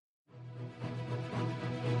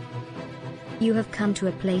You have come to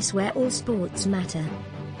a place where all sports matter.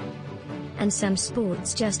 And some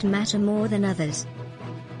sports just matter more than others.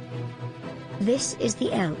 This is the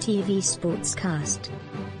LTV Sportscast.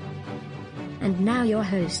 And now your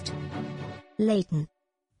host, Leighton.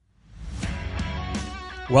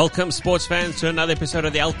 Welcome, sports fans, to another episode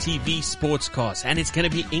of the LTV Sportscast. And it's going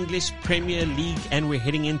to be English Premier League, and we're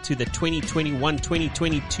heading into the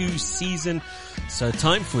 2021-2022 season. So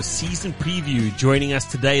time for season preview. Joining us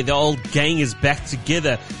today, the old gang is back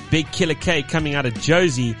together. Big Killer K coming out of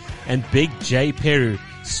Josie, and Big J Peru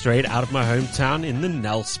straight out of my hometown in the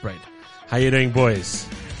Nelspread. How you doing, boys?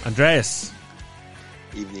 Andreas?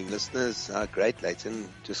 Evening, listeners. Great, Leighton.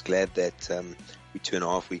 Just glad that we're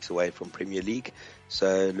 2.5 weeks away from Premier League.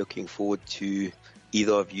 So looking forward to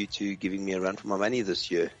either of you two giving me a run for my money this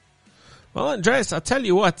year. Well, Andreas, I'll tell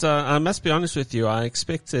you what, I must be honest with you. I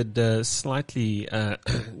expected slightly,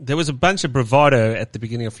 there was a bunch of bravado at the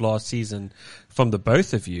beginning of last season from the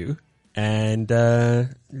both of you, and a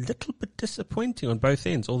little bit disappointing on both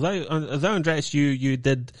ends. Although Andreas,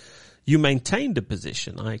 you maintained a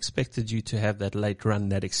position. I expected you to have that late run,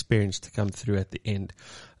 that experience to come through at the end,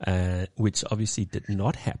 which obviously did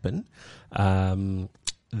not happen.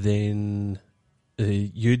 Then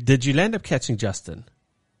did you land up catching Justin?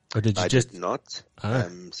 Or did you did not.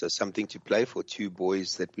 So something to play for, two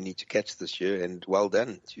boys that we need to catch this year, and well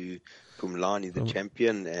done to Pumlani, the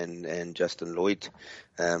champion, and Justin Lloyd.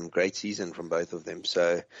 Great season from both of them.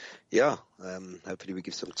 So, yeah, hopefully we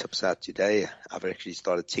give some tips out today. I've actually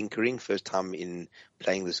started tinkering. First time in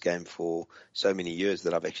playing this game for so many years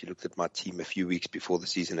that I've actually looked at my team a few weeks before the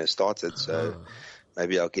season has started. So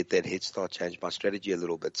maybe I'll get that head start, change my strategy a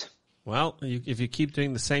little bit. Well, if you keep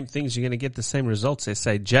doing the same things, you're going to get the same results. They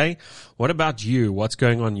say, Jay, what about you? What's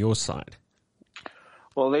going on your side?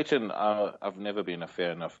 Well, Leighton, I've never been a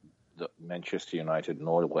fan of Manchester United,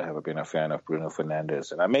 nor will I ever been a fan of Bruno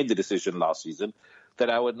Fernandes. And I made the decision last season that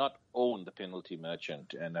I would not own the penalty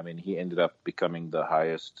merchant. And I mean, he ended up becoming the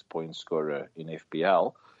highest point scorer in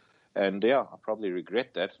FPL. And yeah, I probably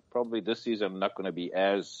regret that. Probably this season I'm not going to be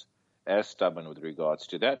as stubborn with regards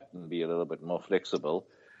to that and be a little bit more flexible.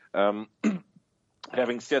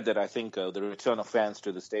 Having said that, I think the return of fans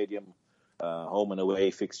to the stadium, home and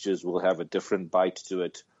away fixtures will have a different bite to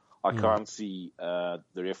it. I can't see the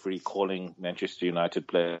referee calling Manchester United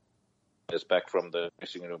players back from the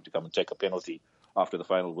dressing room to come and take a penalty after the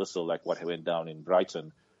final whistle, like what went down in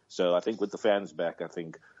Brighton. So I think with the fans back, I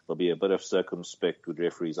think there'll be a bit of circumspect with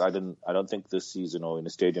referees. I don't think this season, or in a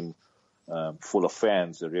stadium full of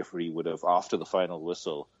fans, the referee would have, after the final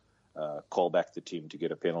whistle, call back the team to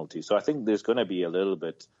get a penalty. So I think there's going to be a little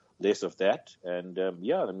bit less of that. And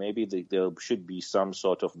maybe there should be some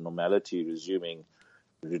sort of normality resuming,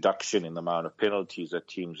 reduction in the amount of penalties that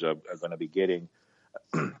teams are going to be getting,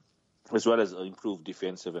 as well as improved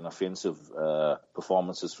defensive and offensive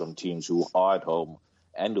performances from teams who are at home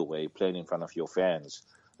and away playing in front of your fans.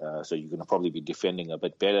 So you're going to probably be defending a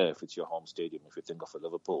bit better if it's your home stadium, if you think of a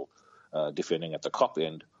Liverpool defending at the Kop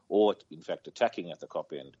end, or in fact attacking at the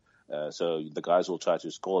Kop end. So the guys will try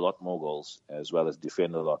to score a lot more goals as well as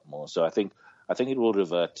defend a lot more. So I think it will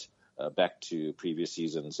revert back to previous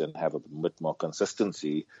seasons and have a bit more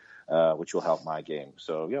consistency, which will help my game.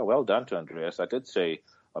 So yeah, well done to Andreas. I did say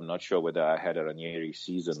I'm not sure whether I had a Ranieri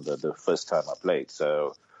season the first time I played.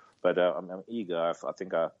 So, but I'm eager. I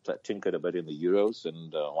think I tinkered a bit in the Euros,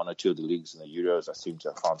 and one or two of the leagues in the Euros, I seem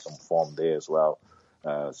to have found some form there as well.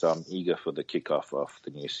 So I'm eager for the kickoff of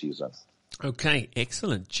the new season. Okay,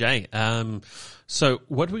 excellent, Jay. So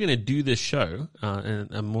what we're going to do this show, and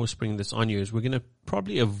I'm more springing this on you, is we're going to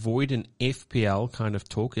probably avoid an FPL kind of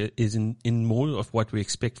talk. It is in more of what we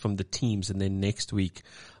expect from the teams, and then next week,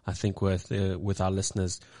 I think with our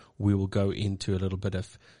listeners, we will go into a little bit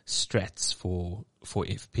of strats for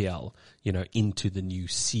FPL, into the new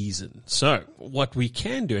season. So what we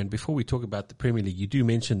can do, and before we talk about the Premier League, you do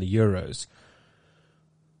mention the Euros.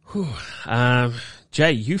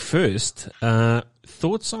 Jay, you first.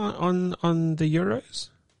 Thoughts on the Euros?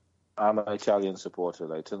 I'm an Italian supporter,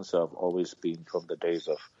 Leighton, so I've always been from the days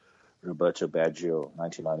of Roberto Baggio,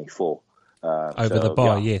 1994. Over the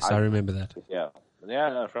bar, yeah, yes, I remember that. Yeah,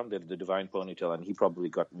 from the Divine Ponytail, and he probably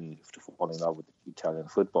got me to fall in love with Italian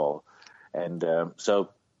football. And so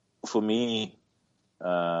for me,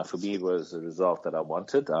 it was the result that I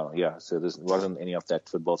wanted. So there wasn't any of that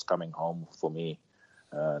football's coming home for me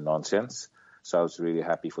nonsense. So I was really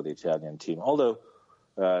happy for the Italian team. Although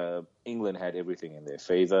England had everything in their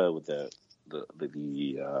favor with the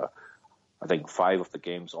I think 5 of the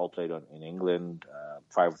games all played in England,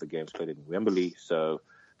 5 of the games played in Wembley. So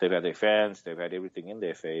they've had their fans, they've had everything in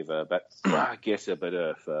their favor. But I guess a bit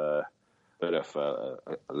of bit of a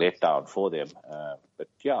letdown for them. But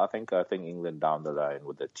yeah, I think England down the line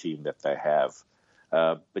with the team that they have.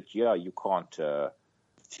 But yeah, you can't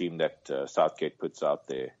team that Southgate puts out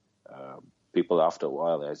there. People after a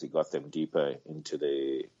while, as he got them deeper into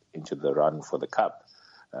the run for the cup,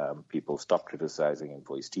 people stopped criticizing him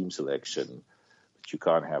for his team selection. But you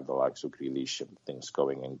can't have the likes of Grealish and things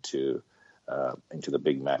going into the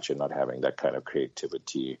big match and not having that kind of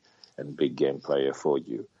creativity and big game player for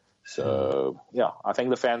you. So yeah, I think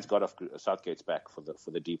the fans got off Southgate's back for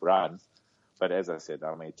the deep run. But as I said,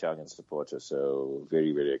 I'm an Italian supporter, so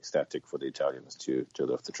very, very ecstatic for the Italians to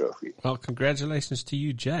lift the trophy. Well, congratulations to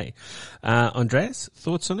you, Jay. Andreas,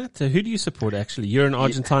 thoughts on it? Who do you support, actually? You're an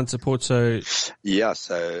Argentine supporter, so... Yeah,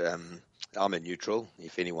 so I'm a neutral.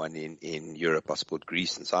 If anyone in Europe, I support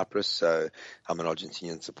Greece and Cyprus, so I'm an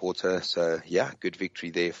Argentinian supporter. So, yeah, good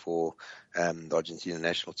victory there for the Argentina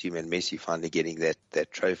national team and Messi finally getting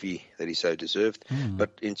that trophy that he so deserved.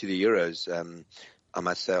 But into the Euros... I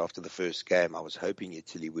must say, after the first game, I was hoping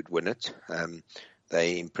Italy would win it.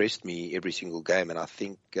 They impressed me every single game, and I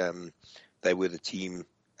think they were the team.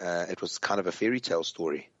 It was kind of a fairy tale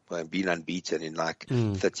story. Being unbeaten in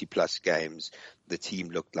 30-plus games, the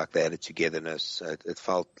team looked like they had a togetherness. It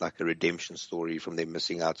felt like a redemption story from them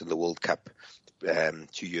missing out in the World Cup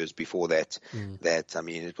 2 years before that.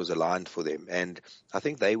 It was aligned for them. And I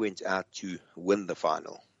think they went out to win the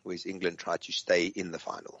final, whereas England tried to stay in the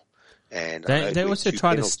final. And they also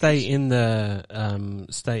try to stay in the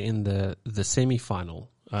semi-final.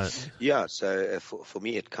 Yeah, so for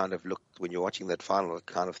me, it kind of looked, when you're watching that final, it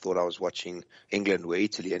kind of thought I was watching England were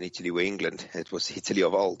Italy and Italy were England. It was Italy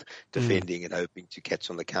of old, defending and hoping to catch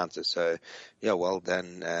on the counter. So, yeah, well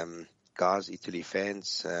done, guys, Italy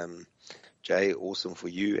fans. Jay, awesome for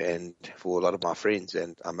you and for a lot of my friends.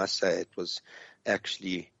 And I must say, it was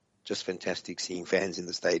actually just fantastic seeing fans in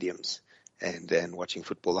the stadiums. And watching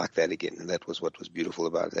football like that again. And that was what was beautiful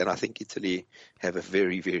about it. And I think Italy have a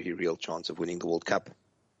very, very real chance of winning the World Cup.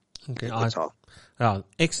 Okay.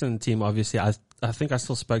 Excellent team, obviously. I think I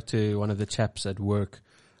still spoke to one of the chaps at work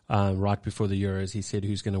right before the Euros. He said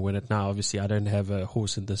who's going to win it. Now, obviously, I don't have a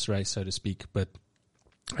horse in this race, so to speak, but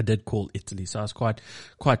I did call Italy. So I was quite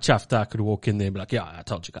chuffed that I could walk in there and be like, yeah, I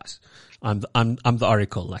told you guys. I'm the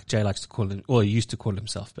Oracle, like Jay likes to call him, or he used to call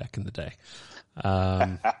himself back in the day.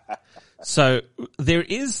 So there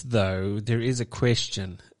is a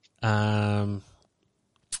question. The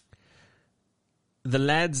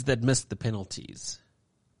lads that missed the penalties,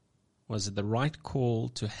 was it the right call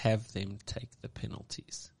to have them take the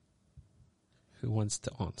penalties? Who wants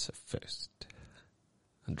to answer first?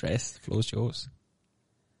 Andreas, the floor's yours.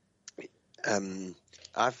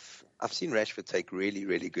 I've seen Rashford take really,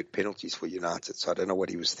 really good penalties for United, so I don't know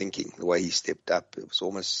what he was thinking. The way he stepped up, it was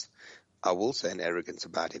almost, I will say, an arrogance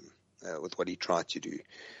about him. With what he tried to do.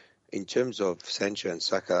 In terms of Sancho and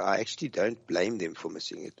Saka, I actually don't blame them for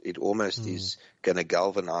missing it. It almost is going to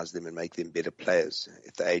galvanize them and make them better players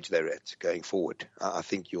at the age they're at going forward. I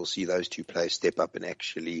think you'll see those two players step up and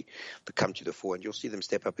actually come to the fore, and you'll see them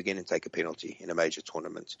step up again and take a penalty in a major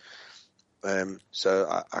tournament. So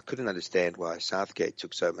I couldn't understand why Southgate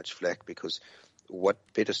took so much flack, because what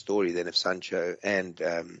better story than if Sancho and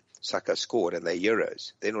Saka scored and they're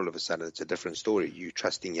Euros? Then all of a sudden it's a different story. You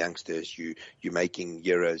trusting youngsters, you making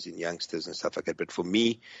Euros in youngsters and stuff like that. But for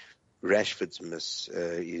me, Rashford's miss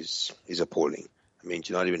is appalling. I mean,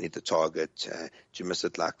 to not even hit the target, to miss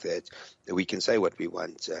it like that. We can say what we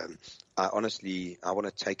want. I want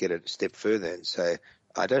to take it a step further and say,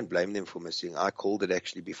 I don't blame them for missing. I called it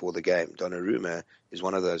actually before the game. Donnarumma is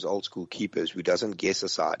one of those old school keepers who doesn't guess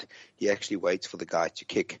aside. He actually waits for the guy to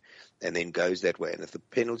kick and then goes that way. And if the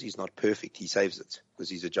penalty is not perfect, he saves it because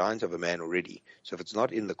he's a giant of a man already. So if it's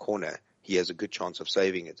not in the corner, he has a good chance of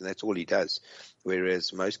saving it. And that's all he does.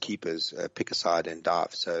 Whereas most keepers pick aside and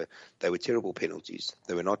dive. So they were terrible penalties.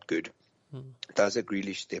 They were not good. Does a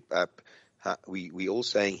Grealish step up? We all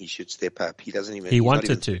saying he should step up. He doesn't even. He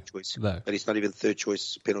wanted to, but he's not even third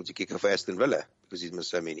choice penalty kicker for Aston Villa because he's missed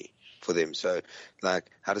so many for them. So,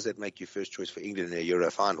 how does that make you first choice for England in a Euro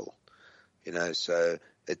final? So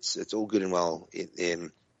it's all good and well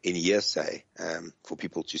in hearsay for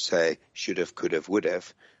people to say should have, could have, would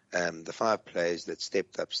have. The 5 players that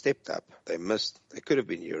stepped up. They missed. They could have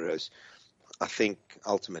been Euros. I think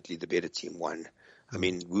ultimately the better team won. I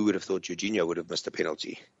mean, we would have thought Jorginho would have missed a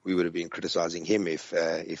penalty. We would have been criticizing him if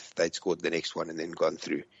they'd scored the next one and then gone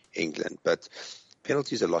through England. But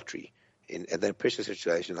penalties are lottery. In a pressure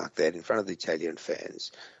situation like that, in front of the Italian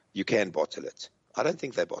fans, you can bottle it. I don't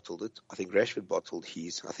think they bottled it. I think Rashford bottled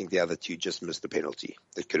his. I think the other two just missed the penalty.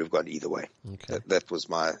 That could have gone either way. Okay. That was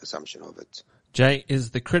my assumption of it. Jay,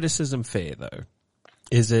 is the criticism fair though?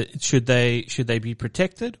 Is it should they be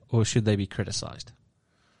protected or should they be criticised?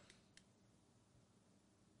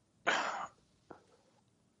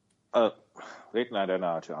 Leighton, I don't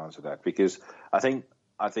know how to answer that, because I think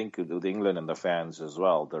with England and the fans as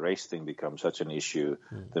well, the race thing becomes such an issue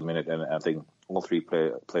the minute, and I think all three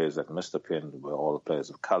players that missed the pin were all players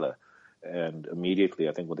of colour, and immediately,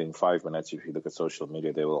 I think within 5 minutes, if you look at social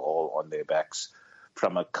media, they were all on their backs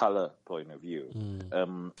from a colour point of view.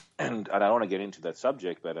 And I don't want to get into that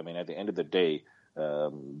subject, but I mean, at the end of the day,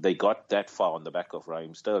 they got that far on the back of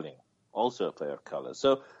Raheem Sterling, also a player of colour.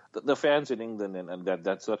 So the fans in England, and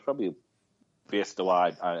that's probably best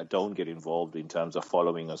why I don't get involved in terms of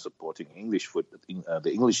following or supporting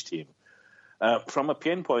the English team. From a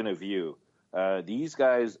PN point of view, these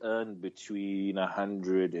guys earn between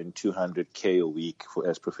 100 and 200K a week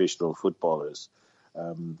as professional footballers.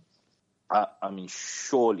 I mean,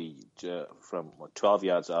 surely from 12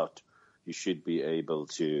 yards out, you should be able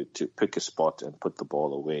to pick a spot and put the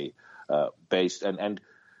ball away. And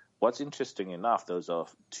what's interesting enough, those are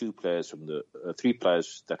three players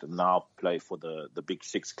that now play for the big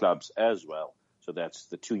six clubs as well. So that's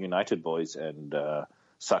the two United boys and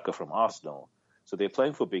Saka from Arsenal. So they're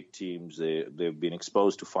playing for big teams. They've been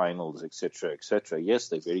exposed to finals, etc., etc. Yes,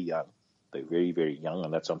 they're very young. They're very, very young,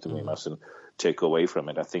 and that's something we mustn't take away from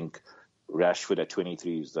it. I think Rashford at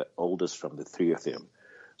 23 is the oldest from the three of them.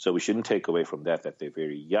 So we shouldn't take away from that they're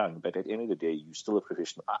very young. But at the end of the day, you're still a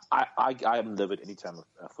professional. I haven't lived any time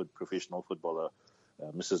a professional footballer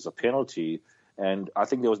misses a penalty. And I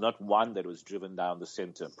think there was not one that was driven down the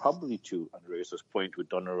centre, probably to Andreas' point with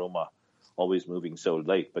Donnarumma always moving so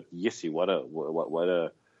late. But yes, what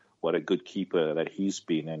a good keeper that he's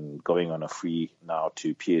been, and going on a free now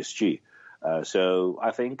to PSG. So I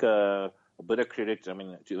think a bit of credit. I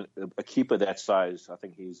mean, to a keeper that size, I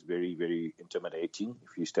think he's very, very intimidating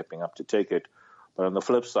if you're stepping up to take it. But on the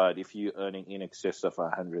flip side, if you're earning in excess of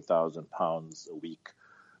 £100,000 a week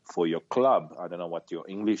for your club, I don't know what your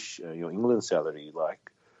England salary is like,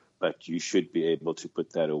 but you should be able to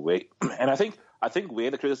put that away. And I think where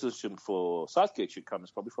the criticism for Southgate should come is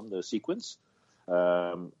probably from the sequence.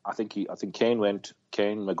 I think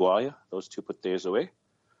Kane, Maguire, those two put theirs away.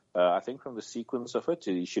 I think from the sequence of it,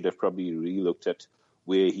 he should have probably re-looked at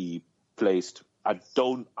where he placed. I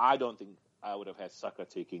don't think I would have had Saka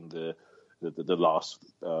taking the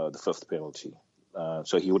fifth penalty.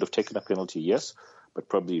 So he would have taken a penalty, yes, but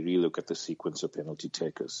probably re-look at the sequence of penalty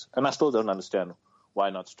takers. And I still don't understand why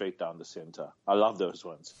not straight down the center. I love those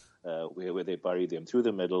ones where they bury them through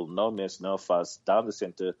the middle, no mess, no fuss, down the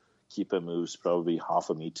center. Keeper moves probably half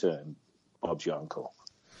a meter, and Bob's your uncle.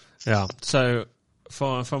 Yeah. So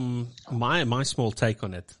from my small take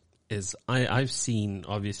on it is I've seen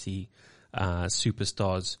obviously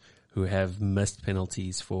superstars who have missed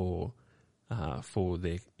penalties for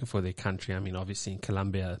their country. I mean, obviously in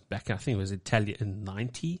Colombia back, I think it was Italia in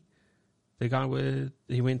 90. The guy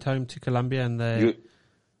he went home to Colombia and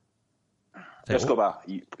Escobar,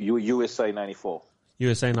 USA 94.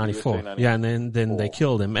 USA 94. Yeah, and then they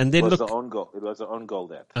killed him. And then It was an own goal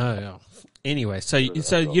that. Oh, yeah. Anyway,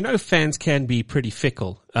 so fans can be pretty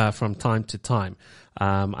fickle from time to time.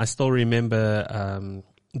 I still remember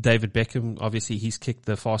David Beckham. Obviously, he's kicked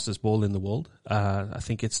the fastest ball in the world. I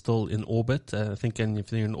think it's still in orbit. I think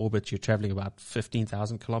if you're in orbit, you're traveling about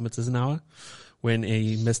 15,000 kilometers an hour. When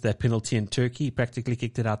he missed that penalty in Turkey, he practically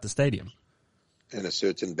kicked it out the stadium. And a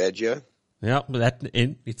certain Baggio. Yeah, that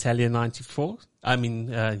in Italia 94. I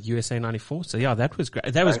mean, USA 94. So yeah, that was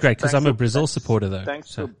great. That was great because I'm a Brazil supporter though.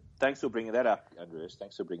 Thanks for bringing that up, Andreas.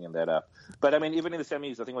 Thanks for bringing that up. But I mean, even in the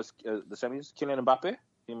semis, I think it was the semis, Kylian Mbappe,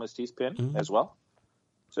 he missed his pen as well.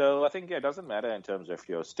 So I think it doesn't matter in terms of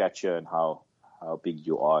your stature and how big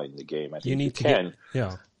you are in the game. I think you can.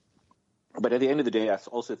 Yeah. But at the end of the day, I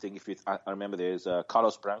also think I remember there's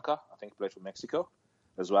Carlos Branca, I think he played for Mexico,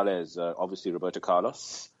 as well as obviously Roberto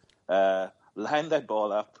Carlos. Line that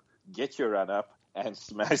ball up, get your run up, and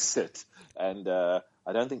smash it. And I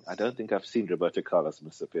don't think I've seen Roberto Carlos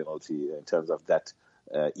miss a penalty in terms of that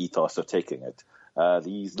ethos of taking it.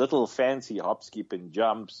 These little fancy hop, skip, and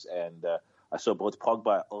jumps, and I saw both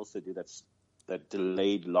Pogba also do that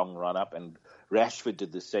delayed long run up, and Rashford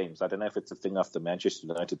did the same. So I don't know if it's a thing off the Manchester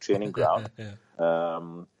United training ground.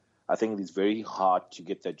 I think it's very hard to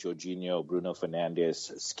get that Jorginho, Bruno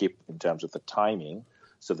Fernandes skip in terms of the timing.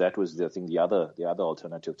 So that was, I think, the other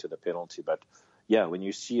alternative to the penalty. But yeah, when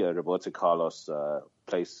you see a Roberto Carlos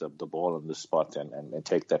place the ball on the spot and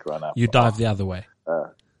take that run up, you dive the other way.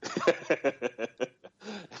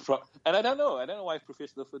 And I don't know why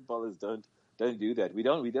professional footballers don't do that. We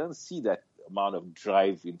don't see that amount of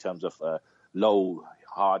drive in terms of low,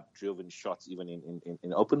 hard-driven shots, even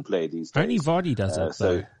in open play these days. Only Vardy does it,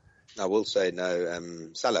 though. I will say no.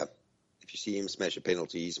 Salah, if you see him smash a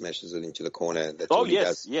penalty, he smashes it into the corner. That's all he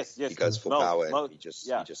does. Yes. He goes for power, and he just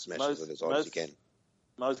smashes it as hard as he can.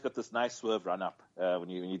 Mo's got this nice swerve run up when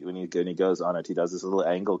he goes on it. He does this little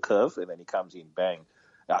angle curve, and then he comes in, bang.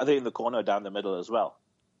 Either in the corner or down the middle as well.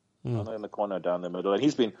 Either in the corner or down the middle. And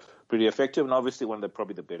he's been pretty effective, and obviously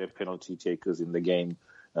probably the better penalty takers in the game.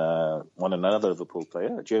 Another Liverpool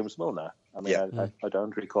player, James Milner. I mean, I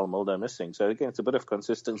don't recall Milner missing. So again, it's a bit of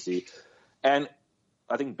consistency. And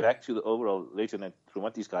I think back to the overall later from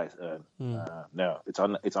what these guys earn. No, it's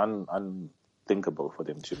unthinkable for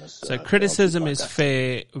them to miss. So criticism is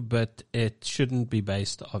fair, but it shouldn't be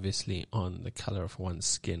based obviously on the color of one's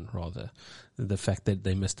skin. Rather, the fact that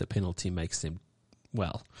they missed a penalty makes them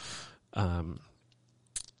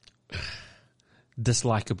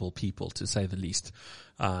dislikable people, to say the least.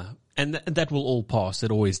 And that will all pass.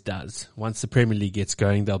 It always does. Once the Premier League gets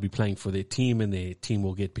going, they'll be playing for their team, and their team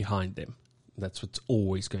will get behind them. That's what's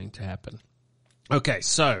always going to happen. Okay,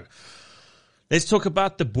 so let's talk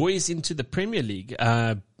about the boys into the Premier League.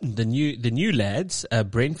 The new lads.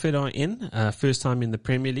 Brentford are in, first time in the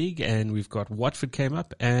Premier League, and we've got Watford came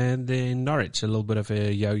up, and then Norwich, a little bit of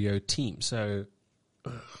a yo-yo team. So,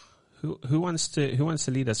 who wants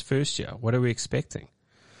to lead us first year? What are we expecting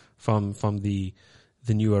from the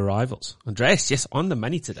new arrivals? Andreas, yes, on the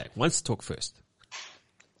money today. Wants to talk first.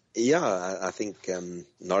 Yeah, I think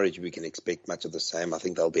Norwich, we can expect much of the same. I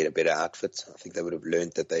think they'll be a better outfit. I think they would have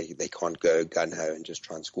learned that they can't go gun-ho and just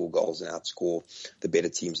try and score goals and outscore the better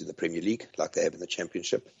teams in the Premier League like they have in the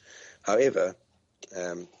Championship. However,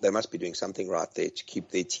 they must be doing something right there to keep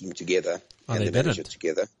their team together and the manager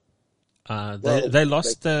together. They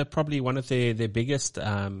lost probably one of their biggest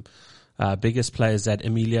players, at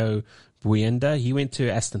Emilio Buenda. He went to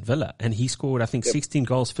Aston Villa and he scored, I think, 16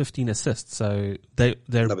 goals, 15 assists. So they're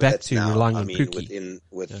back to relying on Pukki.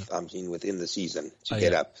 Within the season to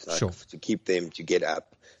get up, to keep them to get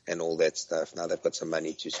up and all that stuff. Now they've got some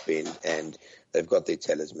money to spend and they've got their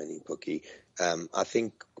talisman in Pukki. I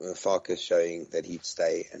think Farke is showing that he'd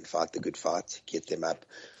stay and fight the good fight, get them up.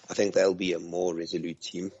 I think they'll be a more resolute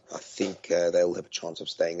team. I think they'll have a chance of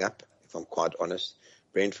staying up, if I'm quite honest.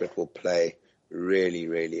 Brentford will play really,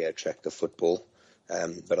 really attractive football.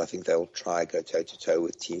 But I think they'll try go toe-to-toe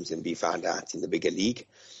with teams and be found out in the bigger league.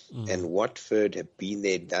 And Watford have been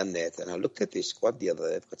there, done that. And I looked at their squad the other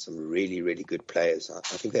day. They've got some really, really good players. I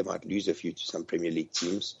think they might lose a few to some Premier League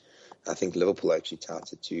teams. I think Liverpool actually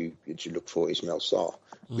touted to look for Ismail Sarr,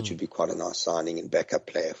 which would be quite a nice signing and backup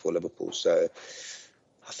player for Liverpool. So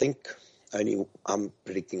I think I'm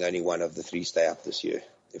predicting only one of the three stay up this year.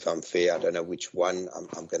 If I'm fair, I don't know which one.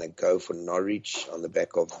 I'm going to go for Norwich on the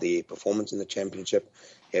back of their performance in the Championship.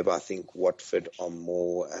 However, I think Watford are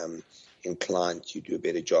more inclined to do a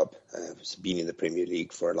better job, being in the Premier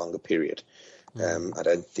League for a longer period. I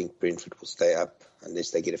don't think Brentford will stay up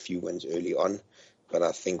unless they get a few wins early on. But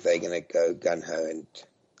I think they're going to go gun-ho, and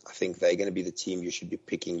I think they're going to be the team you should be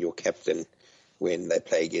picking your captain when they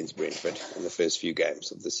play against Brentford in the first few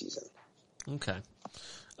games of the season. Okay.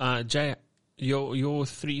 Jay, your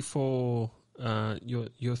three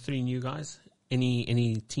your three new guys,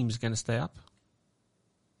 any teams going to stay up?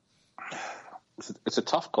 It's a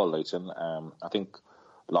tough call, Leighton. I think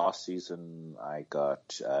last season I got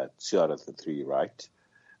 2 out of the 3 right.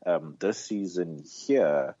 This season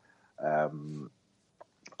here,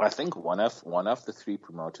 I think one of the 3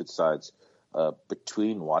 promoted sides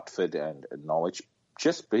between Watford and Norwich,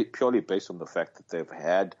 just purely based on the fact that they've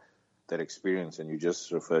had that experience, and you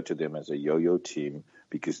just referred to them as a yo-yo team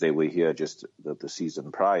because they were here just the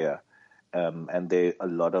season prior, and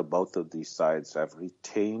both of these sides have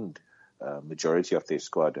retained majority of their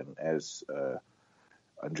squad, and as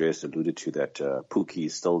Andreas alluded to, that Pukki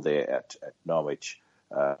is still there at Norwich,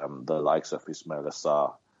 the likes of Ismail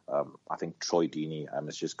Sarr. I think Troy Deeney, I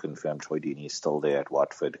must just confirm Troy Deeney is still there at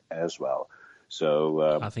Watford as well.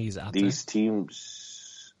 So I think he's out these there.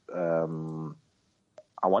 Teams,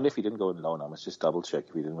 I wonder if he didn't go on loan. I must just double check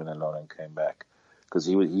if he didn't win a loan and came back, because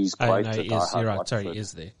he's quite. No, he is. You're right. Sorry, he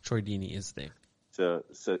is there. Troy Deeney is there. So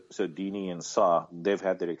Deeney and Sarr, they've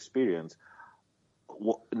had their experience.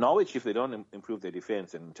 Norwich, if they don't improve their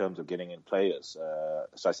defense in terms of getting in players,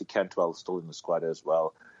 so I see Cantwell still in the squad as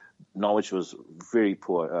well. Norwich was very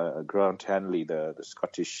poor. Grant Hanley, the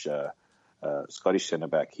Scottish centre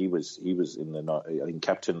back, he was in I think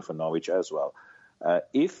captain for Norwich as well.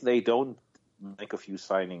 If they don't make a few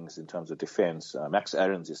signings in terms of defense. Max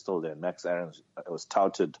Aarons is still there. Max Aarons was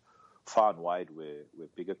touted far and wide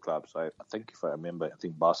with bigger clubs. I think, if I remember, I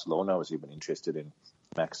think Barcelona was even interested in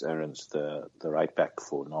Max Aarons, the right back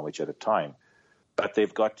for Norwich at the time. But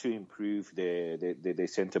they've got to improve their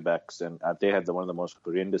centre backs, and they had one of the most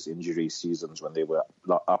horrendous injury seasons when they were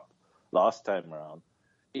up last time around.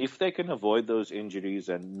 If they can avoid those injuries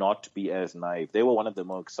and not be as naive, they were one of the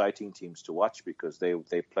more exciting teams to watch because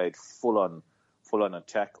they played full on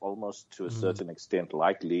attack, almost to a certain extent,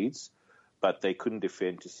 like Leeds, but they couldn't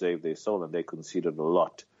defend to save their soul, and they conceded a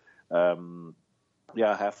lot.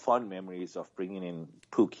 I have fond memories of bringing in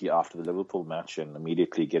Pookie after the Liverpool match and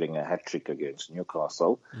immediately getting a hat-trick against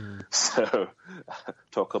Newcastle. So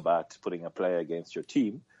talk about putting a player against your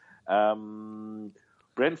team.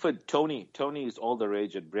 Brentford, Tony is all the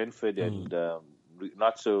rage at Brentford, and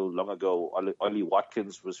not so long ago, Ollie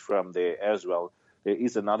Watkins was from there as well. There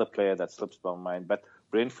is another player that slips my mind, but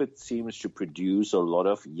Brentford seems to produce a lot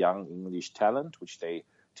of young English talent, which they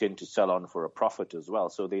tend to sell on for a profit as well.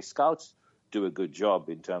 So their scouts do a good job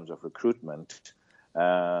in terms of recruitment.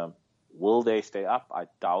 Will they stay up? I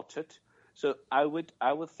doubt it. So I would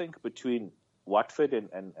think between Watford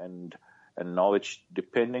and Norwich,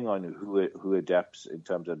 depending on who adapts in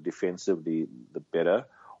terms of defensively, the better.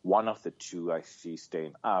 One of the two I see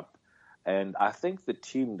staying up. And I think the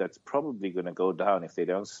team that's probably going to go down if they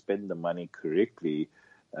don't spend the money correctly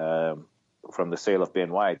from the sale of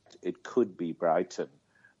Ben White, it could be Brighton.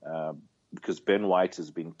 Because Ben White has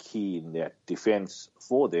been key in their defense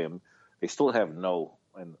for them. They still have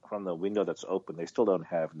and from the window that's open, they still don't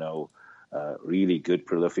have really good,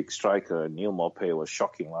 prolific striker. Neil Maupay was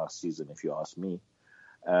shocking last season, if you ask me.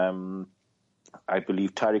 I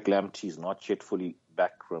believe Tariq Lamptey is not yet fully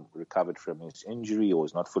recovered from his injury, or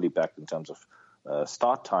is not fully back in terms of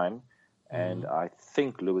start time. And I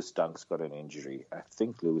think Lewis Dunk's got an injury.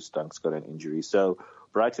 So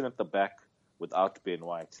Brighton at the back without Ben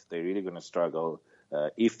White, they're really going to struggle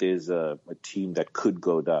if there's a team that could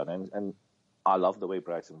go down. And I love the way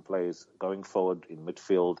Brighton plays going forward in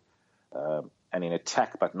midfield and in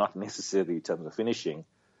attack, but not necessarily in terms of finishing.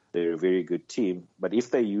 They're a very good team. But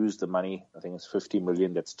if they use the money, I think it's 50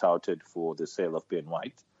 million that's touted for the sale of Ben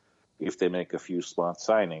White, if they make a few smart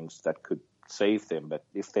signings, that could save them. But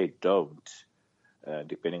if they don't,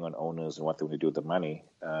 depending on owners and what they want to do with the money,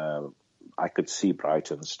 I could see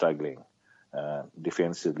Brighton struggling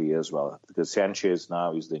defensively as well. Because Sanchez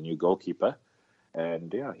now is the new goalkeeper.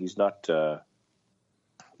 And, he's not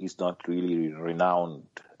really renowned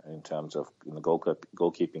in terms of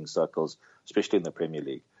goalkeeping circles, especially in the Premier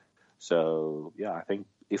League. So, I think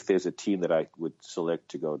if there's a team that I would select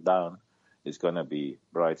to go down, it's going to be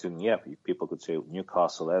Brighton. Yeah, people could say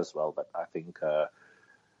Newcastle as well, but I think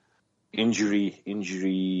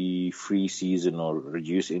injury-free season or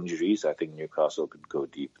reduce injuries, I think Newcastle could go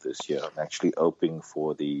deep this year. I'm actually hoping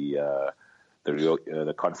for the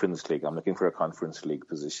Conference League. I'm looking for a Conference League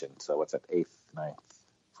position. So what's that, 8th, 9th?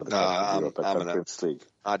 For the Conference League.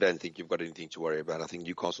 I don't think you've got anything to worry about. I think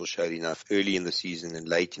Newcastle showed enough early in the season and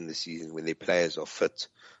late in the season when their players are fit.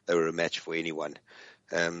 They were a match for anyone.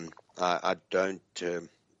 I don't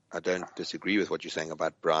disagree with what you're saying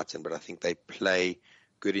about Brighton, but I think they play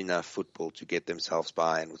good enough football to get themselves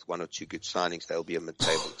by, and with one or two good signings, they'll be a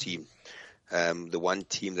mid-table team. The one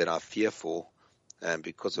team that I fear for,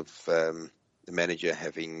 because of the manager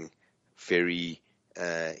having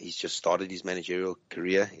he's just started his managerial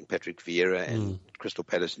career in Patrick Vieira, and Crystal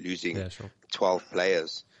Palace losing 12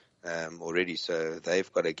 players already. So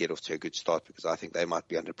they've got to get off to a good start, because I think they might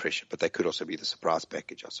be under pressure, but they could also be the surprise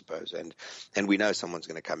package, I suppose. And we know someone's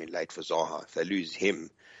going to come in late for Zaha. If they lose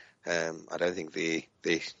him, I don't think their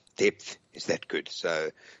depth is that good.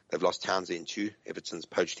 So they've lost Townsend too. Everton's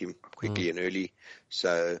poached him quickly and early.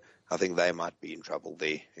 So I think they might be in trouble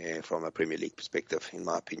there from a Premier League perspective, in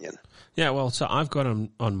my opinion. Yeah, well, so I've got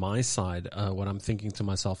on my side, what I'm thinking to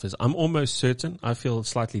myself is I'm almost certain, I feel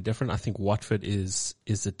slightly different. I think Watford is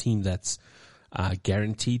a team that's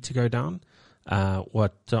guaranteed to go down.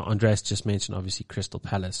 What Andreas just mentioned, obviously Crystal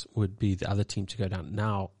Palace would be the other team to go down.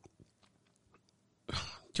 Now,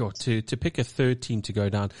 to pick a third team to go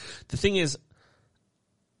down, the thing is,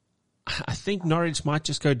 I think Norwich might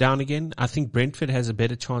just go down again. I think Brentford has a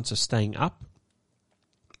better chance of staying up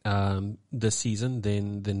this season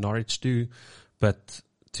than Norwich do. But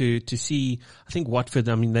to see, I think Watford,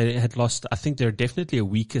 I mean, they had lost, I think they're definitely a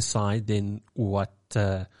weaker side than what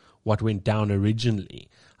went down originally.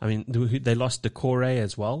 I mean, they lost Decore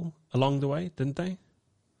as well along the way, didn't they?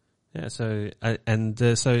 Yeah, so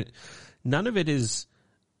none of it is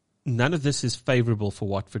none of this is favourable for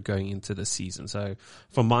Watford going into the season. So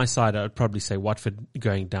from my side, I would probably say Watford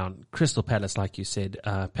going down. Crystal Palace, like you said,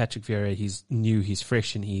 Patrick Vieira, he's new, he's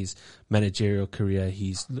fresh in his managerial career.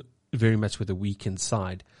 He's very much with a weakened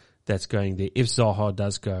side that's going there. If Zaha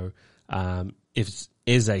does go, if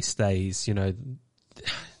Eze stays,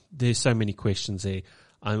 there's so many questions there.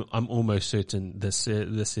 I'm almost certain this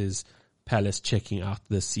is Palace checking out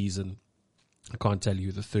this season. I can't tell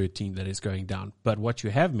you the third team that is going down. But what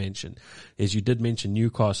you have mentioned is you did mention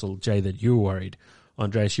Newcastle, Jay, that you're worried.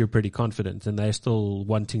 Andreas, you're pretty confident, and they're still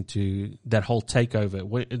wanting to, that whole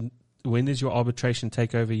takeover. When is your arbitration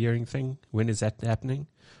takeover hearing thing? When is that happening?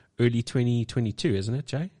 Early 2022, isn't it,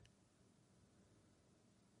 Jay?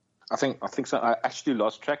 I think so. I actually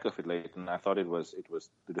lost track of it late, and I thought it was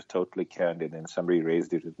totally canned. And then somebody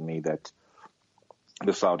raised it with me that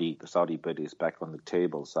the Saudi bid is back on the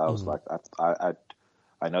table. So I was like,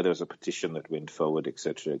 I know there was a petition that went forward,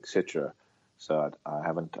 etc., etc. So I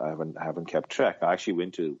haven't kept track. I actually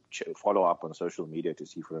went to follow up on social media to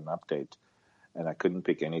see for an update, and I couldn't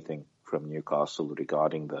pick anything from Newcastle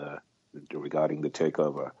regarding the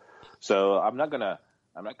takeover. So I'm not gonna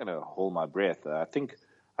hold my breath. I think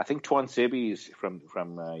Tuan Sebi is from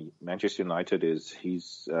Manchester United.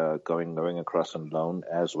 He's going across on loan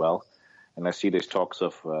as well. And I see there's talks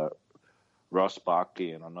of Ross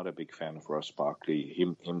Barkley, and I'm not a big fan of Ross Barkley,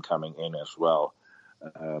 him coming in as well.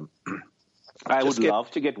 I would love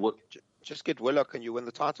to get just get Willock and you win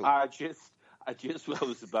the title. I just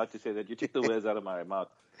was about to say that. You took the words out of my mouth.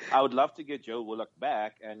 I would love to get Joe Willock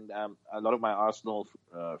back, and a lot of my Arsenal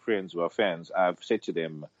friends who are fans, I've said to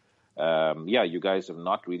them, you guys have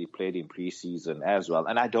not really played in pre-season as well,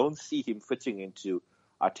 and I don't see him fitting into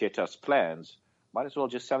Arteta's plans. Might as well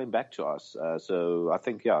just sell him back to us. So I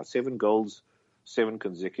think, 7 goals, 7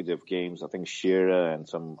 consecutive games. I think Shearer and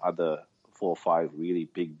some other 4 or 5 really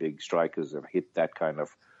big strikers have hit that kind of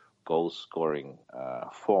goal-scoring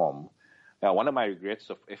form. Now, one of my regrets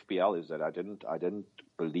of FPL is that I didn't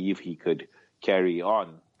believe he could carry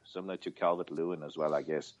on, similar to Calvert-Lewin as well, I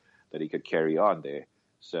guess, that he could carry on there.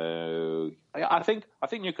 So I think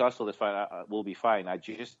Newcastle is fine. Will be fine.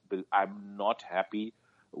 I'm not happy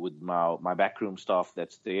with my backroom staff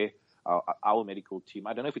that's there. Our medical team.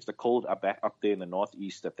 I don't know if it's the cold up there in the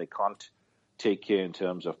northeast that they can't take care in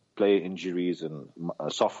terms of player injuries and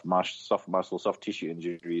soft muscle, soft tissue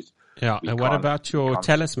injuries. Yeah, and what about your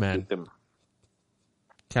talisman?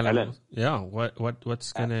 Callum. Yeah,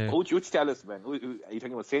 what's gonna? Which talisman? Are you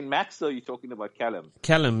talking about Saint Max or are you talking about Callum?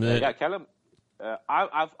 Callum. Callum.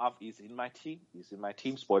 He's in my team. He's in my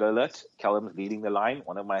team. Spoiler alert: Callum's leading the line.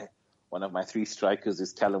 One of my 3 strikers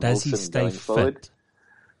is Callum Wilson going forward.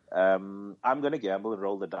 I'm going to gamble and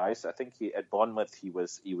roll the dice. I think at Bournemouth he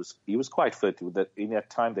was quite fit in that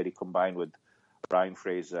time that he combined with Brian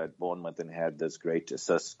Fraser at Bournemouth and had this great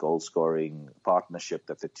assist goal scoring partnership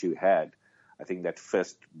that the two had. I think that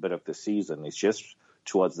first bit of the season is just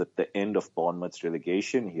towards the end of Bournemouth's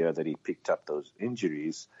relegation here that he picked up those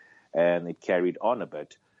injuries, and it carried on a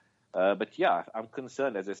bit. But I'm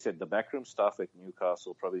concerned. As I said, the backroom staff at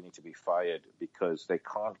Newcastle probably need to be fired because they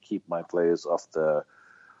can't keep my players off the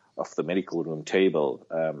medical room table,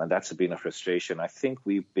 and that's been a frustration. I think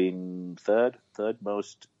we've been third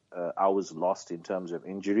most hours lost in terms of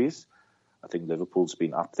injuries. I think Liverpool's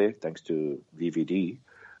been up there thanks to VVD,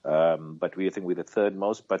 but I think we're the third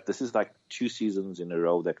most. But this is like 2 seasons in a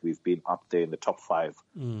row that we've been up there in the top 5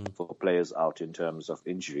 for players out in terms of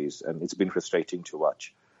injuries, and it's been frustrating to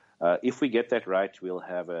watch. If we get that right, we'll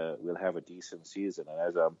have a decent season, and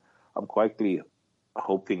as I'm quietly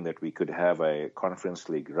hoping that we could have a Conference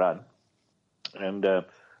League run. And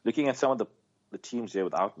looking at some of the teams there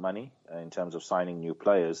without money in terms of signing new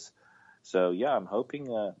players. So I'm hoping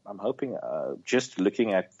just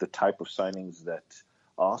looking at the type of signings that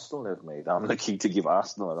Arsenal have made, I'm looking to give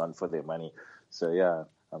Arsenal a run for their money. So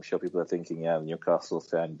I'm sure people are thinking, Newcastle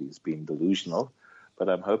fan is being delusional, but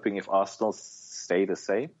I'm hoping if Arsenal stay the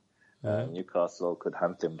same, Newcastle could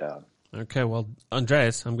hunt them down. Okay, well,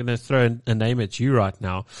 Andreas, I'm going to throw a name at you right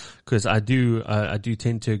now because I do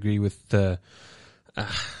tend to agree with the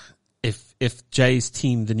if Jay's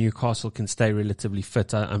team, the Newcastle, can stay relatively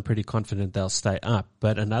fit, I'm pretty confident they'll stay up.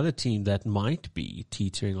 But another team that might be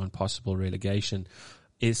teetering on possible relegation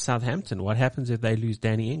is Southampton. What happens if they lose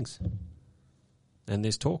Danny Ings? And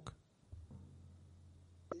there's talk.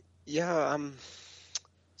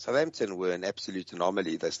 Southampton were an absolute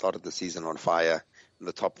anomaly. They started the season on fire in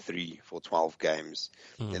the top 3 for 12 games.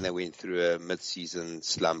 Then they went through a mid-season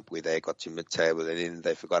slump where they got to mid-table, and then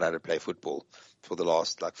they forgot how to play football for the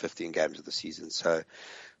last 15 games of the season. So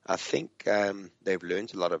I think they've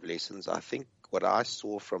learned a lot of lessons. I think what I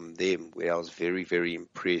saw from them, where I was very, very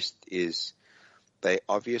impressed, is they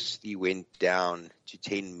obviously went down to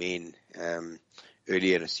 10 men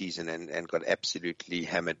earlier in the season and got absolutely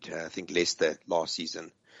hammered. I think Leicester last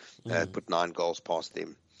season put 9 goals past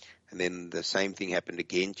them. And then the same thing happened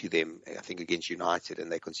again to them, I think against United, and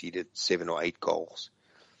they conceded 7 or 8 goals.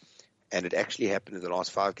 And it actually happened in the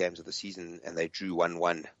last 5 games of the season, and they drew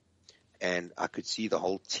 1-1. And I could see the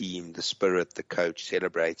whole team, the spirit, the coach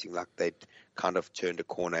celebrating like they'd kind of turned a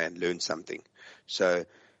corner and learned something. So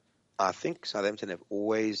I think Southampton have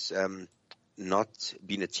always not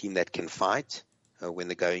been a team that can fight when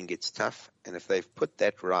the going gets tough. And if they've put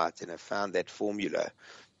that right and have found that formula,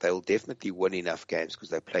 they'll definitely win enough games because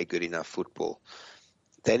they play good enough football.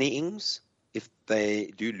 Danny Ings, if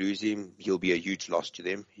they do lose him, he'll be a huge loss to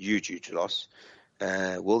them. Huge loss.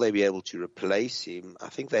 Will they be able to replace him? I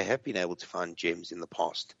think they have been able to find gems in the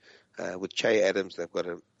past. With Che Adams, they've got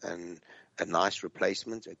a nice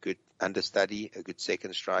replacement, a good understudy, a good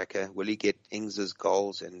second striker. Will he get Ings's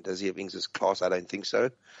goals, and does he have Ings's class? I don't think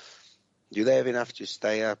so. Do they have enough to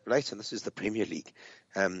stay up? Listen, this is the Premier League.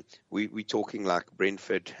 We're talking like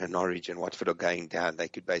Brentford and Norwich and Watford are going down. They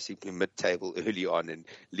could basically mid-table early on, and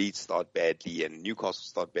Leeds start badly, and Newcastle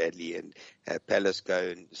start badly, and Palace go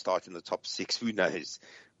and start in the top 6. Who knows?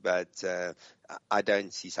 But I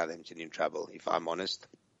don't see Southampton in trouble, if I'm honest.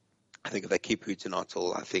 I think if they keep Huijsen,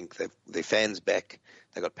 I think their fans back.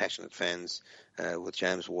 They've got passionate fans with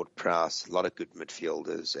James Ward-Prowse, a lot of good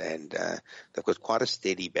midfielders, and they've got quite a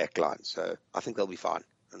steady back line. So I think they'll be fine.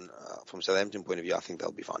 And from Southampton point of view, I think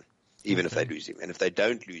they'll be fine, even if they lose him. And if they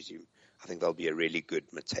don't lose him, I think they'll be a really good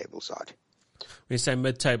mid-table side. When you say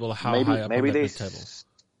mid-table, how high up on that mid-table?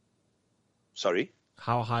 Sorry?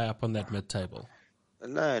 How high up on that mid-table?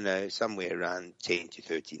 No, somewhere around 10 to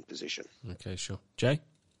 13 position. Okay, sure. Jay?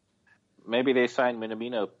 Maybe they sign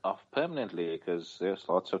Minamino off permanently, because there's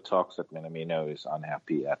lots of talks that Minamino is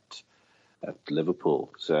unhappy at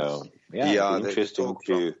Liverpool. So, yeah, interesting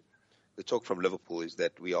the talk from Liverpool is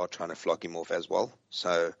that we are trying to flog him off as well.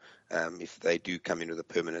 So if they do come in with a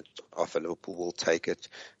permanent offer, Liverpool will take it.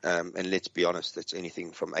 And let's be honest, it's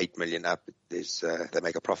anything from 8 million up. They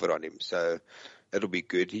make a profit on him. So it'll be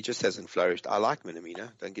good. He just hasn't flourished. I like Minamino,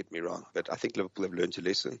 don't get me wrong. But I think Liverpool have learned a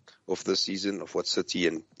lesson of this season, of what City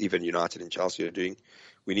and even United and Chelsea are doing.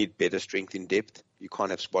 We need better strength in depth. You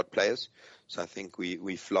can't have squad players. So I think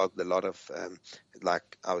we flogged a lot of,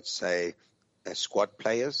 I would say, squad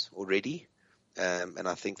players already. And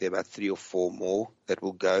I think there are about 3 or 4 more that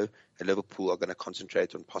will go. And Liverpool are going to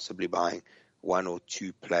concentrate on possibly buying 1 or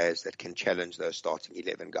 2 players that can challenge those starting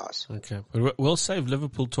 11 guys. Okay, but we'll save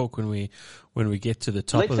Liverpool talk when we get to the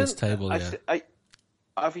top of this table. I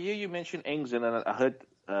hear you mention Ings, and I heard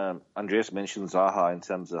Andreas mention Zaha in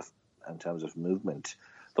terms of movement.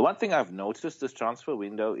 The one thing I've noticed this transfer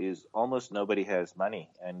window is almost nobody has money,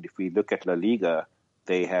 and if we look at La Liga,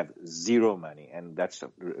 they have zero money, and that's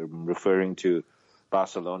referring to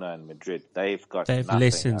Barcelona and Madrid. They have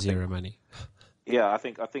less than zero money. Yeah, I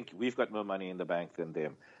think we've got more money in the bank than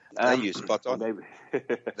them. You spot on.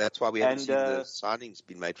 That's why we haven't seen the signings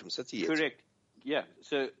been made from City yet. Correct. Yeah.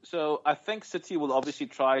 So I think City will obviously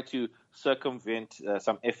try to circumvent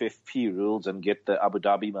some FFP rules and get the Abu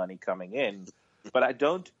Dhabi money coming in, but I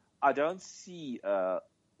don't see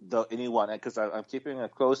anyone, because I'm keeping a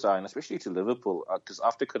close eye, and especially to Liverpool, because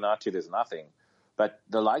after Konate there's nothing. But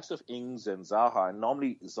the likes of Ings and Zaha, and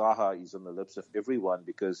normally Zaha is on the lips of everyone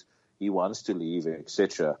because he wants to leave,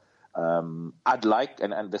 etc. I'd like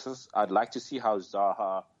to see how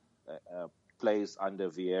Zaha plays under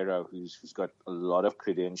Vieira, who's got a lot of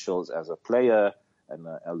credentials as a player and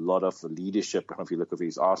a lot of leadership. If you look at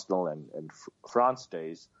his Arsenal and France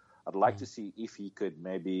days, I'd like to see if he could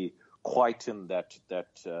maybe quieten that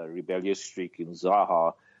rebellious streak in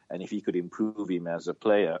Zaha, and if he could improve him as a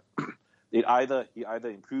player. He either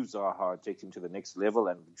improves Zaha, takes him to the next level,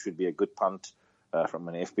 and it should be a good punt from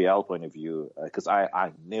an FPL point of view, because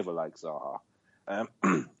I never liked Zaha,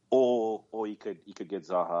 or he could get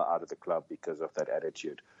Zaha out of the club because of that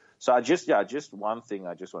attitude. So just one thing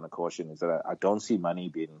I just want to caution is that I don't see money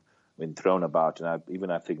being thrown about, and I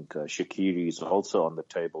think Shaqiri is also on the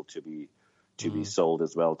table to be sold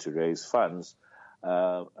as well to raise funds.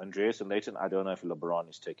 Andreas and Leighton, I don't know if LeBron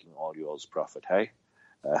is taking all yours profit, hey?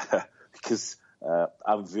 Because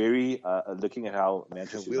I'm very looking at how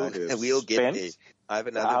Manchester United we'll get there. I have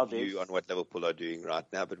another view on what Liverpool are doing right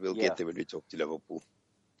now, but we'll get there when we talk to Liverpool.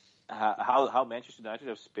 How Manchester United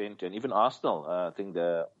have spent, and even Arsenal. I think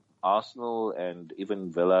the Arsenal and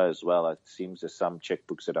even Villa as well. It seems there's some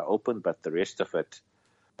checkbooks that are open, but the rest of it,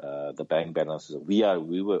 the bank balances. We are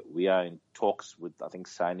in talks with, I think,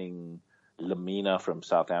 signing Lamina from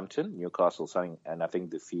Southampton, Newcastle signing, and I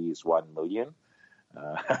think the fee is 1 million,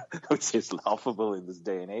 which is laughable in this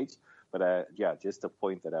day and age. But just the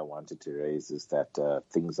point that I wanted to raise is that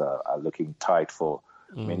things are looking tight for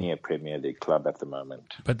many a Premier League club at the moment.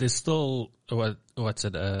 But there's still what's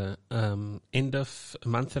it? End of a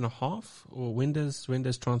month and a half, or when does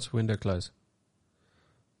transfer window close?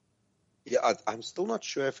 Yeah, I'm still not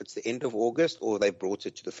sure if it's the end of August or they brought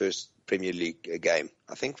it to the first Premier League game.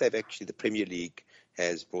 I think the Premier League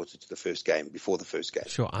has brought it to the first game, before the first game.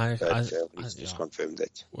 Sure, I just confirmed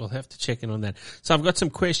that. We'll have to check in on that. So I've got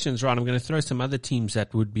some questions, right? I'm going to throw some other teams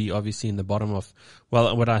that would be obviously in the bottom of,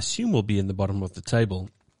 well, what I assume will be in the bottom of the table.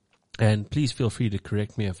 And please feel free to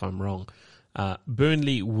correct me if I'm wrong.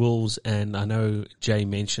 Burnley, Wolves, and I know Jay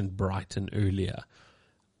mentioned Brighton earlier.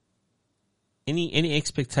 Any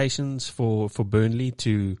expectations for Burnley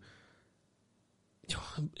to...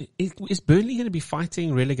 Is Burnley going to be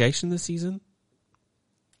fighting relegation this season?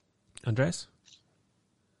 Andreas?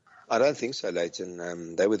 I don't think so,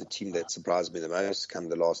 Leighton. They were the team that surprised me the most come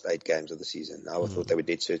the last 8 games of the season. I thought they were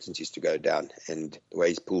dead certainties to go down, and the way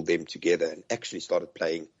he's pulled them together and actually started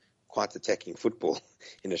playing quite attacking football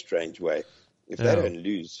in a strange way. If they don't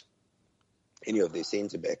lose any of their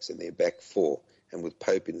centre-backs in their back four, and with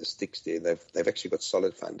Pope in the sticks there, they've actually got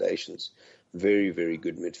solid foundations, very, very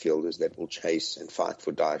good midfielders that will chase and fight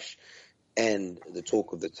for Daesh. And the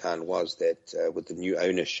talk of the town was that with the new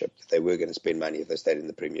ownership, they were going to spend money if they stayed in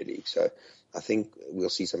the Premier League. So I think we'll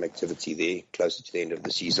see some activity there closer to the end of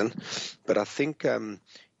the season. But I think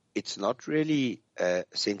it's not really a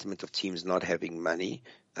sentiment of teams not having money.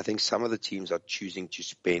 I think some of the teams are choosing to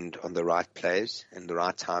spend on the right players and the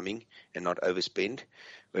right timing and not overspend.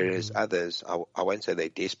 Whereas others, I won't say they're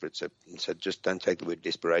desperate, so just don't take the word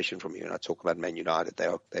desperation from me when I talk about Man United.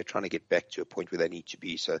 They're trying to get back to a point where they need to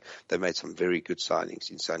be, so they've made some very good signings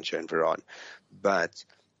in Sancho and Varane. But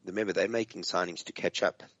remember, they're making signings to catch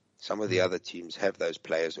up. Some of the other teams have those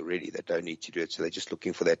players already that don't need to do it, so they're just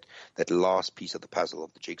looking for that last piece of the puzzle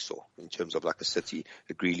of the jigsaw in terms of like a City,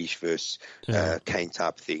 a Grealish versus Kane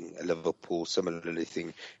type thing, a Liverpool similarly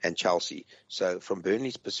thing, and Chelsea. So from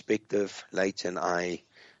Burnley's perspective, Leighton, I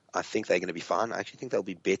think they're going to be fine. I actually think they'll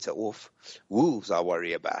be better off. Wolves, I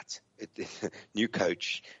worry about. New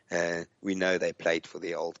coach, we know they played for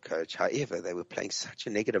their old coach. However, they were playing such a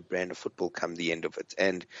negative brand of football come the end of it.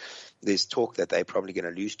 And there's talk that they're probably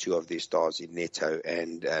going to lose 2 of their stars in Neto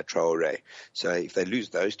and Traore. So if they lose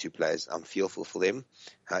those 2 players, I'm fearful for them.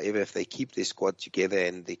 However, if they keep their squad together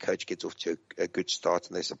and their coach gets off to a good start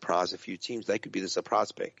and they surprise a few teams, they could be the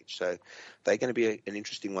surprise package. So they're going to be an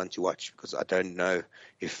interesting one to watch because I don't know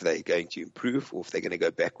if they're going to improve or if they're going to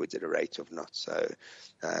go backwards at a rate of not. So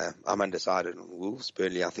I'm undecided on Wolves.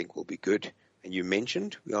 Burnley, I think, will be good. And you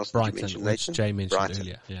mentioned, Brighton, which Jay mentioned Brighton.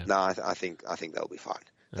 earlier. Yeah. No, I think they'll be fine.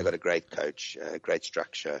 They've got a great coach, great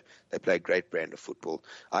structure. They play a great brand of football.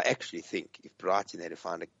 I actually think if Brighton had to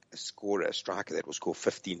find a striker that will score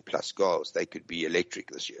 15 plus goals, they could be electric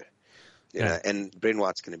this year. You know, and Brent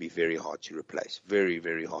White's going to be very hard to replace. Very,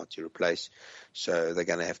 very hard to replace. So they're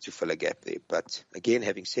going to have to fill a gap there. But again,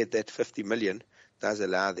 having said that, 50 million does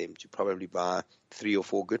allow them to probably buy 3 or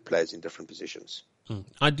 4 good players in different positions.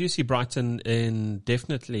 I do see Brighton in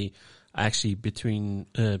definitely actually between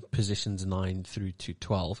positions 9 through to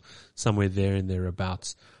 12, somewhere there and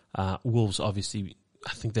thereabouts. Wolves, obviously,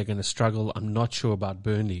 I think they're going to struggle. I'm not sure about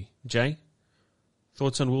Burnley. Jay,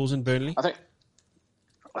 thoughts on Wolves and Burnley?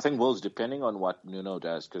 I think Wolves, depending on what Nuno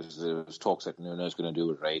does, because there's talks that Nuno is going to do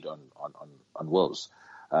a raid on Wolves.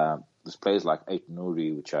 There's players like Ait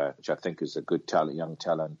Nouri, which I think is a good talent, young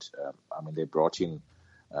talent. I mean, they brought in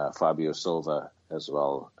Fabio Silva as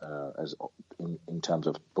well as in terms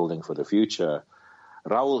of building for the future.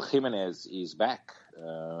 Raul Jimenez is back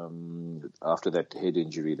after that head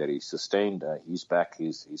injury that he sustained. He's back.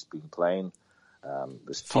 He's been playing.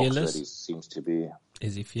 There's talks that he seems to be.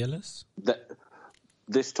 Is he fearless?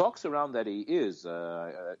 There's talks around that he is.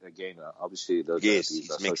 Again, obviously, those are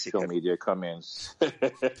social media comments.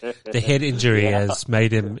 The head injury has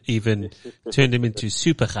made him turned him into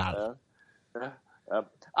Supergal.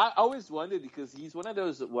 I always wondered because he's one of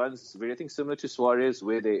those ones, I think similar to Suarez,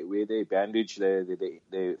 where they bandage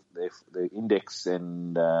the index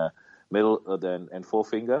and middle and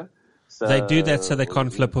forefinger. So they do that so they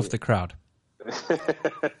can't flip off the crowd.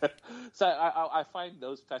 So I find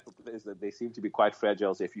those type of players that they seem to be quite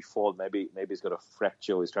fragile. So if you fall, maybe he's got a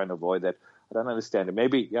fracture or he's trying to avoid that. I don't understand it.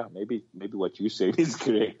 Maybe what you say is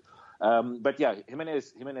correct. But yeah,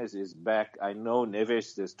 Jimenez is back. I know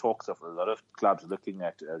Neves, there's talks of a lot of clubs looking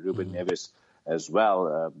at Ruben Neves as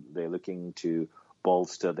well. They're looking to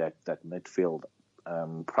bolster that midfield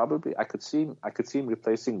probably I could see him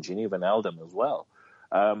replacing Gini Wijnaldum as well,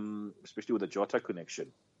 especially with the Jota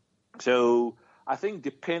connection. So I think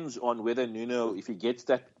depends on whether Nuno, if he gets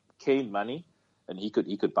that Kane money, and he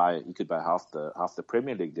could buy half the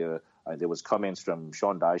Premier League. There was comments from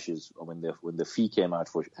Sean Dyche when the fee came out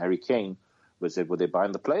for Harry Kane, was that were they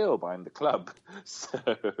buying the player or buying the club? So,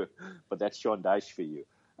 but that's Sean Dyche for you.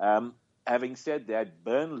 Having said that,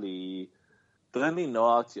 Burnley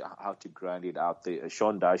know how to grind it out.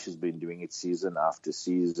 Sean Dyche has been doing it season after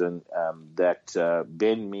season.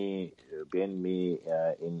 Ben Mee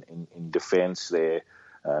in defence there,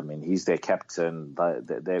 and he's their captain.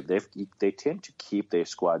 They tend to keep their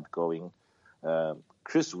squad going.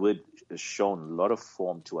 Chris Wood has shown a lot of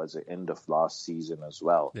form towards the end of last season as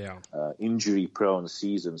well. Yeah. Injury-prone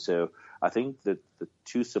season. So I think that the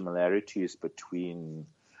two similarities between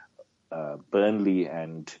Burnley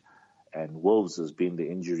and Wolves has been the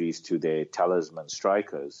injuries to their talisman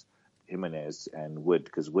strikers, Jimenez and Wood,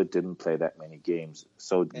 because Wood didn't play that many games.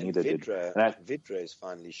 So and neither Vidra, did. Vidra is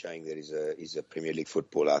finally showing that he's a Premier League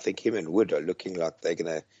footballer. I think him and Wood are looking like they're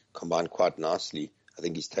going to combine quite nicely. I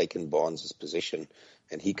think he's taken Barnes' position,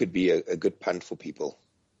 and he could be a good punt for people.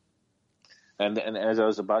 And as I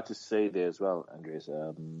was about to say there as well, Andres,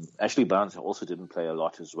 Ashley Barnes also didn't play a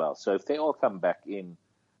lot as well. So if they all come back in,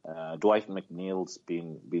 Dwight McNeil's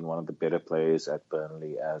been one of the better players at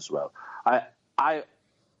Burnley as well. I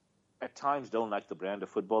at times don't like the brand of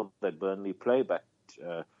football that Burnley play, but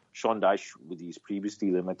Sean Dyche, with his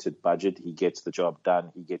previously limited budget, he gets the job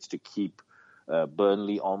done. He gets to keep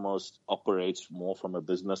Burnley almost operates more from a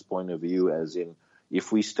business point of view, as in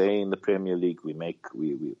if we stay in the Premier League, we make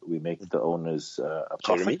the owners a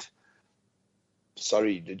profit. Jeremy?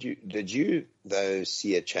 Sorry, did you though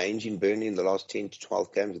see a change in Burnley in the last 10 to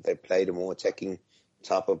 12 games that they played a more attacking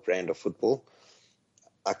type of brand of football?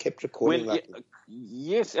 I kept recalling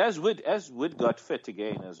yes, as Wood got fit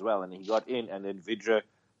again as well, and he got in, and then Vidra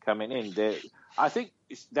coming in there. I think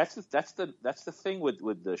that's the thing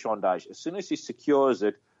with the Sean Dyche. As soon as he secures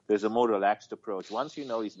it, there's a more relaxed approach. Once you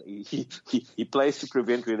know he plays to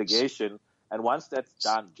prevent relegation, and once that's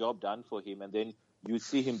job done for him, and then you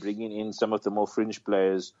see him bringing in some of the more fringe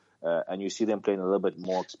players, and you see them playing a little bit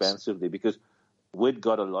more expansively, because Wood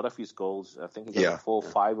got a lot of his goals. I think he got 4 or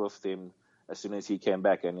 5 of them as soon as he came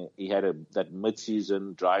back, and he had that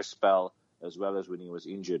mid-season dry spell as well as when he was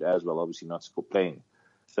injured as well, obviously not playing.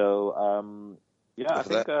 So, I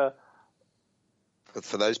think... But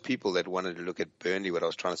for those people that wanted to look at Burnley, what I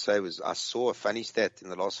was trying to say was I saw a funny stat in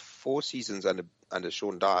the last 4 seasons under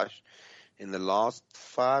Sean Dyche. In the last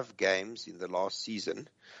 5 games in the last season,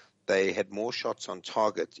 they had more shots on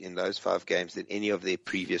target in those 5 games than any of their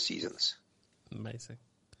previous seasons. Amazing.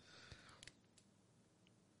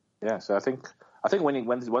 Yeah, so I think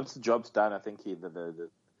once the job's done, I think the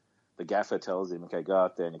gaffer tells him, okay, go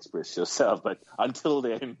out there and express yourself. But until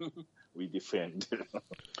then, we defend.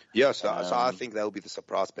 Yeah, so I think that'll be the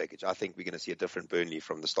surprise package. I think we're going to see a different Burnley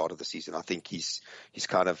from the start of the season. I think he's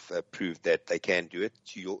kind of proved that they can do it.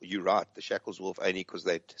 You're right. The shackles were off only because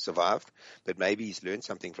they'd survived, but maybe he's learned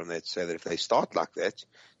something from that, so that if they start like that,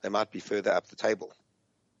 they might be further up the table.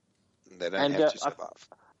 They don't have to survive.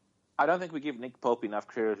 I don't think we give Nick Pope enough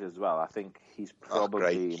credit as well. I think he's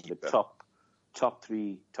probably in the top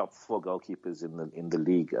 3, top 4 goalkeepers in the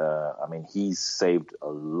league. I mean, he's saved a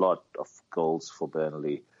lot of goals for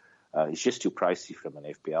Burnley. It's just too pricey from an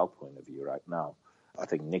FPL point of view right now. I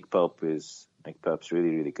think Nick Pope's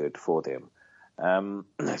really, really good for them.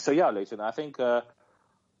 So yeah, Leighton, I think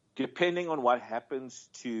depending on what happens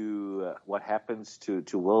to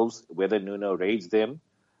Wolves, whether Nuno raids them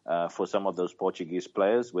for some of those Portuguese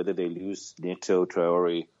players, whether they lose Neto,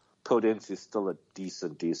 Traore, Podence is still a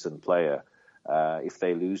decent player. If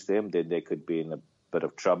they lose them, then they could be in a bit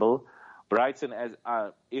of trouble. Brighton,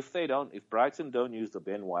 if Brighton don't use the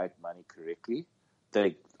Ben White money correctly,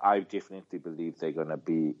 I definitely believe they're going to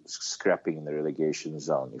be scrapping in the relegation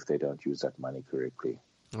zone if they don't use that money correctly.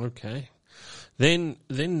 Okay. Then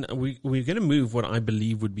we're going to move what I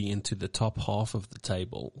believe would be into the top half of the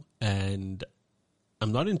table, and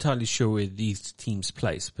I'm not entirely sure where these teams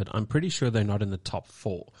place, but I'm pretty sure they're not in the top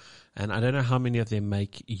 4. And I don't know how many of them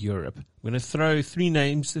make Europe. I'm going to throw 3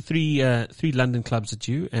 names, 3 London clubs at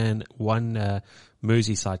you and 1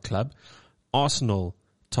 Merseyside club. Arsenal,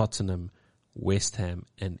 Tottenham, West Ham,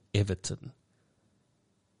 and Everton.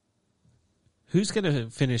 Who's going to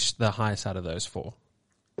finish the highest out of those 4?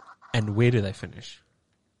 And where do they finish?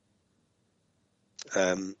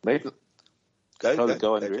 Go,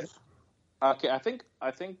 Andreas. Okay, I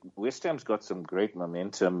think West Ham's got some great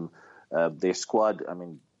momentum. Their squad, I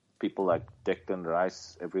mean, people like Declan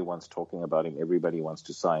Rice, everyone's talking about him. Everybody wants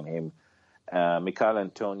to sign him. Michail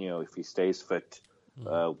Antonio, if he stays fit,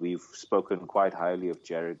 we've spoken quite highly of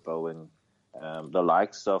Jared Bowen. The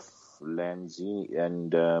likes of Lanzini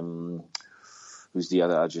and who's the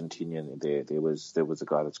other Argentinian there? There was a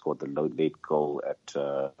guy that scored the late goal at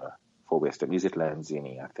for West Ham. Is it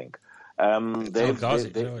Lanzini? I think. It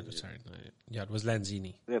was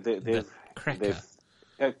Lanzini.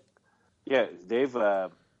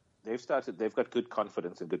 They've started. They've got good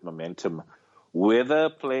confidence and good momentum. Whether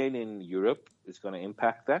playing in Europe is going to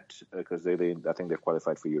impact that, because I think they've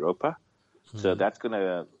qualified for Europa. So that's going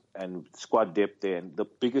to, and squad depth there. And the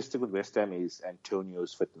biggest thing with West Ham is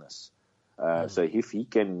Antonio's fitness. So if he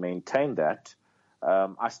can maintain that,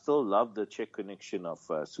 I still love the Czech connection of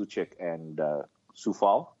Souček and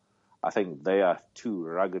Soufal. I think they are two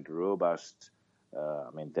rugged, robust.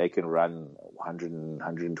 They can run 100 and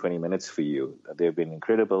 120 minutes for you. They've been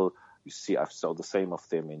incredible. You see, I saw the same of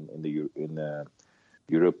them in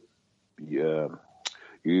Europe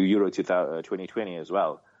Euro 2020 as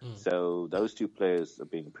well. So those two players have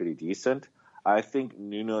been pretty decent. I think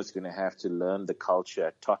Nuno's going to have to learn the culture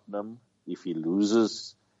at Tottenham. If he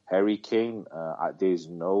loses Harry Kane, there's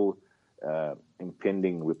no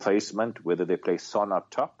impending replacement, whether they play Son up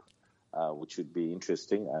top, which would be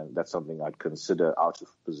interesting, and that's something I'd consider out of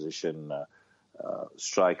position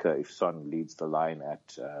striker if Son leads the line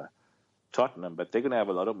at Tottenham. But they're going to have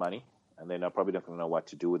a lot of money, and they're probably not going to know what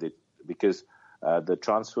to do with it, because the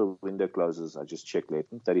transfer window closes, I just checked later,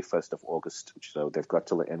 31st of August, so they've got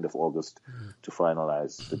till the end of August to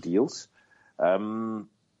finalize the deals.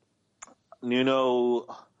 Nuno,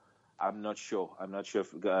 I'm not sure.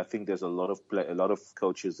 I think there's a lot of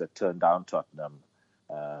coaches that turn down Tottenham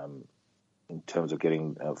in terms of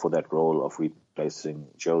getting for that role of replacing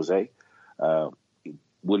Jose.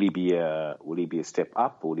 Will he be a step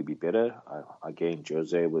up? Will he be better? Again,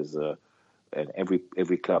 Jose was, and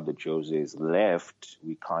every club that Jose's left,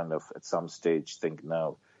 we kind of at some stage think,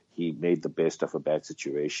 no, he made the best of a bad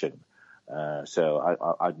situation. So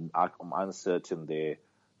I'm uncertain there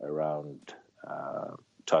around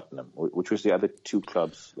Tottenham. Which was the other two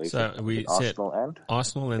clubs? So we said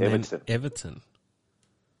Arsenal and Everton. Then Everton.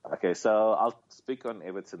 Okay, so I'll speak on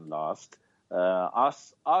Everton last.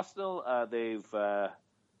 Arsenal, they've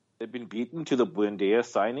been beaten to the Buendia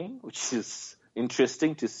signing, which is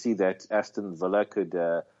interesting to see that Aston Villa could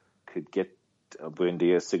get a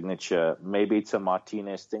Buendia signature. Maybe it's a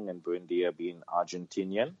Martinez thing, and Buendia being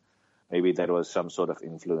Argentinian. Maybe that was some sort of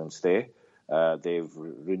influence there. They've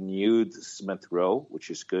renewed Smith Rowe, which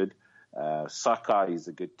is good. Saka is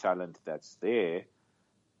a good talent that's there.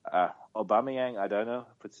 Aubameyang, I don't know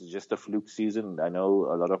if it's just a fluke season. I know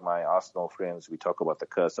a lot of my Arsenal friends, we talk about the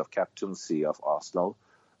curse of captaincy of Arsenal.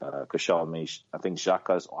 I think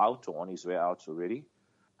Xhaka's out or on his way out already.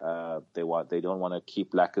 They don't want to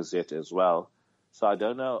keep Lacazette as well. So I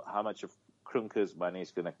don't know how much of Kroenke's money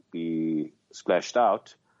is going to be splashed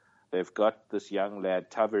out. They've got this young lad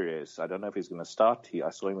Tavares. I don't know if he's going to start. I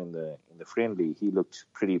saw him in the friendly. He looked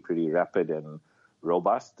pretty rapid and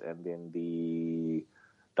robust. And then the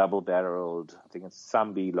double-barreled, I think it's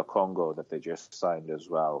Sambi Lokongo that they just signed as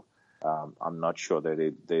well. I'm not sure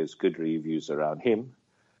that there's good reviews around him.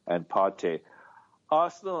 And Partey.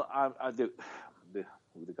 Arsenal, the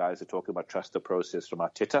guys are talking about trust the process from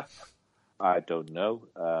Arteta. I don't know.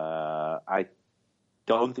 I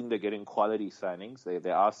don't think they're getting quality signings. They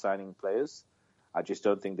are signing players. I just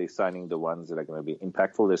don't think they're signing the ones that are going to be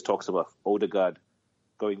impactful. There's talks about Odegaard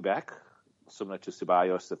going back, similar to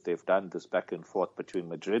Ceballos, that they've done this back and forth between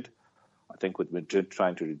Madrid. I think with Madrid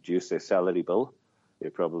trying to reduce their salary bill, they're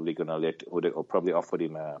probably going to let Odegaard, or probably offered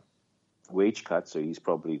him a wage cut, so he's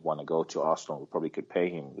probably want to go to Arsenal. We probably could pay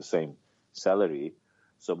him the same salary.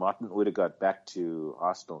 So Martin Odegaard back to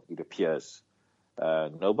Arsenal, it appears.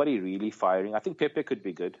 Nobody really firing. I think Pepe could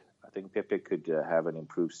be good. I think Pepe could have an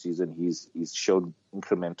improved season. He's shown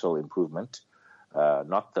incremental improvement,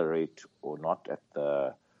 not the rate or not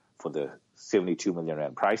for the 72 million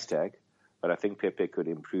rand price tag, but I think Pepe could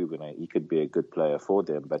improve and he could be a good player for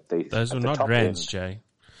them. But those were not rands, Jay.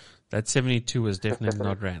 That 72 was definitely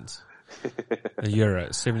not rands. A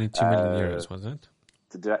euro, 72 million euros, wasn't it?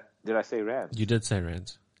 Did I say rands? You did say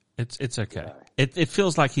rands. It's okay. It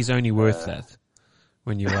feels like he's only worth that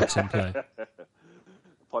when you watch him play.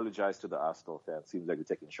 Apologize to the Arsenal fans. Seems like you're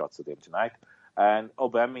taking shots at them tonight. And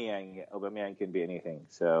Aubameyang can be anything.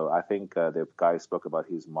 So I think the guy spoke about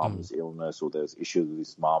his mom's illness, or there's issues with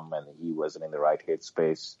his mom, and he wasn't in the right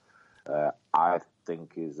headspace. I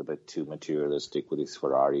think he's a bit too materialistic with his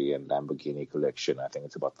Ferrari and Lamborghini collection. I think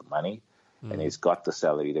it's about the money. and he's got the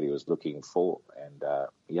salary that he was looking for. And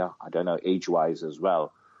I don't know, age-wise as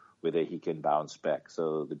well, whether he can bounce back.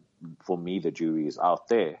 So for me, the jury is out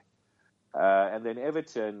there. And then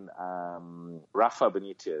Everton, Rafa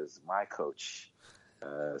Benitez, my coach.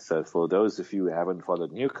 So for those of you who haven't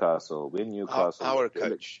followed Newcastle, when Newcastle... Our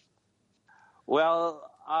coach. Well,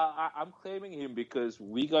 I'm claiming him because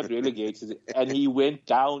we got relegated and he went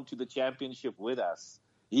down to the Championship with us.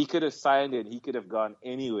 He could have signed it. He could have gone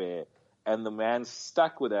anywhere. And the man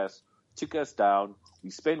stuck with us, took us down.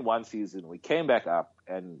 We spent one season. We came back up,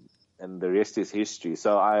 and the rest is history.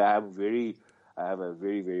 So I have a very,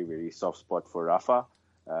 very, very soft spot for Rafa.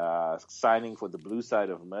 Signing for the blue side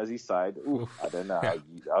of Merseyside. I don't know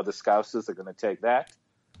how the Scousers are going to take that.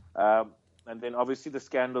 And then obviously the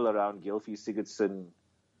scandal around Gylfi Sigurdsson.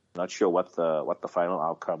 Not sure what the final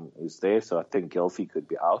outcome is there. So I think Gylfi could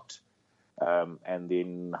be out. And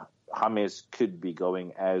then James could be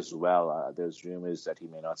going as well. There's rumors that he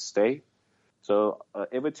may not stay. So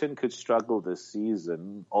Everton could struggle this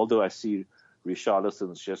season, although I see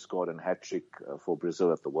Richarlison's just scored a hat-trick for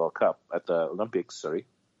Brazil at the World Cup, at the Olympics, sorry.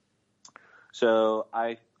 So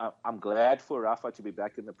I'm glad for Rafa to be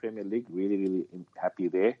back in the Premier League. Really, really happy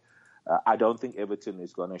there. I don't think Everton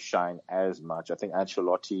is going to shine as much. I think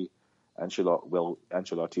Ancelotti's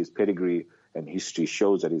pedigree and history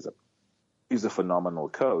shows that he's a phenomenal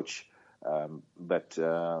coach. But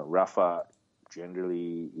Rafa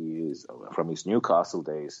generally is, from his Newcastle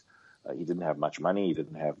days, he didn't have much money. He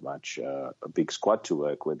didn't have much a big squad to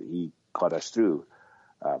work with. He got us through.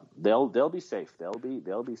 They'll be safe.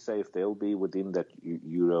 They'll be safe. They'll be within that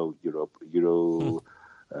Euro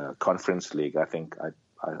Conference League. I think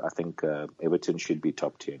Everton should be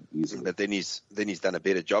top 10 easily. But then he's done a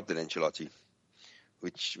better job than Ancelotti,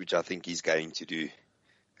 which I think he's going to do.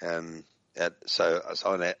 So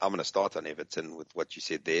I'm going to start on Everton with what you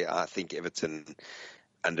said there. I think Everton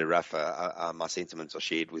under Rafa, my sentiments are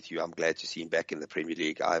shared with you. I'm glad to see him back in the Premier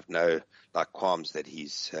League. I have no qualms that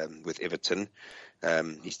he's with Everton.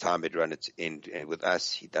 His time had run its end, and with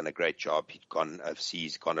us, he'd done a great job. He'd gone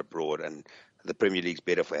overseas, gone abroad, and the Premier League's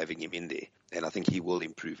better for having him in there. And I think he will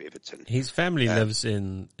improve Everton. His family lives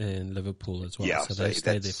in Liverpool as well, yeah, so they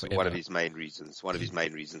stay there forever. One of his main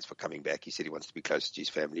reasons for coming back. He said he wants to be closer to his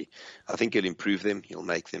family. I think he'll improve them. He'll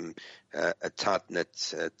make them a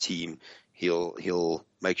tight-knit team. He'll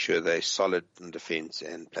make sure they're solid in defence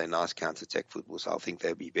and play nice counter-attack football. So I think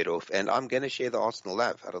they'll be better off. And I'm going to share the Arsenal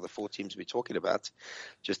love out of the four teams we're talking about.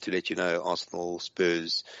 Just to let you know, Arsenal,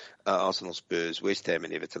 Spurs, West Ham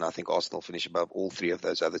and Everton. I think Arsenal finish above all three of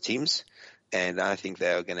those other teams. And I think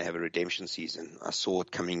they are going to have a redemption season. I saw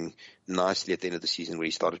it coming nicely at the end of the season where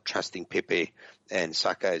he started trusting Pepe and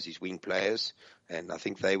Saka as his wing players. And I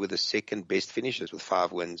think they were the second best finishers with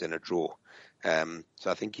 5 wins and a draw.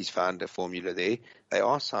 So I think he's found a formula there. They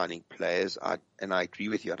are signing players, and I agree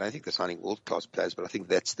with you. I don't think they're signing world-class players, but I think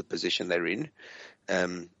that's the position they're in.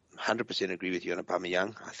 100% agree with you on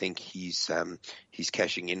Aubameyang. I think he's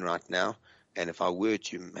cashing in right now. And if I were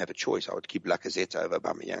to have a choice, I would keep Lacazette over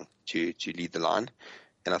Aubameyang to lead the line.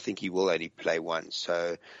 And I think he will only play once.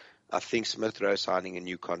 So I think Smith Rowe signing a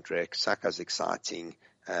new contract. Saka's exciting,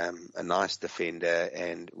 a nice defender.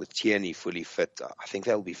 And with Tierney fully fit, I think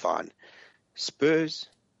they'll be fine. Spurs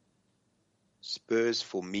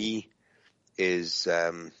for me is,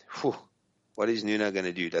 what is Nuno going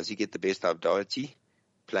to do? Does he get the best out of Doherty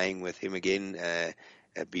playing with him again,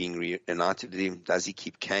 being reunited with him? Does he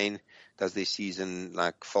keep Kane? Does their season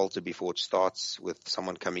falter before it starts with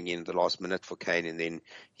someone coming in at the last minute for Kane and then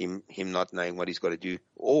him not knowing what he's got to do?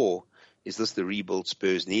 Or is this the rebuild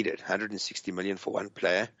Spurs needed? 160 million for one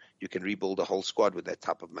player. You can rebuild a whole squad with that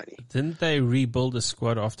type of money. Didn't they rebuild a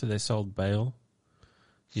squad after they sold Bale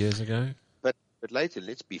years ago? But later,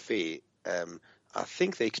 let's be fair. I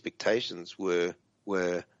think the expectations were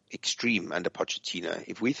extreme under Pochettino.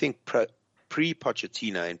 If we think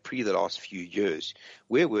pre-Pochettino and pre the last few years,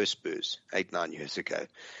 where were Spurs 8-9 years ago?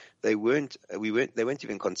 They weren't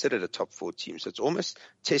even considered a top 4 team. So it's almost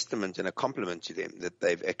testament and a compliment to them that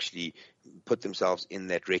they've actually put themselves in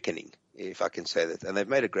that reckoning, if I can say that. And they've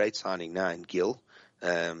made a great signing now in Gill,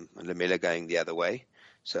 and Lamela going the other way.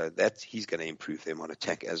 So he's going to improve them on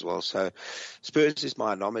attack as well. So Spurs is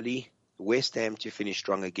my anomaly. West Ham to finish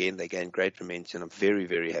strong again. They gained great momentum. I'm very,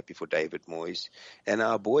 very happy for David Moyes. And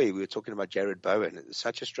our boy, we were talking about Jared Bowen. It's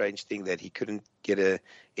such a strange thing that he couldn't get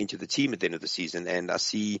into the team at the end of the season. And I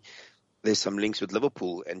see there's some links with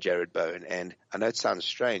Liverpool and Jared Bowen. And I know it sounds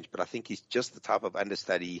strange, but I think he's just the type of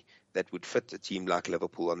understudy that would fit a team like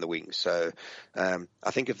Liverpool on the wing. So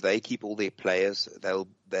I think if they keep all their players, they'll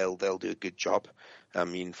do a good job. I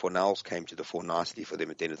mean, Fornals came to the fore nicely for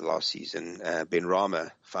them at the end of the last season. Ben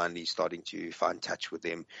Rama finally starting to find touch with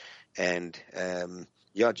them. And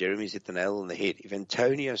Jeremy's hit the nail on the head. If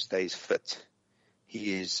Antonio stays fit,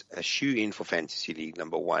 he is a shoe-in for Fantasy League,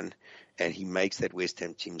 number one, and he makes that West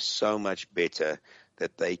Ham team so much better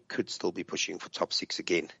that they could still be pushing for top 6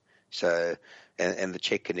 again. So, and the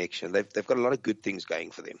Czech connection, they've got a lot of good things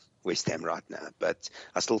going for them, West Ham right now. But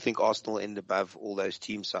I still think Arsenal end above all those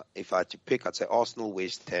teams. If I had to pick, I'd say Arsenal,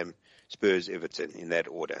 West Ham, Spurs, Everton in that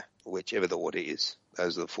order, whichever the order is.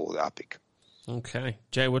 Those are the 4 that I pick. Okay.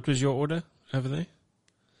 Jay, what was your order over there?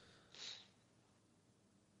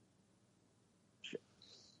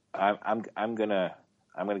 I'm gonna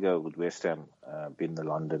go with West Ham, being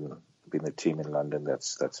the team in London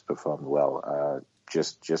that's performed well,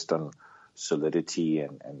 just on solidity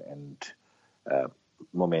and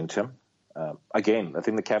momentum. Again, I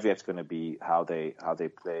think the caveat's going to be how they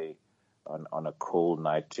play on a cold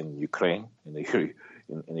night in Ukraine in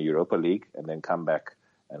the Europa League, and then come back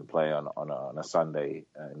and play on a Sunday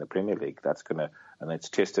in the Premier League. And it's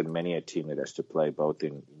tested many a team that has to play both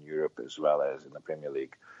in Europe as well as in the Premier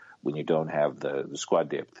League when you don't have the squad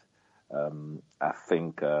depth. I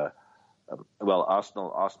think,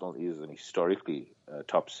 Arsenal is an historically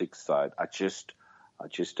top 6 side. I just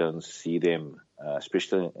don't see them,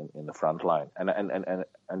 especially in the front line. And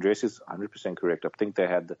Andreas is 100% correct. I think they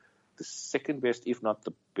had the second best, if not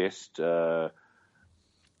the best,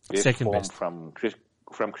 second form best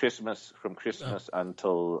from Christmas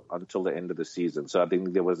until the end of the season. So I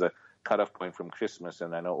think there was a cutoff point from Christmas,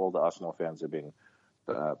 and I know all the Arsenal fans have been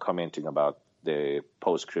commenting about the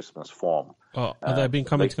post-Christmas form. Oh, they've been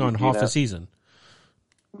commenting on half a season.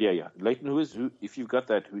 Yeah. Leighton, if you've got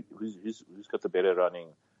that, who's got the better running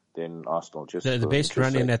than Arsenal? Just the best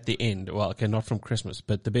running at the end. Well, okay, not from Christmas,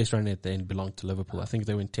 but the best running at the end belonged to Liverpool. I think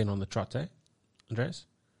they went 10 on the trot, Andreas?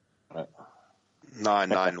 Right.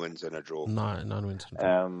 Nine wins and a draw. Nine wins.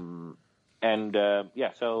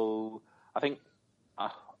 So I think,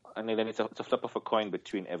 and then it's a flip of a coin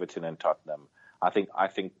between Everton and Tottenham. I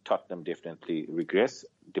think Tottenham definitely regress,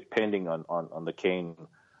 depending on the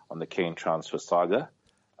Kane transfer saga.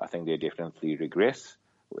 I think they definitely regress,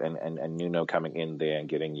 and Nuno coming in there and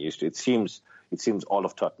getting used to it. It seems all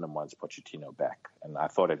of Tottenham wants Pochettino back, and I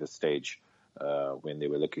thought at a stage when they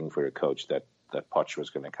were looking for a coach that Poch was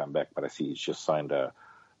going to come back, but I see he's just signed a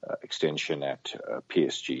extension at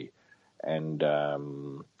PSG, and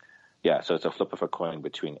so it's a flip of a coin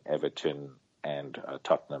between Everton and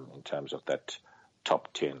Tottenham in terms of that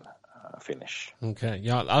top 10 finish. Okay,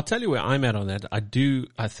 yeah, I'll tell you where I'm at on that.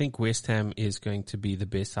 I think West Ham is going to be the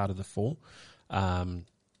best out of the 4,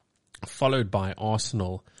 followed by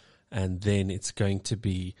Arsenal, and then it's going to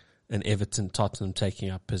be an Everton, Tottenham taking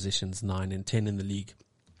up positions 9 and 10 in the league.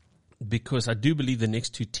 Because I do believe the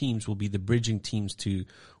next 2 teams will be the bridging teams to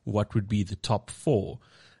what would be the top 4.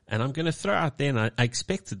 And I'm going to throw out there, and I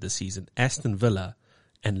expected this season, Aston Villa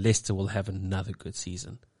and Leicester will have another good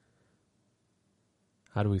season.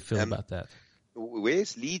 How do we feel about that?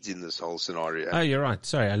 Where's Leeds in this whole scenario? Oh, you're right.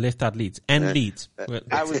 Sorry, I left out Leeds. And Leeds. I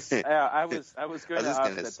was going to ask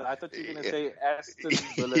that. I thought you were going to say Aston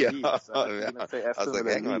Villa Leeds. I was like,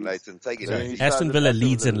 hang on, Leighton, take it easy. Aston Villa,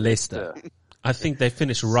 Leeds and Leicester. I think they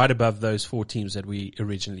finished right above those 4 teams that we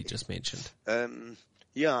originally just mentioned.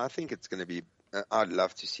 I think it's going to be. I'd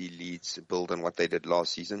love to see Leeds build on what they did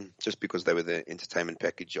last season, just because they were the entertainment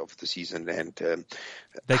package of the season, and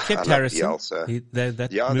they kept Harrison.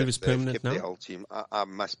 That move is permanent now. The whole team. I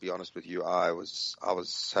must be honest with you. I was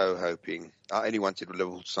so hoping. I only wanted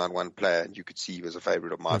Liverpool to sign one player, and you could see he was a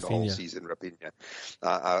favourite of mine the whole season, Raphinha.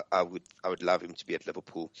 I would love him to be at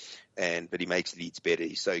Liverpool, but he makes Leeds better.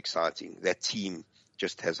 He's so exciting. That team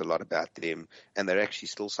just has a lot about them, and they're actually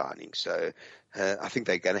still signing. So I think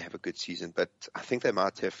they're going to have a good season, but I think they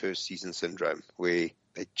might have first season syndrome where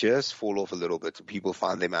they just fall off a little bit. People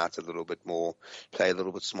find them out a little bit more, play a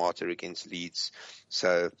little bit smarter against Leeds.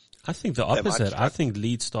 So I think the opposite. I think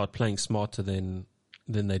Leeds start playing smarter than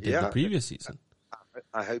they did the previous season.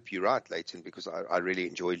 I hope you're right, Leighton, because I really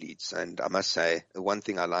enjoy Leeds. And I must say, the one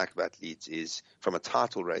thing I like about Leeds is, from a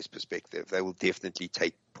title race perspective, they will definitely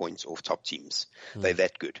take points off top teams. They're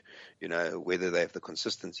that good. Whether they have the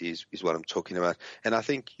consistency is what I'm talking about. And I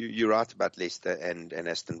think you're right about Leicester and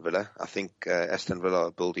Aston Villa. I think Aston Villa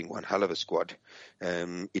are building one hell of a squad.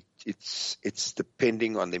 It's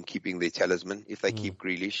depending on them keeping their talisman. If they keep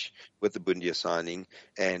Grealish with the Bundia signing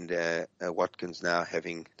and Watkins now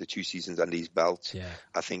having the 2 seasons under his belt,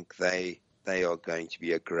 I think they are going to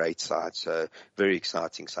be a great side. So very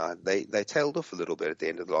exciting side. They tailed off a little bit at the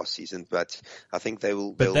end of the last season, but I think they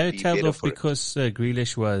will. But they tailed off because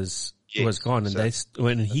Grealish was gone, and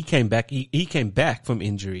when he came back, he came back from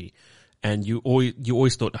injury, and you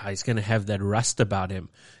always thought he's going to have that rust about him,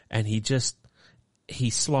 and he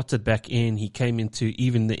slotted back in. He came into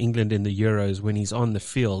even the England in the Euros. When he's on the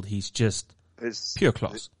field, he's just pure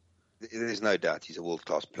class. There's no doubt he's a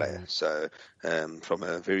world-class player. So from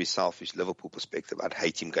a very selfish Liverpool perspective, I'd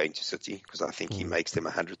hate him going to City because I think he makes them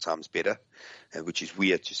 100 times better, which is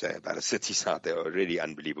weird to say about a City side. They're already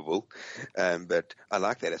unbelievable. But I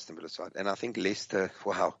like that Aston Villa side. And I think Leicester,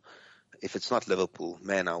 wow, if it's not Liverpool,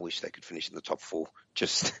 man, I wish they could finish in the top 4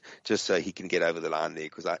 just so he can get over the line there,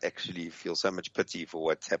 because I actually feel so much pity for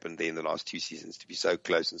what's happened there in the last 2 seasons to be so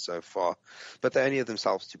close and so far. But they only have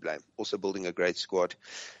themselves to blame. Also building a great squad.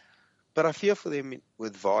 But I fear for them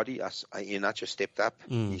with Vardy. Iheanacho stepped up.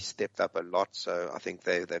 He stepped up a lot, so I think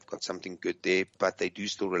they've got something good there. But they do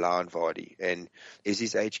still rely on Vardy. And is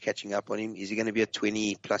his age catching up on him? Is he going to be a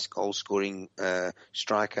 20-plus goal-scoring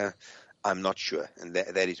striker? I'm not sure, and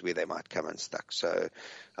that is where they might come unstuck. So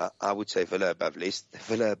I would say Villa above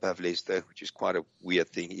Leicester, which is quite a weird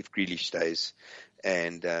thing if Grealish stays.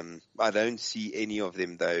 And I don't see any of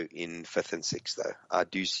them, though, in 5th and 6th, though. I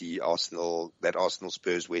do see Arsenal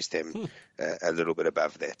Spurs, West Ham a little bit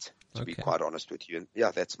above that, to be quite honest with you. And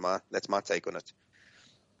yeah, that's my take on it.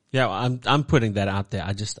 Yeah, I'm putting that out there.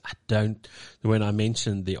 I don't, when I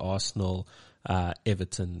mentioned the Arsenal,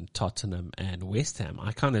 Everton, Tottenham and West Ham,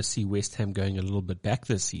 I kind of see West Ham going a little bit back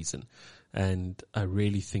this season. And I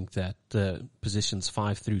really think that the positions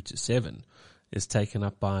 5 through to 7 is taken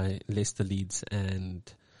up by Leicester, Leeds and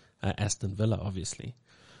Aston Villa, obviously.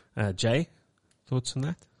 Jay, thoughts on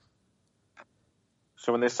that?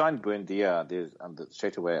 So when they signed Buendia, there's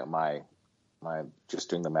straight away my just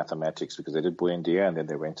doing the mathematics, because they did Buendia and then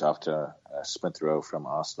they went after Smith Rowe from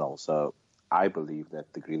Arsenal. So I believe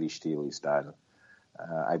that the Grealish deal is done.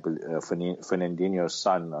 Fernandinho's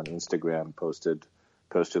son on Instagram posted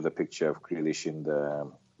the picture of Grealish in the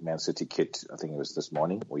Man City kit. I think it was this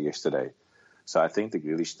morning or yesterday. So I think the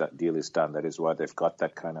Grealish deal is done. That is why they've got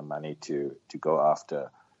that kind of money to go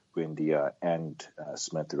after Buendia and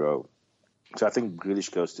Smith Rowe. So I think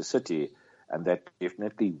Grealish goes to City, and that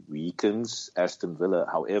definitely weakens Aston Villa.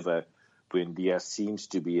 However, Buendia seems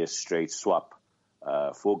to be a straight swap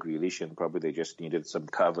for Grealish, and probably they just needed some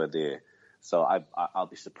cover there. So I'll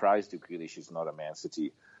be surprised if Grealish is not a Man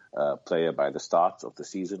City player by the start of the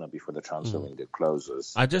season or before the transfer window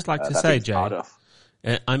closes. I'd just like to say, Jay,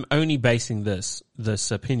 I'm only basing this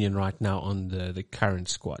opinion right now on the current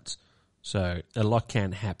squads. So a lot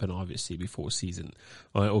can happen, obviously, before season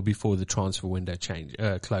or before the transfer window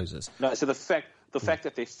closes. No, so the fact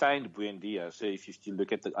that they signed Buendia, so if you still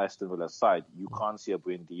look at the Aston Villa side, you can't see a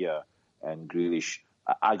Buendia and Grealish.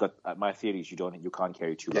 I got my theory is you can't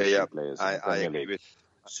carry 2 Russian players. I agree with.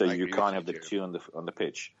 So you can't have the 2 on the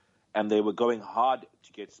pitch, and they were going hard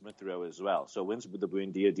to get Smith Rowe as well. So once the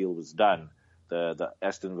Buendia deal was done, the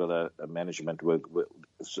Aston Villa management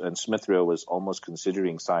and Smith Rowe was almost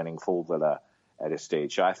considering signing full Villa at a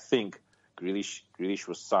stage. So I think Grealish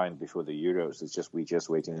was signed before the Euros. We're just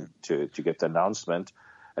waiting to get the announcement.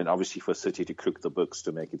 And obviously for City to cook the books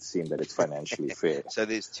to make it seem that it's financially fair. So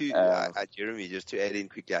there's 2, Jeremy, just to add in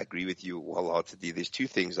quickly, I agree with you wholeheartedly. There's 2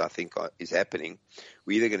 things I think is happening.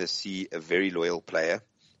 We're either going to see a very loyal player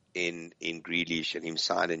in Grealish and him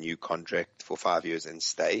sign a new contract for 5 years and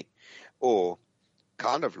stay, or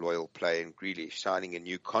kind of loyal player in Grealish signing a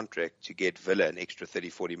new contract to get Villa an extra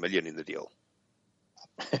 30-40 million in the deal.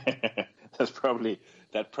 that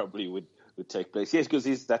probably would take place. Yes,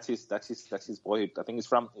 because that's his boy. I think he's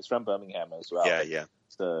from Birmingham as well. Yeah.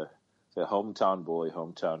 It's the hometown boy,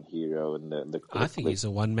 hometown hero, and I think he's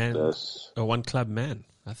a one club man.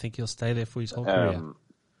 I think he'll stay there for his whole career.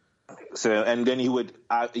 So and then he would.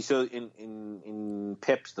 So in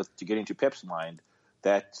Pep's to get into Pep's mind,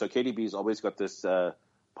 so KDB's always got this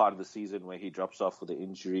part of the season where he drops off with an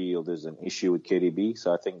injury or there's an issue with KDB.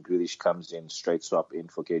 So I think Grealish comes in straight swap in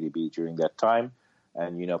for KDB during that time.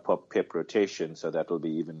 And, Pep rotation, so that will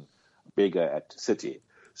be even bigger at City.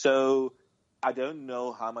 So I don't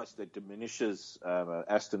know how much that diminishes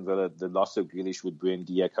Aston Villa, the loss of Grealish with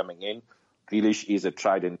Buendia coming in. Grealish is a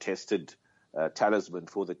tried and tested talisman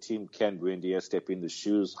for the team. Can Buendia step in the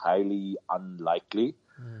shoes? Highly unlikely.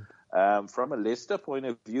 From a Leicester point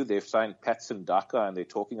of view, they've signed Patson Daka, and they're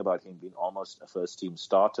talking about him being almost a first-team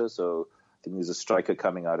starter. So I think he's a striker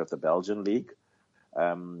coming out of the Belgian league.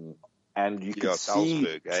 And you can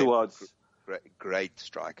see towards... Great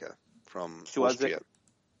striker from Austria.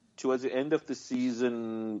 Towards the end of the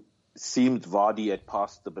season, seemed Vardy had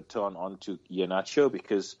passed the baton on to Iheanacho,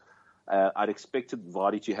 because I'd expected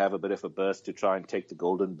Vardy to have a bit of a burst to try and take the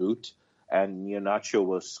golden boot, and Iheanacho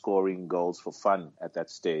was scoring goals for fun at that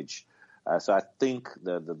stage. So I think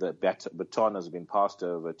the baton has been passed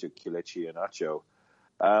over to Kelechi Iheanacho.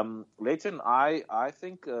 Leighton, I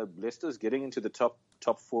think Leicester's getting into the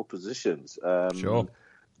top four positions. Sure.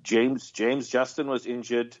 James Justin was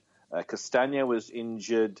injured. Castagna was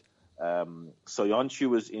injured. Soyuncu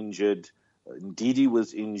was injured. Ndidi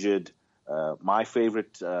was injured. My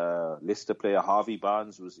favorite Leicester player, Harvey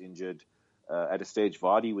Barnes, was injured. At a stage,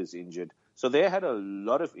 Vardy was injured. So they had a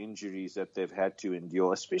lot of injuries that they've had to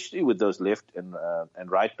endure, especially with those left and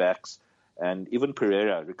right backs. And even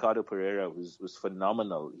Ricardo Pereira was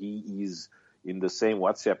phenomenal. He is in the same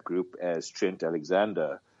WhatsApp group as Trent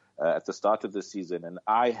Alexander at the start of the season. And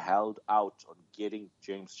I held out on getting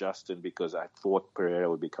James Justin because I thought Pereira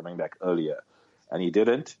would be coming back earlier. And he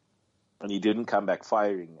didn't. And he didn't come back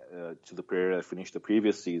firing to the Pereira that finished the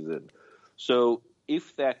previous season. So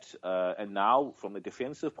if that, and now from the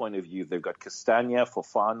defensive point of view, they've got Castagna,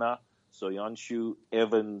 Fofana, Soyuncu,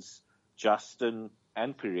 Evans, Justin,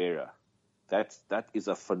 and Pereira. That is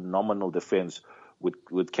a phenomenal defense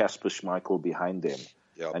with Kasper Schmeichel behind them.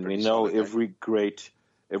 Yeah, and we know every great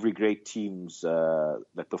teams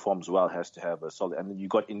that performs well has to have a solid. And then you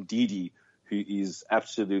got Ndidi, who is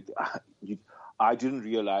absolute. I didn't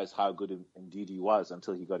realize how good Ndidi was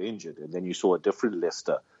until he got injured, and then you saw a different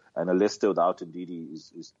Leicester. And a Leicester without Ndidi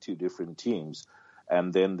is two different teams.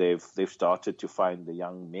 And then they've started to find the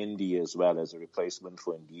young Mendy as well as a replacement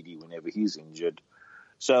for Ndidi whenever he's injured.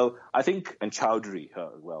 So I think, and Chowdhury,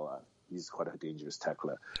 he's quite a dangerous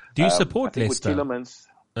tackler. Do you support Leicester?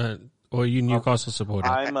 Or are you Newcastle supporter?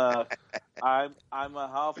 I'm a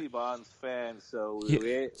Harvey Barnes fan, so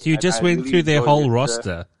you just went through their whole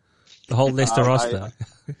roster, the whole Leicester roster.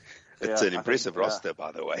 It's an impressive roster,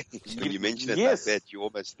 by the way. When you mention it like that, you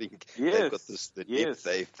almost think they've got the depth.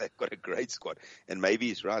 They've got a great squad. And maybe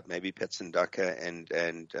he's right. Maybe Patson Daka and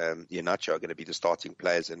Iheanacho are going to be the starting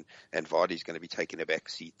players, and Vardy's going to be taking a back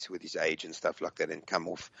seat with his age and stuff like that, and come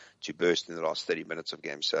off to burst in the last 30 minutes of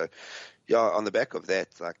games. So, yeah, on the back of that,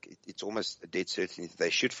 it's almost a dead certainty that they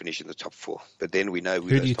should finish in the top four. But then we know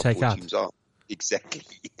who those top four teams are. Exactly.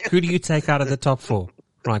 Who do you take out of the top four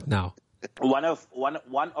right now? One of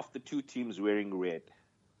the two teams wearing red.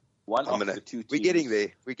 The two teams. We're getting there.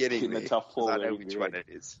 In the top four. I know which one it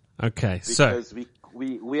is. Okay, because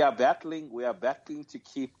we are battling. We are battling to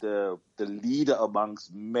keep the leader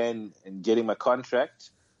amongst men and get him a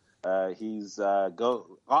contract.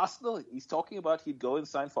 Arsenal. He's talking about he'd go and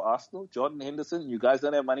sign for Arsenal. Jordan Henderson. You guys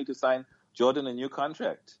don't have money to sign Jordan a new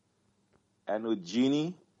contract. And with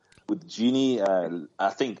Gini, I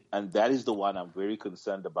think, and that is the one I'm very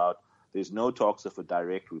concerned about. There's no talks of a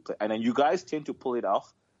direct replay. And then you guys tend to pull it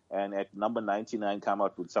off. And at number 99, come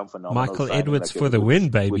out with some phenomenal Michael Edwards for the win,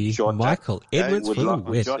 baby. Michael Edwards for the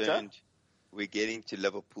win. We're getting to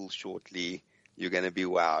Liverpool shortly. You're going to be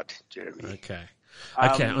wowed, Jeremy. Okay,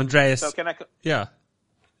 Andreas. So can I? Yeah.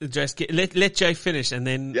 Andreas, let Jay finish, and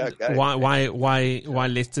then why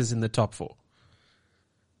Leicester's in the top four?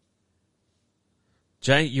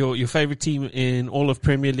 Jay, your favorite team in all of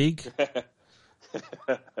Premier League?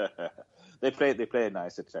 They play a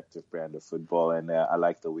nice, attractive brand of football, and I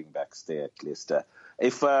like the wing backs there at Leicester.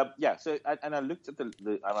 And I looked at and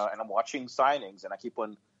I'm watching signings, and I keep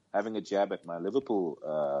on having a jab at my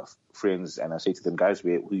Liverpool friends, and I say to them, guys,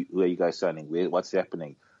 where are you guys signing? What's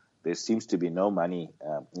happening? There seems to be no money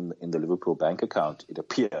in the Liverpool bank account, it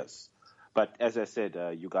appears. But as I said,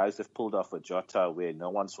 you guys have pulled off a Jota where no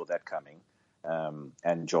one saw that coming,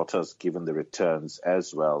 and Jota's given the returns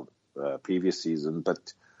as well previous season, but.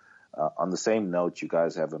 On the same note, you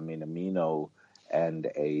guys have a Minamino and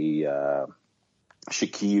a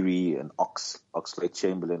Shaqiri and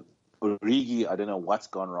Oxlade-Chamberlain. Origi, I don't know what's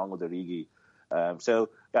gone wrong with Origi.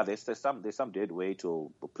 There's some dead weight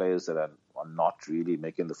or players that are not really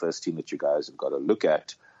making the first team that you guys have got to look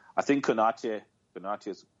at. I think Konate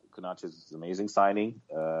is an amazing signing.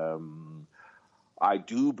 I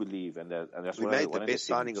do believe, and that's we made the best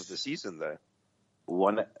signing of the season, though.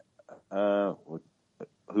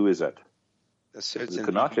 Who is that? A certain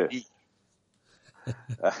Konate.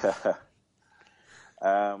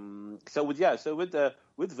 So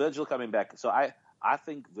with Virgil coming back, so I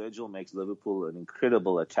think Virgil makes Liverpool an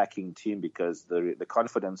incredible attacking team because the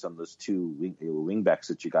confidence on those two wing backs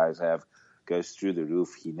that you guys have goes through the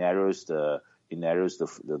roof. He narrows the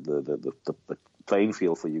playing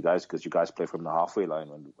field for you guys because you guys play from the halfway line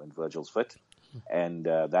when Virgil's fit, and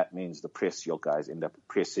that means the press, your guys end up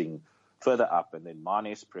pressing further up, and then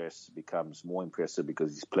Mane's press becomes more impressive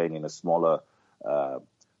because he's playing in a smaller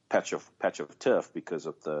patch of turf because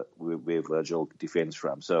of where Virgil defends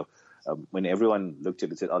from. So when everyone looked at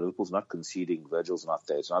it and said, "Oh, Liverpool's not conceding, Virgil's not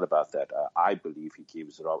there," it's not about that. I believe he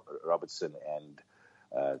gives Robertson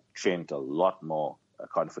and Trent a lot more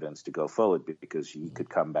confidence to go forward because he could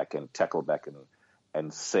come back and tackle back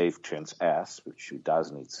and save Trent's ass, which he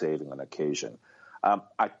does need saving on occasion.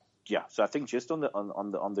 So I think just on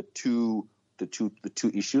the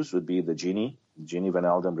two issues would be the Gini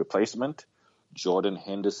Wijnaldum replacement, Jordan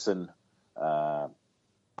Henderson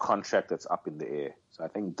contract that's up in the air. So I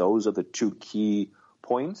think those are the two key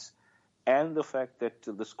points, and the fact that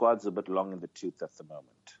the squad's a bit long in the tooth at the moment.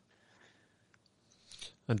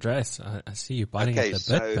 Andreas, I see you biting at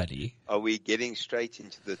the bit, buddy. Are we getting straight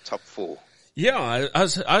into the top four? Yeah, I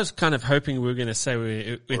was kind of hoping we were going to say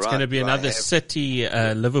it's going to be another City,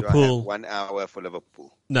 Liverpool. Do I have 1 hour for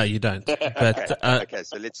Liverpool? No, you don't. But okay,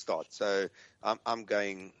 so let's start. So I'm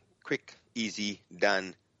going quick, easy,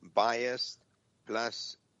 done, biased,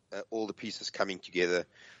 plus all the pieces coming together,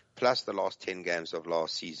 plus the last 10 games of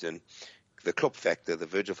last season, the Klopp factor, the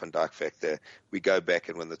Virgil van Dijk factor. We go back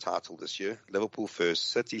and win the title this year. Liverpool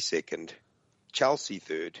first, City second, Chelsea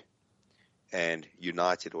third, and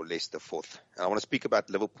United or Leicester fourth. And I want to speak about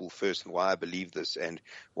Liverpool first and why I believe this and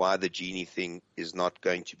why the Gini thing is not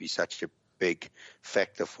going to be such a big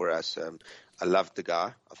factor for us. I loved the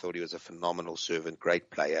guy. I thought he was a phenomenal servant, great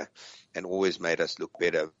player, and always made us look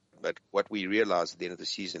better. But what we realized at the end of the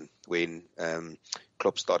season when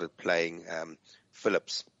Klopp started playing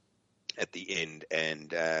Phillips at the end,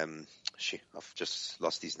 and I've just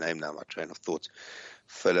lost his name now, my train of thought.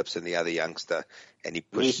 Phillips and the other youngster, and he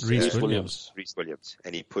pushed Reece Williams,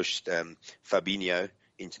 and he pushed Fabinho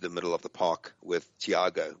into the middle of the park with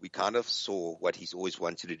Thiago. We kind of saw what he's always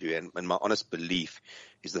wanted to do, and my honest belief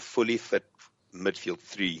is the fully fit midfield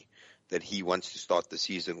three that he wants to start the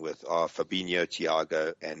season with are Fabinho,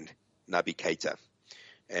 Thiago, and Naby Keita.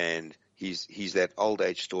 And he's that old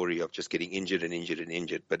age story of just getting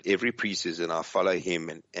injured. But every preseason I follow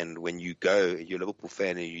him, and when you go, you're a Liverpool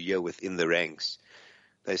fan and you hear within the ranks,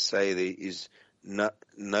 they say there is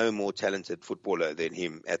no more talented footballer than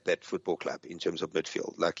him at that football club in terms of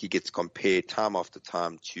midfield. Like, he gets compared time after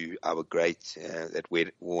time to our great that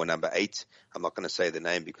wore number 8. I'm not going to say the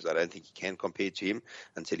name because I don't think he can compare to him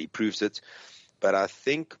until he proves it. But I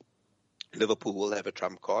think Liverpool will have a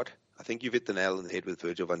trump card. I think you've hit the nail on the head with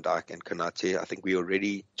Virgil van Dijk and Konate. I think we're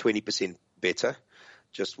already 20% better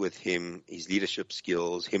just with him, his leadership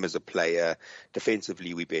skills, him as a player.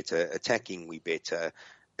 Defensively, we better. Attacking, we better.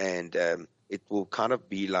 And it will kind of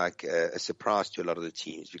be like a surprise to a lot of the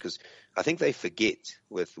teams because I think they forget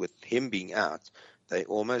with him being out, they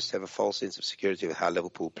almost have a false sense of security of how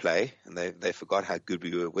Liverpool play, and they forgot how good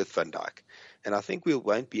we were with Van Dijk. And I think we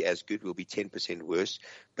won't be as good. We'll be 10% worse.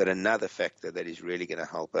 But another factor that is really going to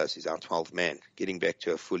help us is our 12th man, getting back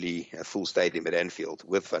to a full stadium at Anfield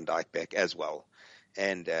with Van Dijk back as well,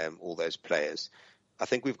 and all those players. I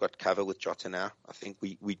think we've got cover with Jota now. I think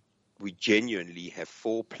we genuinely have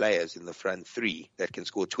 4 players in the front 3 that can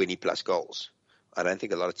score 20-plus goals. I don't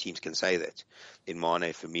think a lot of teams can say that. In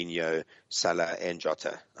Mane, Firmino, Salah, and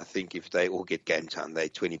Jota. I think if they all get game time, they're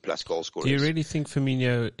 20-plus goal scorers. Do you really think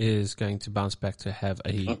Firmino is going to bounce back to have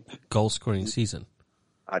a goal-scoring season?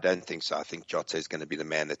 I don't think so. I think Jota is going to be the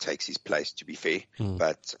man that takes his place, to be fair.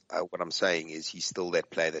 But what I'm saying is he's still that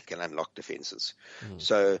player that can unlock defenses.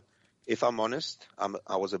 So if I'm honest,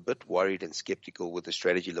 I was a bit worried and skeptical with the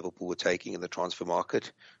strategy Liverpool were taking in the transfer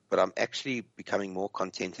market, but I'm actually becoming more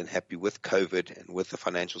content and happy with COVID and with the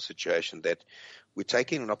financial situation that we're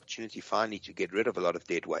taking an opportunity finally to get rid of a lot of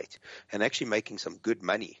dead weight and actually making some good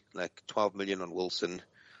money, like 12 million on Wilson.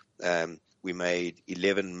 We made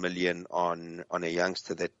 11 million on a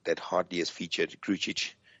youngster that hardly has featured,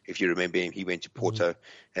 Grujic. If you remember him, he went to Porto,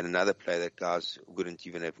 and another player that guys wouldn't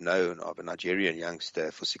even have known of, a Nigerian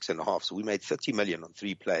youngster, for 6.5. So we made 30 million on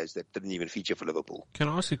 3 players that didn't even feature for Liverpool. Can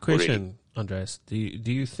I ask you a question, Andreas? Do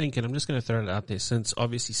you think, and I'm just going to throw it out there, since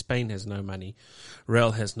obviously Spain has no money,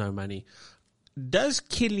 Real has no money, does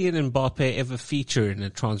Kylian Mbappe ever feature in a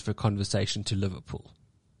transfer conversation to Liverpool?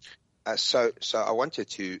 So I wanted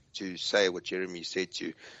to say what Jeremy said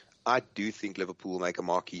to. I do think Liverpool will make a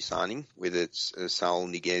marquee signing, whether it's Saul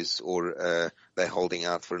Niguez or they're holding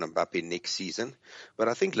out for an Mbappe next season. But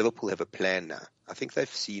I think Liverpool have a plan now. I think they've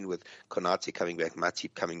seen with Konate coming back,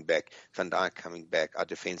 Matip coming back, Van Dijk coming back, our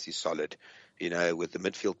defense is solid. With the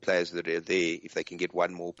midfield players that are there, if they can get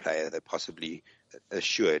one more player, they're possibly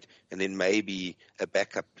assured. And then maybe a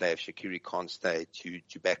backup player if Shaqiri can't stay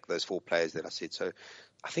to back those 4 players that I said. So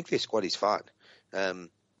I think their squad is fine.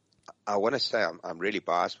 I want to say I'm really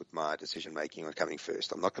biased with my decision making on coming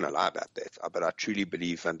first. I'm not going to lie about that, but I truly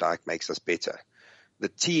believe Van Dijk makes us better. The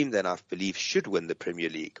team that I believe should win the Premier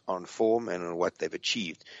League on form and on what they've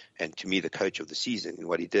achieved, and to me the coach of the season and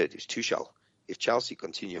what he did, is Tuchel. If Chelsea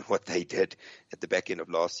continue what they did at the back end of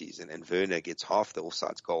last season and Werner gets half the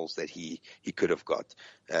offside goals that he could have got,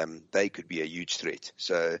 they could be a huge threat.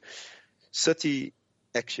 So City,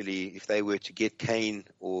 actually, if they were to get Kane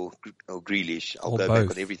or Grealish, I'll go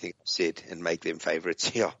back on everything I've said and make them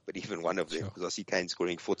favourites. Yeah, but even one of them, because I see Kane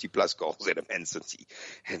scoring 40-plus goals at a Man City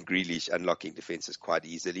and Grealish unlocking defences quite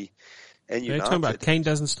easily. And you're talking about Kane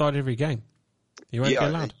doesn't start every game. You won't get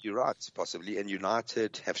allowed. You're right, possibly. And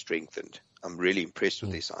United have strengthened. I'm really impressed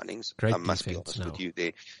with their signings. Great I must be honest with you.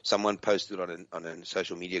 Someone posted on a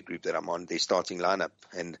social media group that I'm on their starting lineup,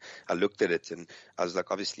 and I looked at it and I was like,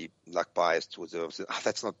 obviously, like biased towards it. I said,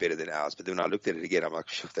 that's not better than ours. But then when I looked at it again, I'm like,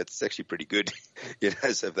 that's actually pretty good.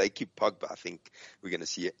 So if they keep Pogba, I think we're going to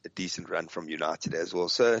see a decent run from United as well.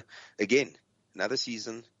 So again, another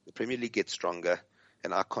season, the Premier League gets stronger,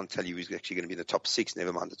 and I can't tell you who's actually going to be in the top 6,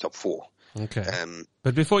 never mind the top 4. Okay.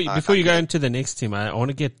 But before you go into the next team, I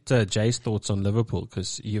want to get Jay's thoughts on Liverpool,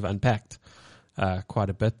 because you've unpacked quite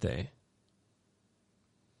a bit there.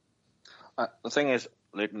 The thing is,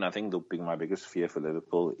 Leighton, I think my biggest fear for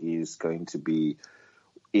Liverpool is going to be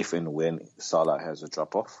if and when Salah has a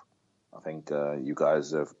drop-off. I think you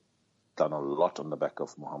guys have done a lot on the back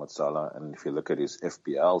of Mohamed Salah, and if you look at his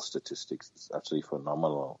FPL statistics, it's actually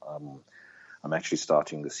phenomenal. I'm actually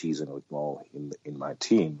starting the season with Mo in my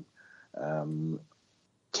team.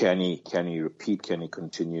 Can he repeat? Can he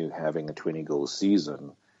continue having a 20-goal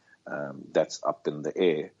season? That's up in the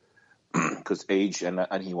air because age, and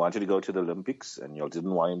he wanted to go to the Olympics, and you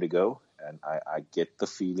didn't want him to go. And I get the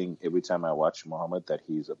feeling every time I watch Mohamed that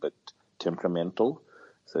he's a bit temperamental.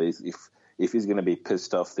 So if he's going to be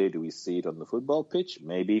pissed off there, do we see it on the football pitch?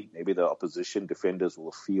 Maybe the opposition defenders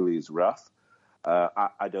will feel he's rough.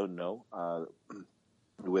 I don't know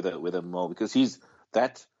whether Mo, because he's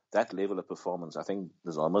that level of performance. I think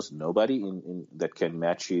there's almost nobody in that can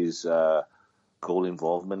match his goal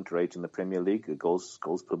involvement rate in the Premier League. Goals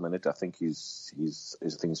per minute. I think he's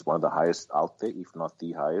one of the highest out there, if not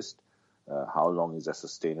the highest. How long is that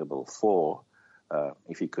sustainable for?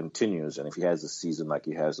 If he continues, and if he has a season like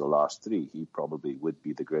he has the last 3, he probably would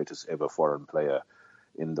be the greatest ever foreign player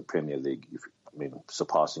in the Premier League.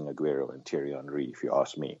 Surpassing Aguero and Thierry Henry, if you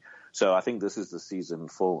ask me. So I think this is the season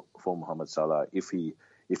for Mohamed Salah if he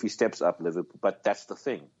steps up Liverpool. But that's the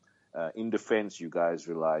thing. In defense, you guys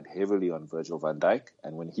relied heavily on Virgil van Dijk,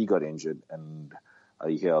 and when he got injured, and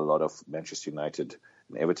I hear a lot of Manchester United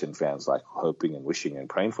and Everton fans like hoping and wishing and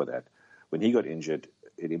praying for that. When he got injured,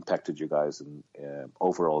 it impacted you guys in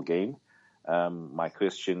overall game. My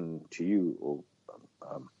question to you, or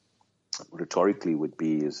rhetorically, would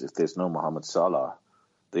be: is if there's no Mohamed Salah,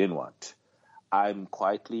 then what? I'm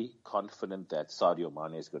quietly confident that Sadio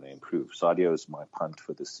Mane is going to improve. Sadio is my punt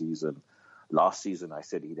for the season. Last season, I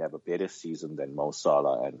said he'd have a better season than Mo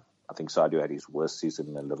Salah, and I think Sadio had his worst season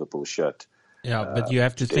in a Liverpool shirt. Yeah, but you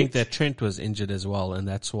have to think that Trent was injured as well, and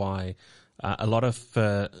that's why a lot of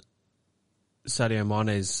Sadio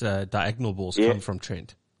Mane's diagonal balls come from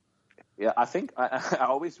Trent. Yeah, I think I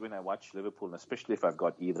always, when I watch Liverpool, and especially if I've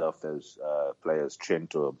got either of those players,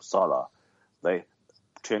 Trent or Salah,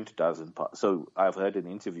 Trent doesn't. So I've heard an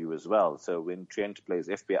interview as well. So when Trent plays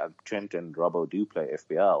FPL, Trent and Robbo do play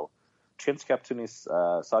FPL, Trent's captain is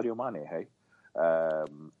Sadio Mane, hey?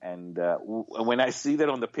 And when I see that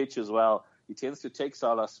on the pitch as well, he tends to take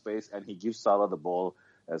Salah's space and he gives Salah the ball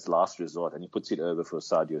as last resort and he puts it over for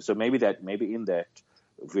Sadio. So maybe in that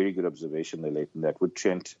very good observation there, Leighton, that with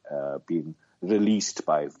Trent being released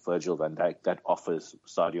by Virgil van Dijk, that offers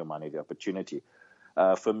Sadio Mane the opportunity.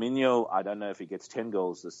 Firmino, I don't know if he gets 10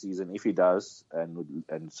 goals this season. If he does,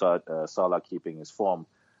 and Salah keeping his form,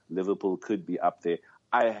 Liverpool could be up there.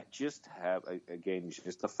 I just have, again,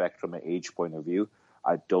 just the fact from an age point of view,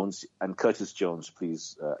 I don't see, and Curtis Jones,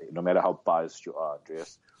 please, no matter how biased you are,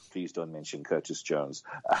 Andreas, please don't mention Curtis Jones.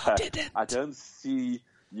 I don't see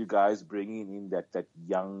you guys bringing in that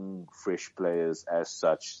young, fresh players as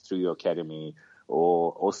such through your academy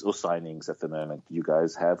or signings at the moment. You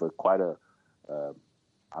guys have quite a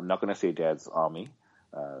I'm not going to say Dad's army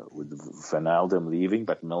with Wijnaldum leaving,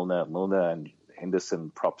 but Milner and Henderson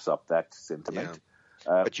props up that sentiment.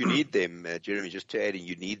 But you need them, Jeremy, just to add in,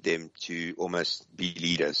 you need them to almost be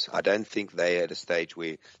leaders. I don't think they're at a stage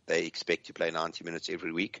where they expect to play 90 minutes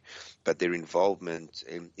every week, but their involvement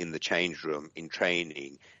in the change room, in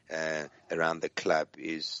training, around the club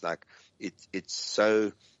is like, it's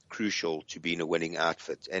so crucial to be in a winning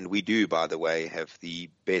outfit. And we do, by the way, have the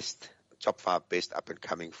top 5 best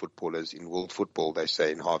up-and-coming footballers in world football, they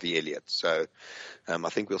say, in Harvey Elliott. So I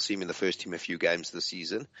think we'll see him in the first team a few games this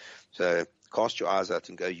season. So cast your eyes out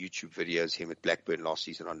and go YouTube videos, him at Blackburn last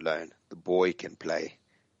season on loan. The boy can play.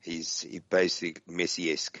 He's basically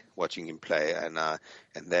Messi-esque watching him play, and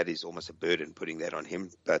that is almost a burden putting that on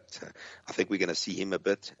him. But I think we're going to see him a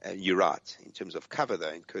bit. And you're right, in terms of cover, though,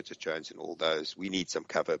 in Curtis Jones and all those, we need some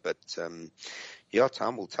cover. But,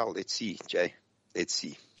 time will tell. Let's see, Jay. Let's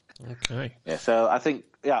see. Okay. Yeah. So I think,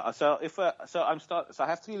 So I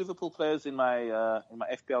have 3 Liverpool players in my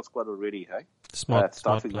FPL squad already. Hey,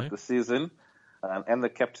 starting play. the season, and the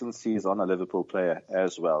captaincy is on a Liverpool player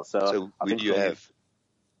as well. So who do you have?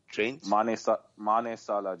 Trent, Mane,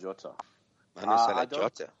 Salah, Jota. Mane, Salah,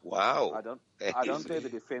 Jota. Wow. I don't play the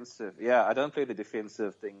defensive. Yeah, I don't play the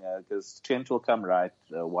defensive thing because Trent will come right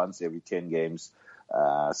once every 10 games.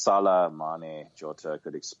 Salah, Mane, Jota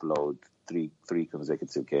could explode three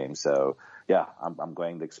consecutive games. So yeah, I'm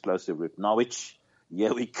going the explosive route. Norwich,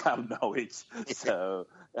 here we come, Norwich. So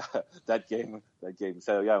that game.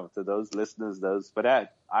 So yeah, to those listeners, but I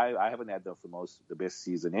haven't had the best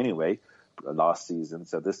season anyway, last season.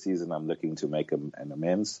 So this season I'm looking to make an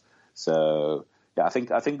amends. So yeah, I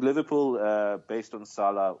think Liverpool, based on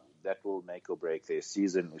Salah, that will make or break their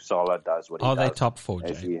season. If Salah does what he does. Are they top 4,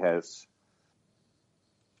 as Jay? he has.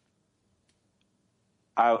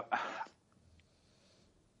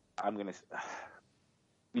 I'm gonna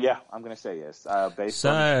say yes. Based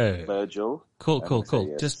on Virgil.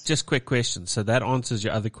 Cool. Yes. Just quick question. So that answers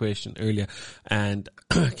your other question earlier. And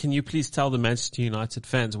can you please tell the Manchester United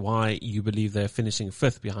fans why you believe they're finishing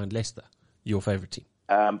 5th behind Leicester, your favourite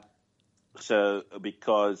team? So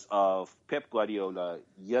because of Pep Guardiola,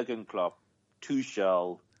 Jurgen Klopp,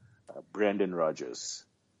 Tuchel, Brendan Rodgers.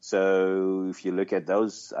 So if you look at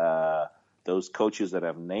those coaches that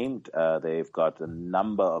I've named, they've got a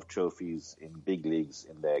number of trophies in big leagues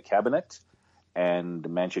in their cabinet. And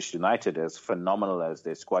Manchester United, as phenomenal as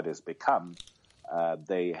their squad has become,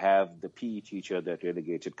 they have the PE teacher that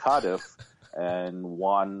relegated Cardiff and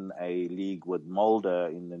won a league with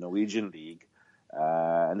Molde in the Norwegian league.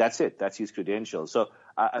 And that's it. That's his credentials. So,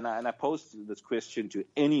 and I posed this question to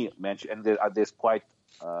any Manchester, and there's quite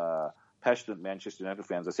passionate Manchester United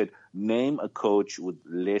fans. I said, name a coach with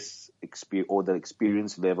less experience or the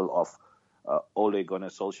experience level of Ole Gunnar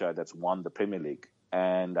Solskjaer that's won the Premier League.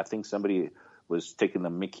 And I think somebody was taking the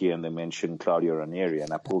mickey and they mentioned Claudio Ranieri,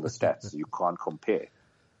 and I pulled the stats. You can't compare.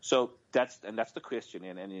 So that's the question,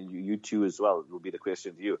 and you too as well. It will be the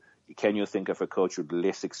question to you. Can you think of a coach with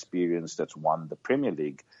less experience that's won the Premier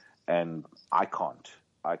League? And I can't.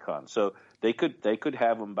 So they could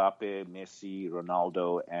have Mbappe, Messi,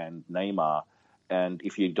 Ronaldo, and Neymar. And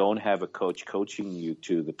if you don't have a coach coaching you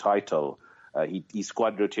to the title, his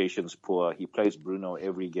squad rotation's poor. He plays Bruno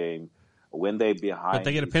every game. When they're behind, but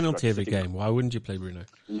they get a penalty every game. Why wouldn't you play Bruno?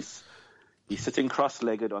 He's sitting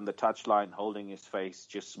cross-legged on the touchline, holding his face,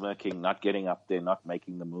 just smirking, not getting up there, not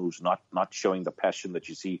making the moves, not showing the passion that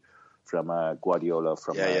you see from Guardiola,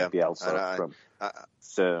 from Bielsa.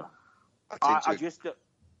 So I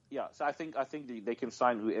think they can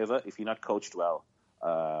sign whoever. If you're not coached well,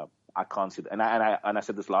 I can't see that. And I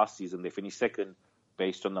said this last season, they finished second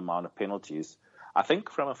based on the amount of penalties. I think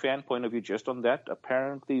from a fan point of view, just on that,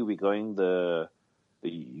 apparently we're going the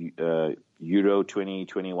Euro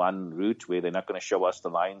 2021 route where they're not going to show us the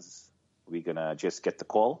lines. We're going to just get the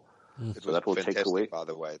call. It was fantastic, by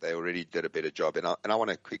the way. They already did a better job. And I want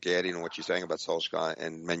to quickly add in on what you're saying about Solskjaer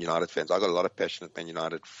and Man United fans. I've got a lot of passionate Man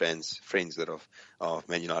United friends that are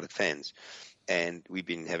Man United fans. And we've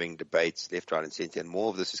been having debates left, right, and centre. And more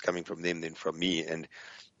of this is coming from them than from me. And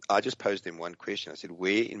I just posed them one question. I said,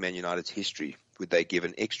 where in Man United's history would they give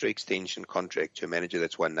an extra extension contract to a manager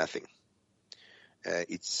that's won nothing?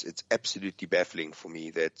 It's absolutely baffling for me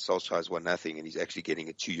that Solskjaer's won nothing and he's actually getting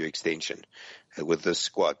a 2-year extension with this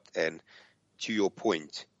squad. And to your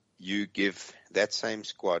point, you give that same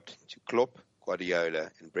squad to Klopp, Guardiola,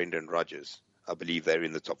 and Brendan Rodgers. I believe they're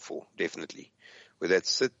in the top 4, definitely. Where that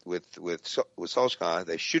sit with Solskjaer,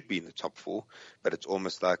 they should be in the top 4, but it's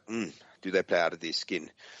almost like, do they play out of their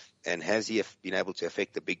skin? And has he been able to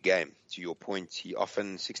affect the big game? To your point, he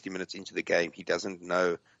often 60 minutes into the game, he doesn't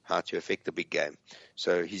know how to affect the big game.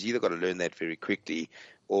 So he's either got to learn that very quickly,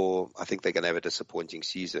 or I think they're going to have a disappointing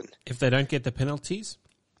season. If they don't get the penalties?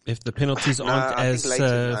 If the penalties aren't as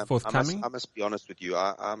forthcoming? I must be honest with you.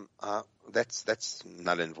 That's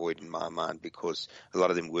null and void in my mind, because a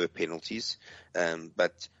lot of them were penalties.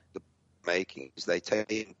 But the making is they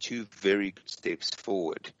take 2 very good steps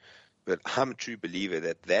forward. But I'm a true believer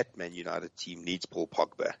that Man United team needs Paul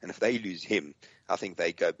Pogba. And if they lose him, I think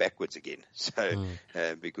they go backwards again. So,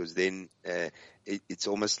 because then it's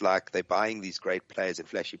almost like they're buying these great players and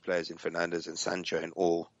flashy players in Fernandes and Sancho and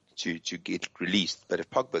all to get released. But if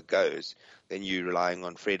Pogba goes, then you're relying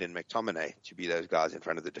on Fred and McTominay to be those guys in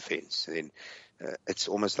front of the defense. And then it's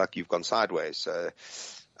almost like you've gone sideways. So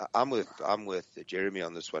I'm with Jeremy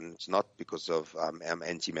on this one. It's not because of I'm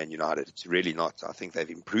anti-Man United. It's really not. I think they've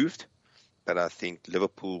improved, but I think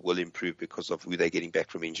Liverpool will improve because of who they're getting back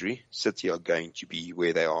from injury. City are going to be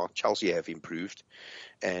where they are. Chelsea have improved,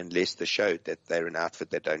 and Leicester showed that they're an outfit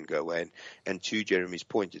that don't go away. And to Jeremy's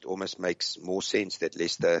point, it almost makes more sense that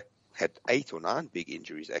Leicester had 8 or 9 big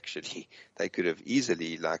injuries. Actually, they could have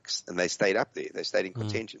easily and they stayed up there. They stayed in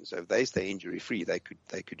contention. So if they stay injury free, they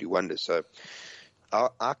could do wonders. So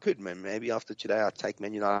I could, man. Maybe after today, I'd take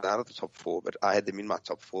Man United out of the top 4, but I had them in my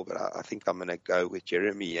top 4. But I think I'm going to go with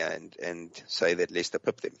Jeremy and say that Leicester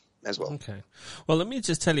pip them as well. Okay. Well, let me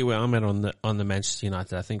just tell you where I'm at on the Manchester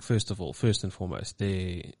United. I think first and foremost,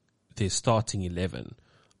 their starting 11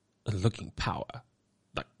 are looking power,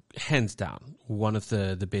 like hands down, one of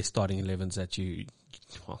the best starting 11s that you.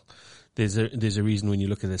 Well, there's a reason when you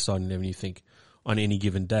look at their starting 11, you think on any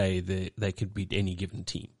given day they could beat any given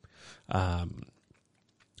team.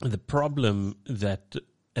 The problem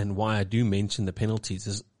and why I do mention the penalties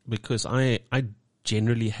is because I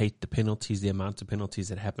generally hate the amount of penalties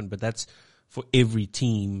that happen, but that's for every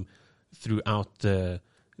team throughout the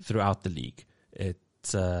league. It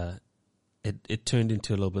turned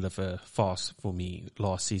into a little bit of a farce for me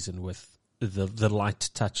last season with the light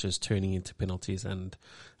touches turning into penalties, and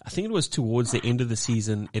I think it was towards the end of the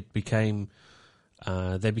season it became.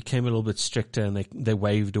 They became a little bit stricter, and they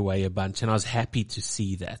waved away a bunch, and I was happy to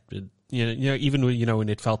see that. But, even when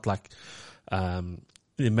it felt like,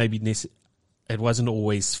 maybe it wasn't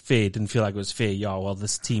always fair, it didn't feel like it was fair. Yeah, well,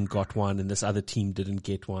 this team got one and this other team didn't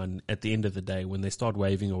get one. At the end of the day, when they start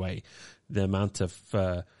waving away the amount of,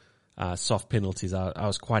 soft penalties, I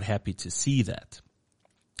was quite happy to see that.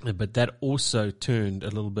 But that also turned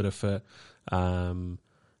a little bit of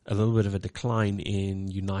a decline in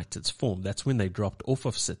United's form. That's when they dropped off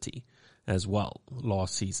of City as well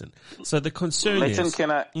last season. So the concern is... Can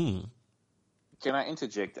I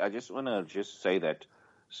interject? I just want to say that.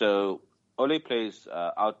 So Ole plays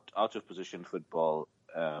out of position football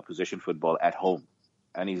at home,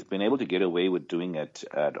 and he's been able to get away with doing it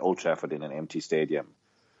at Old Trafford in an empty stadium.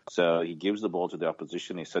 So he gives the ball to the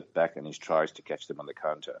opposition, he sits back and he tries to catch them on the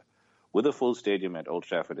counter. With a full stadium at Old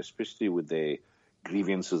Trafford, especially with the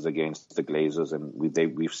grievances against the Glazers, and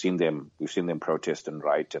we've seen them protest and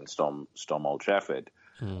riot and storm Old Trafford.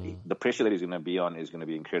 The pressure that he's going to be on is going to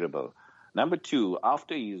be incredible. Number 2,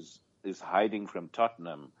 after he's hiding from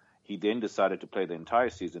Tottenham, he then decided to play the entire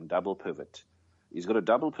season double pivot. He's got a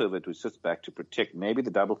double pivot who sits back to protect. Maybe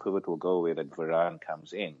the double pivot will go away that Varane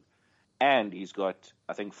comes in, and he's got,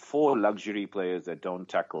 I think, 4 luxury players that don't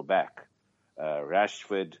tackle back: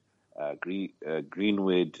 Rashford,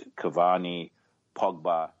 Greenwood, Cavani,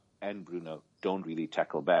 Pogba, and Bruno don't really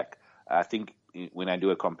tackle back. I think when I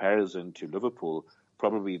do a comparison to Liverpool,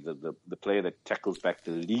 probably the player that tackles back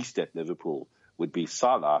the least at Liverpool would be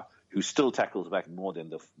Salah, who still tackles back more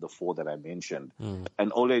than the 4 that I mentioned.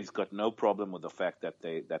 And Ole's got no problem with the fact that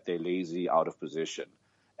they're lazy, out of position.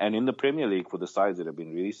 And in the Premier League, for the sides that have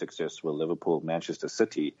been really successful, Liverpool, Manchester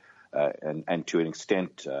City, and to an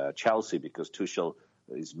extent Chelsea, because Tuchel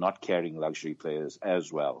is not carrying luxury players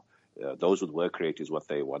as well. Those with work rate is what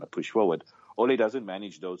they want to push forward. Ole doesn't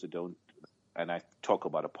manage those that don't, and I talk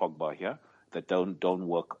about a Pogba here, that don't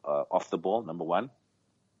work off the ball, number 1,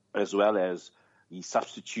 as well as the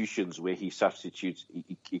substitutions where he substitutes.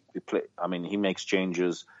 He makes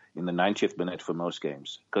changes in the 90th minute for most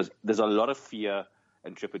games, because there's a lot of fear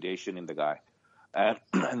and trepidation in the guy.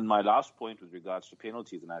 And my last point with regards to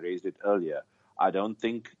penalties, and I raised it earlier, I don't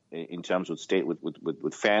think in terms of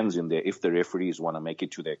with fans in there, if the referees want to make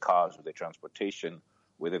it to their cars or their transportation,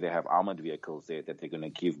 whether they have armored vehicles there, that they're going to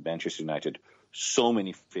give Manchester United so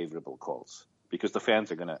many favorable calls, because the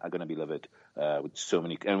fans are going to be livid with so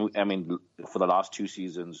many. And I mean, for the last 2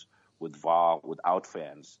 seasons with VAR, without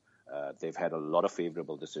fans, they've had a lot of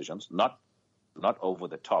favorable decisions. Not not over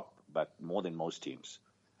the top, but more than most teams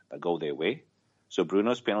go their way. So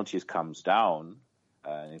Bruno's penalties comes down.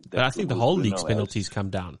 But I think the whole league's penalties come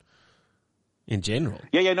down in general.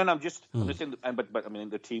 Yeah. No. I'm just saying. But I mean,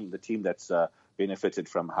 the team that's benefited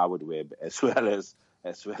from Howard Webb as well as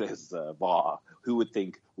VAR. Who would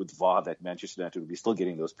think with VAR that Manchester United would be still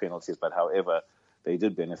getting those penalties? But however, they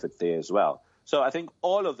did benefit there as well. So I think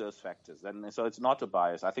all of those factors, and so it's not a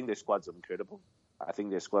bias. I think their squad's incredible.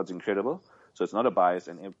 So it's not a bias,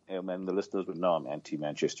 and the listeners would know I'm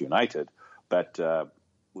anti-Manchester United. But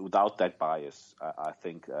without that bias, I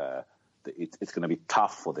think it's going to be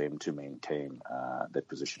tough for them to maintain that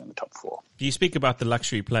position in the top four. You speak about the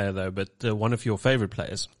luxury player, though, but one of your favorite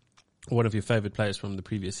players from the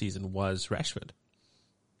previous season was Rashford.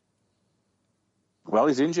 Well,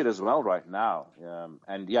 he's injured as well right now.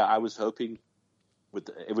 I was hoping with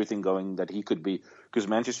everything going that he could be, because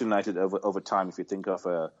Manchester United over time, if you think of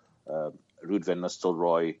Ruud van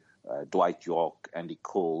Nistelrooy, Dwight York, Andy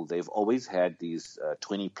Cole, they've always had these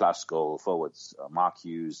 20-plus goal forwards, Mark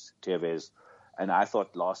Hughes, Tevez, and I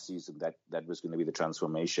thought last season that was going to be the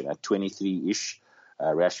transformation. At 23-ish,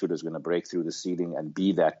 Rashford was going to break through the ceiling and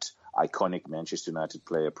be that iconic Manchester United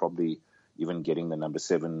player, probably even getting the number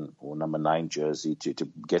 7 or number 9 jersey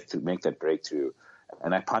to make that breakthrough.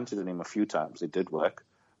 And I punted at him a few times. It did work.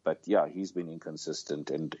 But, yeah, he's been inconsistent.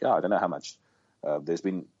 And, I don't know how much.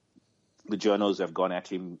 The journals have gone at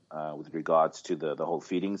him with regards to the whole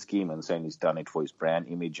feeding scheme and saying he's done it for his brand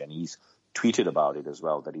image. And he's tweeted about it as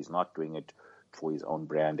well, that he's not doing it for his own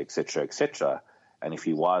brand, et cetera, et cetera. And if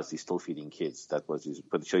he was, he's still feeding kids. That was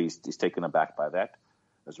but so he's taken aback by that,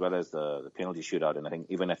 as well as the penalty shootout. And I think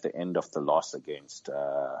even at the end of the loss against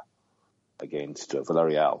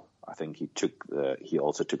Villarreal, I think he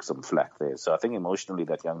also took some flack there. So I think emotionally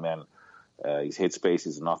that young man, his headspace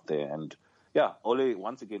is not there. And yeah, Ole,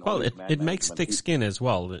 once again. Well, it makes thick skin as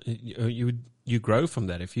well. You grow from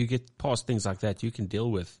that. If you get past things like that, you can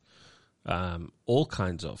deal with all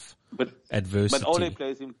kinds of adversity. But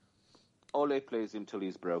Ole plays him till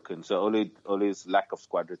he's broken. So Ole's lack of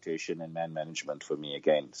squad rotation and man management for me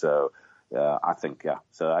again. So I think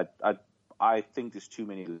So I think there's too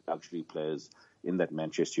many luxury players in that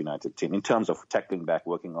Manchester United team in terms of tackling back,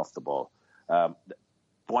 working off the ball.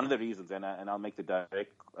 One of the reasons, and I'll make the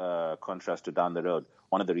direct contrast to down the road,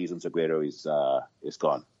 one of the reasons Aguero is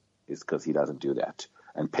gone is because he doesn't do that.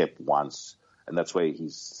 And Pep wants, and that's why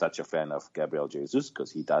he's such a fan of Gabriel Jesus,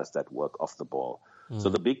 because he does that work off the ball. So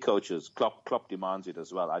the big coaches, Klopp demands it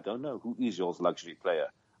as well. I don't know who is your luxury player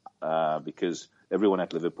because everyone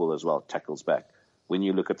at Liverpool as well tackles back. When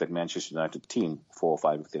you look at that Manchester United team, 4 or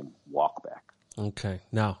 5 of them walk back. Okay,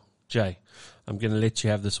 now, Jay, I'm going to let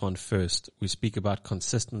you have this one first. We speak about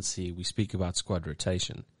consistency. We speak about squad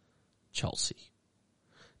rotation. Chelsea.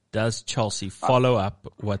 Does Chelsea follow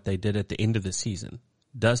up what they did at the end of the season?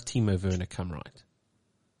 Does Timo Werner come right?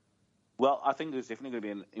 Well, I think there's definitely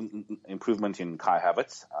going to be an improvement in Kai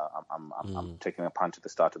Havertz. I'm taking a punt at the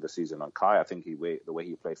start of the season on Kai. I think the way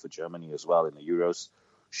he played for Germany as well in the Euros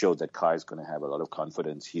showed that Kai is going to have a lot of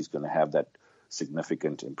confidence. He's going to have that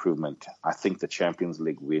significant improvement. I think the Champions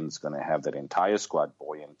League win's going to have that entire squad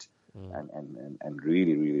buoyant and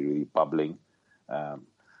really, really, really bubbling.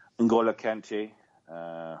 N'Golo Kante,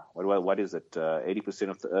 what is it? 80%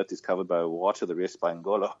 of the earth is covered by water, the rest by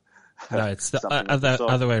N'Golo. No, it's the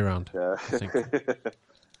other way around. I think.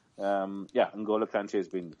 N'Golo Kante has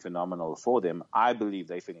been phenomenal for them. I believe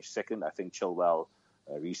they finished second. I think Chilwell,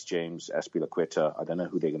 Reece James, Azpilicueta, I don't know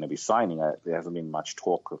who they're going to be signing. There hasn't been much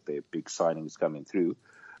talk of their big signings coming through,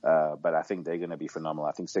 but I think they're going to be phenomenal.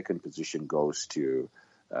 I think second position goes to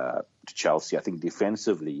Chelsea. I think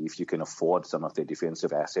defensively, if you can afford some of their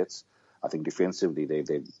defensive assets, I think defensively they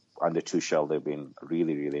under Tuchel they've been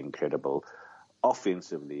really, really incredible.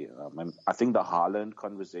 Offensively, I think the Haaland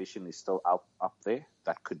conversation is still up there.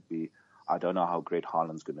 That could be. I don't know how great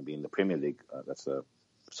Haaland's going to be in the Premier League. That's a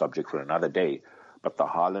subject for another day. But the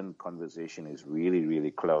Haaland conversation is really, really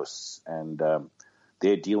close. And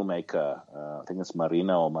their deal maker, I think it's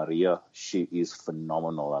Marina or Maria, she is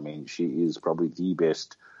phenomenal. I mean, she is probably the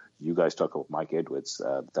best. You guys talk about Mike Edwards.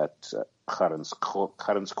 Clarence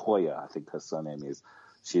Koya, I think her surname is.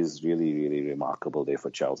 She's really, really remarkable there for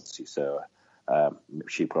Chelsea. So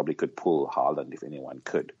she probably could pull Haaland if anyone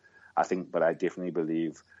could. But I definitely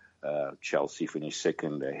believe Chelsea finished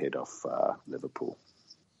second ahead of Liverpool.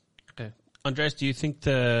 Okay. Andreas, do you think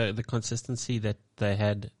the consistency that they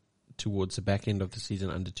had towards the back end of the season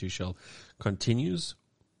under Tuchel continues?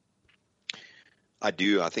 I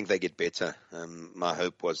do. I think they get better. My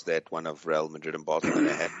hope was that one of Real Madrid and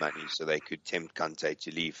Barcelona had money so they could tempt Kante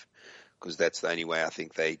to leave, because that's the only way I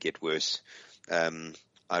think they get worse.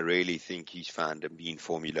 I really think he's found a mean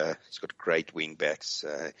formula. He's got great wing backs.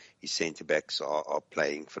 His centre backs are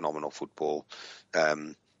playing phenomenal football.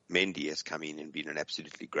 Mendy has come in and been an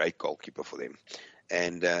absolutely great goalkeeper for them.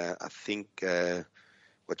 And I think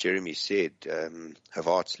what Jeremy said,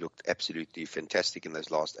 Havertz looked absolutely fantastic in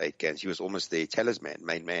those last 8 games. He was almost their talisman,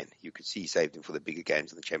 main man. You could see he saved him for the bigger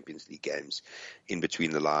games and the Champions League games in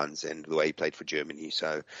between the lines, and the way he played for Germany.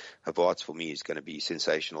 So Havertz for me is going to be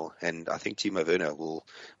sensational. And I think Timo Werner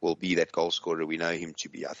will be that goal scorer we know him to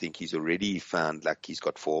be. I think he's already found like he's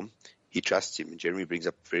got form. He trusts him, and Jeremy brings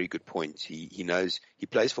up a very good point. He knows he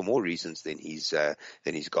plays for more reasons than his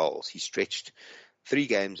goals. He stretched 3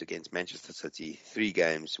 games against Manchester City, 3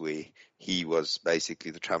 games where he was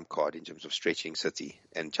basically the trump card in terms of stretching City,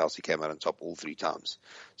 and Chelsea came out on top all 3 times.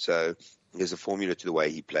 So there's a formula to the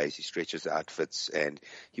way he plays. He stretches the outfits, and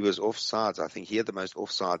he was offsides. I think he had the most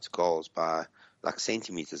offsides goals by like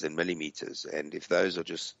centimeters and millimeters. And if those are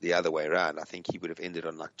just the other way around, I think he would have ended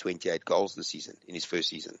on like 28 goals this season, in his first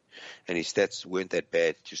season. And his stats weren't that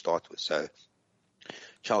bad to start with. So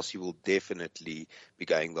Chelsea will definitely be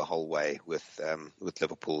going the whole way with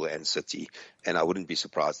Liverpool and City, and I wouldn't be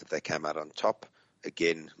surprised if they came out on top.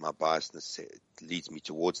 Again, my biasness leads me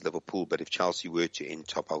towards Liverpool, but if Chelsea were to end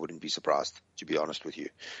top, I wouldn't be surprised, to be honest with you.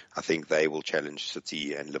 I think they will challenge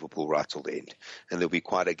City and Liverpool right till the end, and there'll be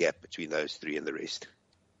quite a gap between those 3 and the rest.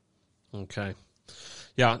 Okay.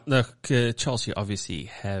 Yeah, look, Chelsea obviously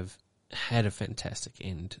have had a fantastic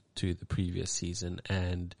end to the previous season,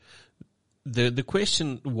 and the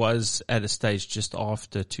question was at a stage just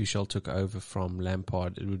after Tuchel took over from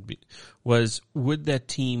Lampard, would that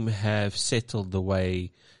team have settled the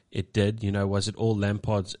way it did? You know, was it all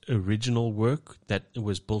Lampard's original work that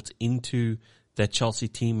was built into that Chelsea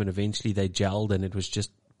team, and eventually they gelled, and it was just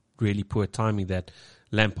really poor timing that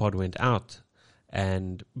Lampard went out?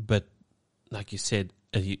 But like you said,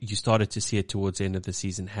 you started to see it towards the end of the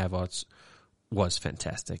season. Havertz was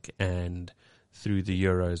fantastic, and through the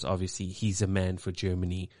Euros, obviously, he's a man for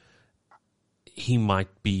Germany. He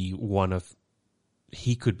might be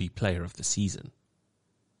he could be player of the season.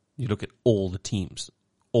 You look at all the teams,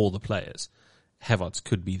 all the players. Havertz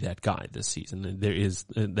could be that guy this season, and there is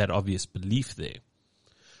that obvious belief there.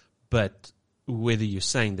 But whether you're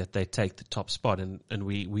saying that they take the top spot, and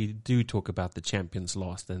we do talk about the champions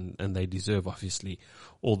last, and they deserve, obviously,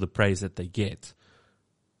 all the praise that they get.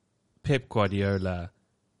 Pep Guardiola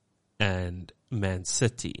and Man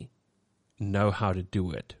City know how to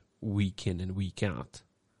do it week in and week out.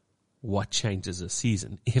 What changes a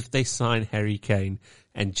season? If they sign Harry Kane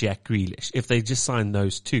and Jack Grealish, if they just sign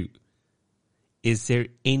those 2, is there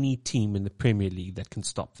any team in the Premier League that can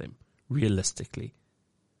stop them, realistically?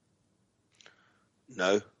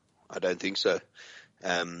 No, I don't think so.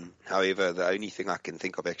 However, the only thing I can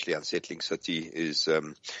think of actually unsettling City is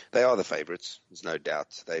they are the favourites. There's no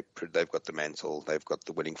doubt. They've got the mantle. They've got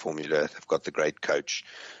the winning formula. They've got the great coach.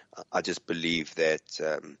 I just believe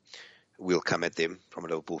that we'll come at them from a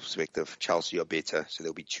Liverpool perspective. Chelsea are better, so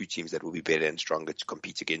there'll be 2 teams that will be better and stronger to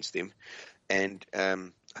compete against them. And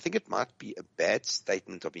I think it might be a bad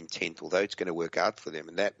statement of intent, although it's going to work out for them.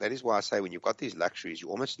 And that is why I say when you've got these luxuries, you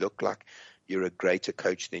almost look like you're a greater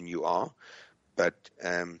coach than you are. But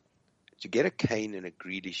to get a Kane and a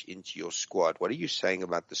Grealish into your squad, what are you saying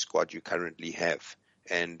about the squad you currently have?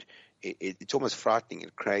 And it's almost frightening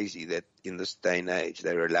and crazy that in this day and age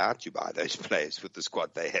they're allowed to buy those players with the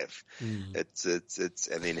squad they have. It's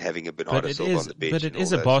and then having a Bernardo Silva on the bench. But it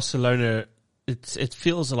is a Barcelona. It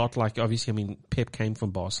feels a lot like, obviously, I mean, Pep came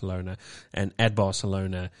from Barcelona, and at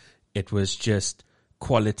Barcelona it was just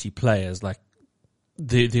quality players. Like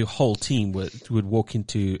the whole team would walk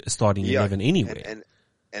into a starting 11 anywhere.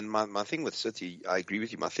 And my thing with City, I agree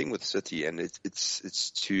with you. My thing with City, and it's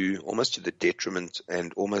almost to the detriment,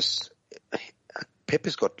 and almost Pep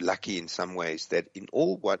has got lucky in some ways that in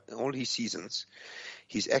all his seasons,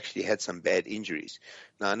 he's actually had some bad injuries.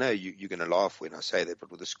 Now I know you're going to laugh when I say that, but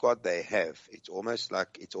with the squad they have, it's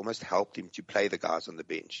almost helped him to play the guys on the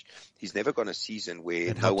bench. He's never gone a season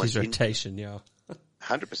where no one's his rotation, yeah.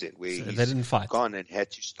 100%, where so he's they didn't fight. Gone and had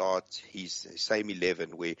to start his same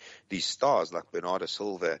 11, where these stars like Bernardo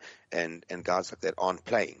Silva and guys like that aren't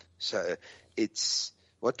playing. So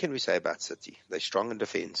what can we say about City? They're strong in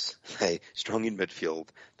defence. They're strong in midfield.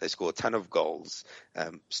 They score a ton of goals.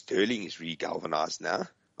 Sterling is re-galvanised now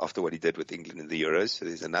after what he did with England in the Euros. So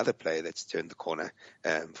there's another player that's turned the corner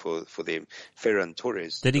for them. Ferran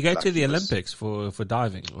Torres. Did he go to the Olympics for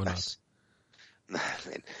diving or not?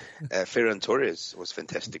 Ferran Torres was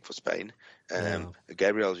fantastic for Spain.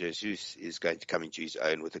 Gabriel Jesus is going to come into his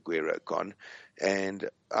own with Aguero gone. And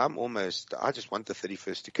I just want the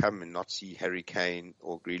 31st to come and not see Harry Kane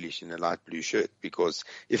or Grealish in a light blue shirt, because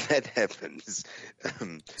if that happens,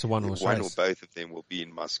 it's a one-horse race. One or both of them will be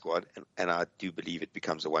in my squad. And I do believe it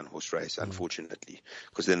becomes a one-horse race, unfortunately,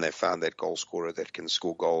 because then they found that goal scorer that can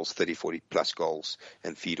score goals, 30, 40 plus goals,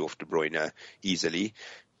 and feed off De Bruyne easily.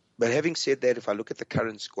 But having said that, if I look at the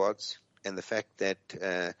current squads and the fact that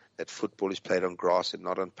that football is played on grass and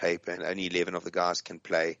not on paper, and only 11 of the guys can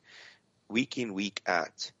play, week in, week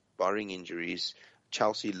out, barring injuries,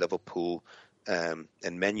 Chelsea, Liverpool, and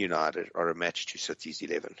Man United are a match to City's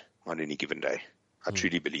 11 on any given day. I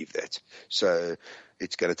truly believe that. So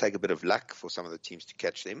it's going to take a bit of luck for some of the teams to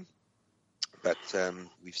catch them. But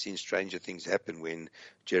we've seen stranger things happen when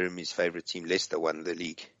Jeremy's favourite team, Leicester, won the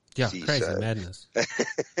league. Yeah, crazy madness.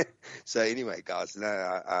 So anyway, guys,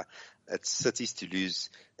 it's City's to lose.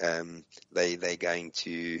 They're going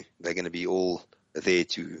to be all there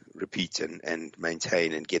to repeat and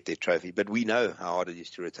maintain and get their trophy. But we know how hard it is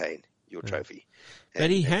to retain your trophy. But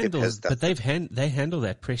he handles. But they handle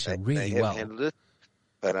that pressure really well. They handled it.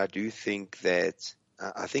 But I do think that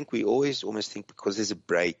I think we always almost think because there's a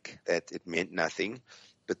break that it meant nothing.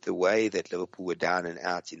 But the way that Liverpool were down and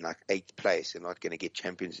out in like 8th place and not going to get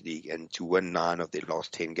Champions League, and to win 9 of their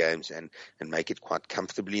last 10 games and make it quite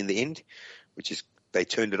comfortably in the end, which is they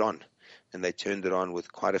turned it on. And they turned it on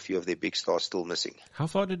with quite a few of their big stars still missing. How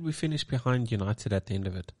far did we finish behind United at the end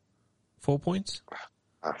of it? 4 points?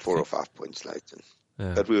 4 or 5 points later.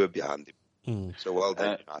 But we were behind them. So well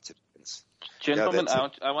done, United. Gentlemen,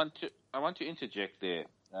 I want to interject there.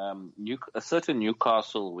 A certain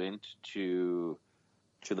Newcastle went to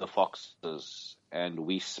the Foxes, and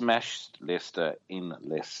we smashed Leicester in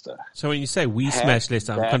Leicester. So when you say we smashed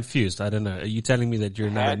Leicester, I'm confused. I don't know. Are you telling me that you're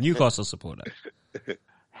now a Newcastle supporter?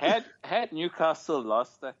 Had Newcastle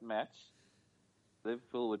lost that match,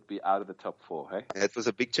 Liverpool would be out of the top 4. Hey, it was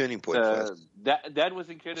a big turning point for us. That was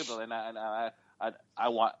incredible, and I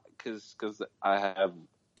want because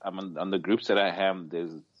I'm on the groups that I have.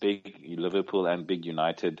 There's big Liverpool and big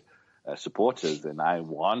United supporters, and I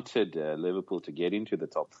wanted Liverpool to get into the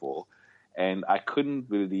top 4, and I couldn't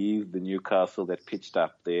believe the Newcastle that pitched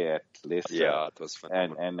up there at Leicester. Yeah, it was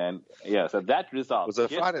phenomenal. And so that result was a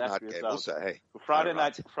Friday night game also. Hey, Friday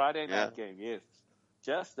night game, yes,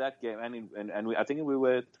 just that game, and I think we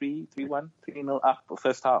were 3-1, 3-0 up for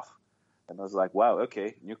first half, and I was like, wow,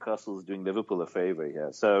 okay, Newcastle's doing Liverpool a favor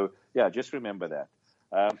here. So yeah, just remember that.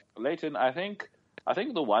 Leighton, I think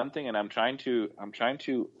the one thing, and I'm trying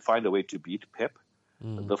to find a way to beat Pep.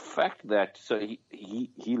 The fact that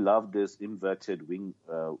he loved this inverted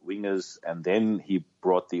wingers, and then he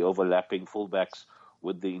brought the overlapping fullbacks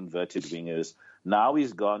with the inverted wingers. Now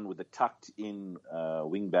he's gone with the tucked in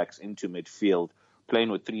wingbacks into midfield, playing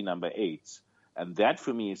with 3 number 8s, and that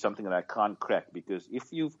for me is something that I can't crack, because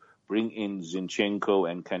if you bring in Zinchenko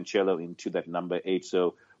and Cancelo into that number 8,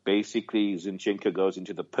 so basically Zinchenko goes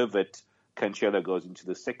into the pivot, Cancelo goes into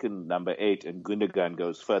the second number 8, and Gundogan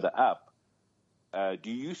goes further up. Do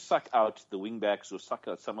you suck out the wingbacks or suck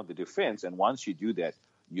out some of the defense? And once you do that,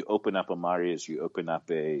 you open up a Marius, you open up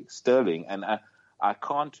a Sterling, and I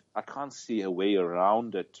can't see a way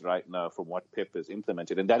around it right now from what Pep has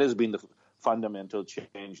implemented, and that has been the fundamental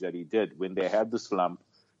change that he did. When they had the slump,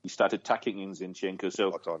 he started tucking in Zinchenko.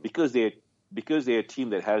 So because they're a team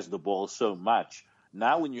that has the ball so much,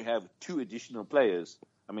 now when you have 2 additional players,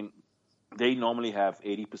 I mean, they normally have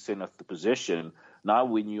 80% of the possession. Now,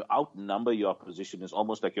 when you outnumber your opposition, it's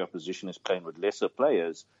almost like your opposition is playing with lesser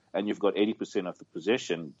players, and you've got 80% of the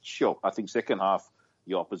possession. Sure, I think second half,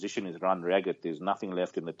 your opposition is run ragged. There's nothing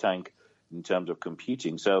left in the tank in terms of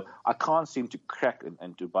competing. So I can't seem to crack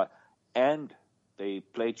and they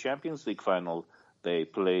played Champions League final. They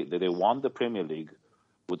won the Premier League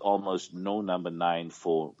with almost no number 9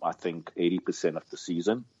 for, I think, 80% of the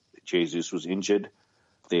season. Jesus was injured.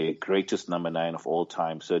 The greatest number 9 of all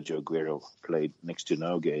time, Sergio Aguero, played next to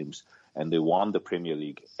no games, and they won the Premier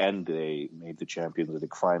League, and they made the Champions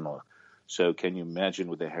League final. So can you imagine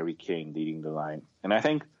with the Harry Kane leading the line? And I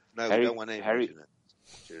think Harry,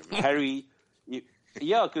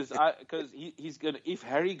 yeah, because he's gonna, if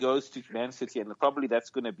Harry goes to Man City, and probably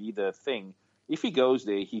that's going to be the thing. If he goes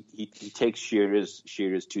there, he takes Shearer's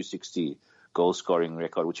 260 goal scoring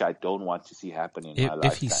record, which I don't want to see happen in my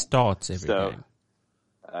lifetime. If he starts every game.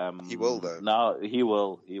 He will, though. No, he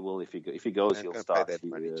will. If he goes, he'll start. Pay that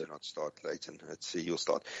money to not start Leighton. He'll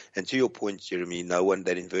start. And to your point, Jeremy, no one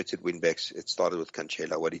that inverted wingbacks. It started with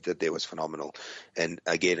Cancelo. What he did there was phenomenal. And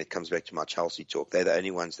again, it comes back to my Chelsea talk. They're the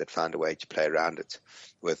only ones that found a way to play around it,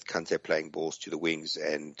 with Kante playing balls to the wings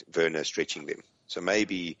and Werner stretching them. So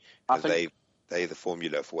maybe they're the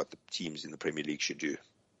formula for what the teams in the Premier League should do.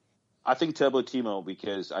 I think Turbo Timo,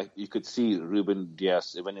 because you could see Ruben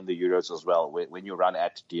Dias, even in the Euros as well, when you run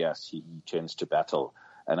at Dias, he tends to battle.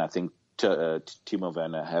 And I think Timo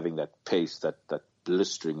Werner having that pace, that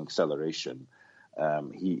blistering acceleration,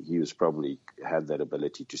 he was probably had that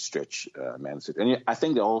ability to stretch Man City. And I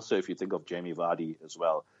think that also, if you think of Jamie Vardy as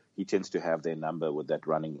well, he tends to have their number with that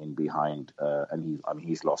running in behind, and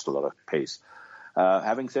he's lost a lot of pace.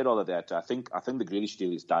 Having said all of that, I think the Grealish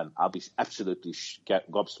deal is done. I'll be absolutely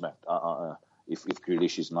gobsmacked if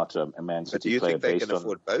Grealish is not a Man City player. But do you think they can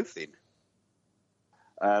afford both then?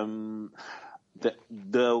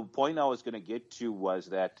 The point I was going to get to was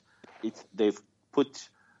that they've put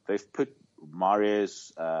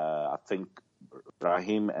Mahrez, I think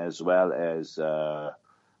Brahim, as well as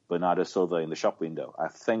Bernardo Silva in the shop window. I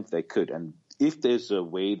think they could, and if there's a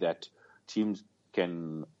way that teams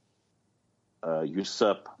can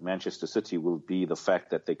usurp Manchester City, will be the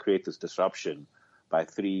fact that they create this disruption by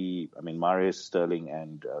Mahrez, Sterling,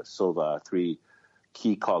 and Silva, three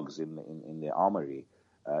key cogs in their armory.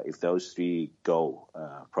 If those three go,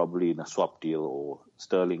 probably in a swap deal, or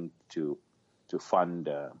Sterling to fund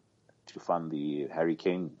the Harry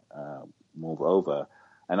Kane move over,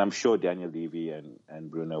 and I'm sure Daniel Levy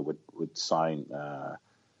and Bruno would sign.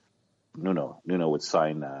 Nuno would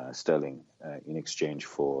sign Sterling in exchange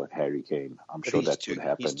for Harry Kane. I'm sure that would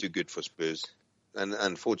happen. He's too good for Spurs. And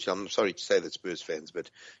unfortunately, I'm sorry to say that, Spurs fans, but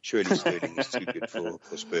surely Sterling is too good for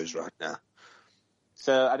Spurs right now.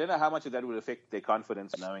 So I don't know how much of that would affect their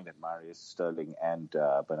confidence, knowing that Mahrez, Sterling, and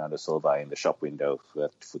Bernardo Silva are in the shop window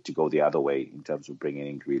to go the other way in terms of bringing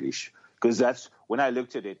in Grealish. Because that's, when I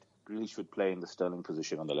looked at it, Grealish would play in the Sterling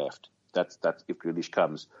position on the left. That's if Grealish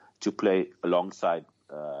comes to play alongside.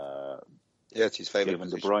 It's his favorite Kevin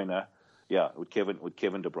position. De Bruyne. Yeah, with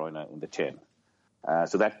Kevin De Bruyne in the 10.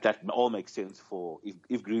 So that all makes sense for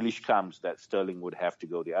if Grealish comes, that Sterling would have to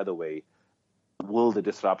go the other way. Will the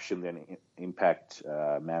disruption then impact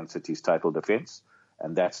Man City's title defense?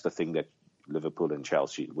 And that's the thing that Liverpool and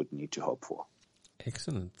Chelsea would need to hope for.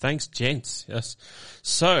 Excellent. Thanks, gents. Yes.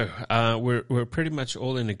 So, we're pretty much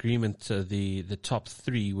all in agreement. The top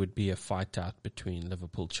three would be a fight out between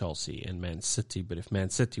Liverpool, Chelsea, and Man City. But if Man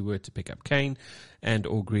City were to pick up Kane and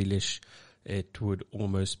or Grealish, it would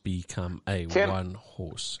almost become a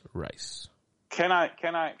one-horse race. Can I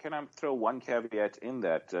throw one caveat in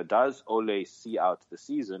that? Does Ole see out the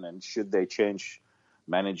season, and should they change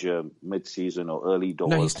manager mid-season or early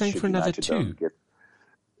doors? No, he's staying for another two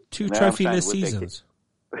trophyless seasons.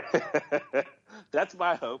 That's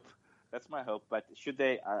my hope. But should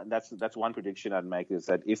they? That's one prediction I'd make, is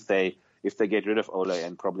that if they get rid of Ole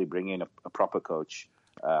and probably bring in a proper coach,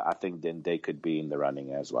 I think then they could be in the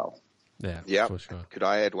running as well. Yeah, for sure. Could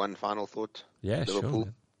I add one final thought? Yeah, Liverpool.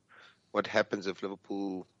 Sure. What happens if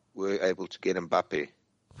Liverpool were able to get Mbappe?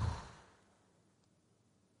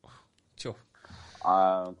 Sure.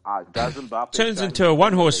 Does Mbappe turns into a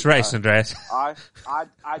one-horse race, Andreas. I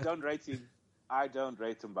don't rate him. I don't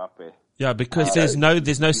rate Mbappe. Yeah, because there's no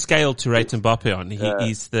scale to rate Mbappe on.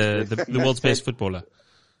 He's the world's best footballer.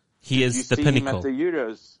 He is the pinnacle. Him at the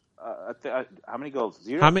Euros. How many goals?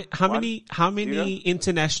 Zero? How many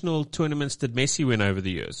international tournaments did Messi win over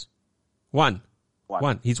the years? One.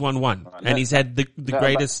 He's won one, and he's had the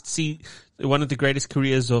greatest one of the greatest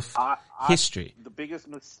careers of history. The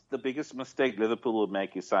biggest mistake Liverpool would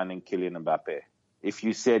make is signing Kylian Mbappe. If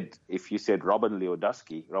you said Robert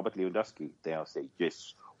Lewandowski, they'll say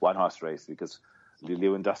yes, one horse race, because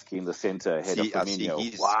Lewandowski in the centre ahead of Firmino.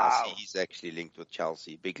 I see he's actually linked with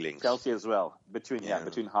Chelsea, big links. Chelsea as well. Between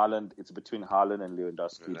Haaland, it's between Haaland and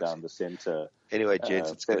Lewandowski down the centre. Anyway,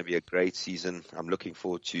 gents, it's going to be a great season. I'm looking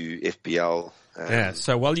forward to FPL.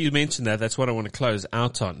 So while you mentioned that's what I want to close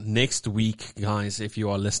out on. Next week, guys, if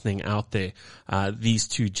you are listening out there, these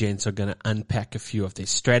two gents are going to unpack a few of their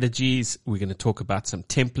strategies. We're going to talk about some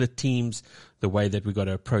template teams, the way that we got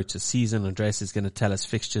to approach the season. Andreas is going to tell us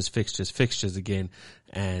fixtures again.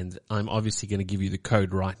 And I'm obviously going to give you the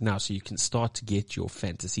code right now so you can start to get your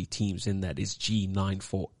fantasy teams in. That is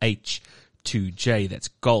G94H2J. That's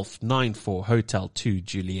Golf 94 Hotel 2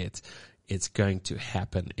 Juliet. It's going to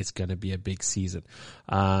happen. It's going to be a big season.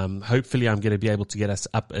 Hopefully I'm going to be able to get us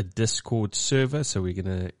up a Discord server. So we're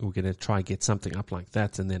going to try and get something up like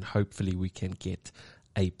that. And then hopefully we can get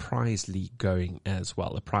a prize league going as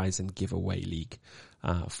well, a prize and giveaway league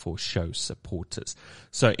for show supporters.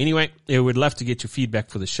 So anyway, I would love to get your feedback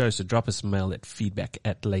for the show, so drop us a mail at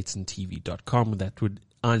feedback@LeightonTV.com. That would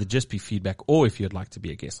either just be feedback or if you'd like to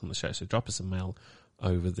be a guest on the show. So drop us a mail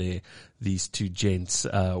over there. These two gents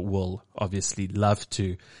will obviously love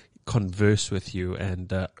to converse with you,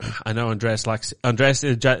 and I know Andreas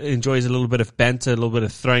enjoys a little bit of banter, a little bit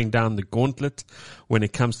of throwing down the gauntlet when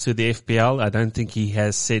it comes to the FPL. I don't think he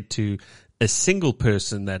has said to a single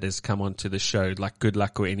person that has come onto the show, like, good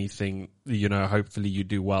luck or anything, hopefully you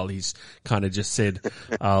do well. He's kind of just said,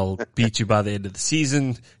 I'll beat you by the end of the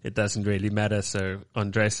season. It doesn't really matter. So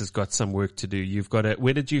Andreas has got some work to do. You've got it.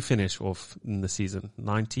 Where did you finish off in the season?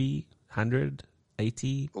 90, 100,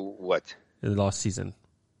 80? What? In the last season,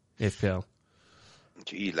 FPL.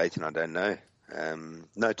 Gee, Leighton, I don't know.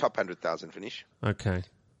 No, top 100,000 finish. Okay.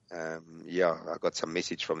 I got some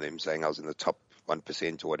message from them saying I was in the top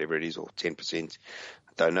 1% or whatever it is, or 10%.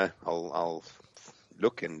 I don't know. I'll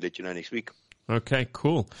look and let you know next week. Okay,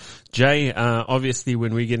 cool. Jay, obviously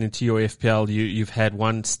when we get into your FPL, you've had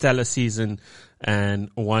one stellar season and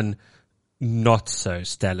one not so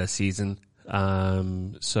stellar season.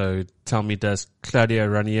 So tell me, does Claudio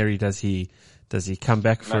Ranieri, does he come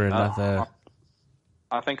back for another?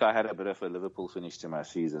 I think I had a bit of a Liverpool finish to my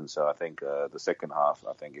season, so I think the second half,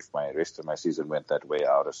 I think if my rest of my season went that way,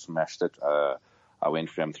 I would have smashed it. I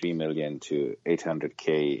went from 3 million to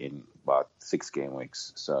 800k in about 6 game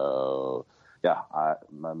weeks. So yeah,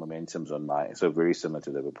 my momentum's on so very similar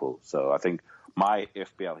to Liverpool. So I think my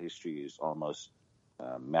FPL history is almost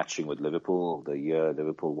matching with Liverpool. The year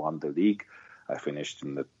Liverpool won the league, I finished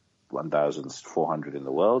in the 1,400 in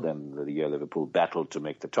the world, and the year Liverpool battled to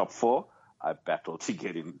make the top 4, I battled to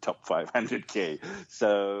get in top 500k.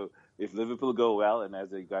 So if Liverpool go well, and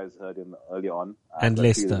as you guys heard early on, and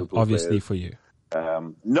Leicester, obviously players, for you.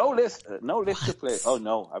 No Leicester players. Oh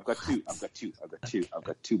no, I've got two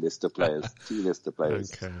Leicester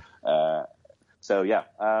players. Okay. So yeah,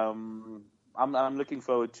 I'm looking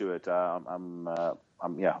forward to it. I'm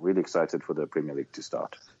really excited for the Premier League to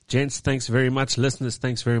start. Gents, thanks very much. Listeners,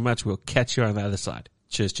 thanks very much. We'll catch you on the other side.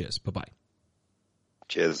 Cheers. Bye bye.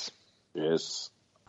 Cheers. Yes.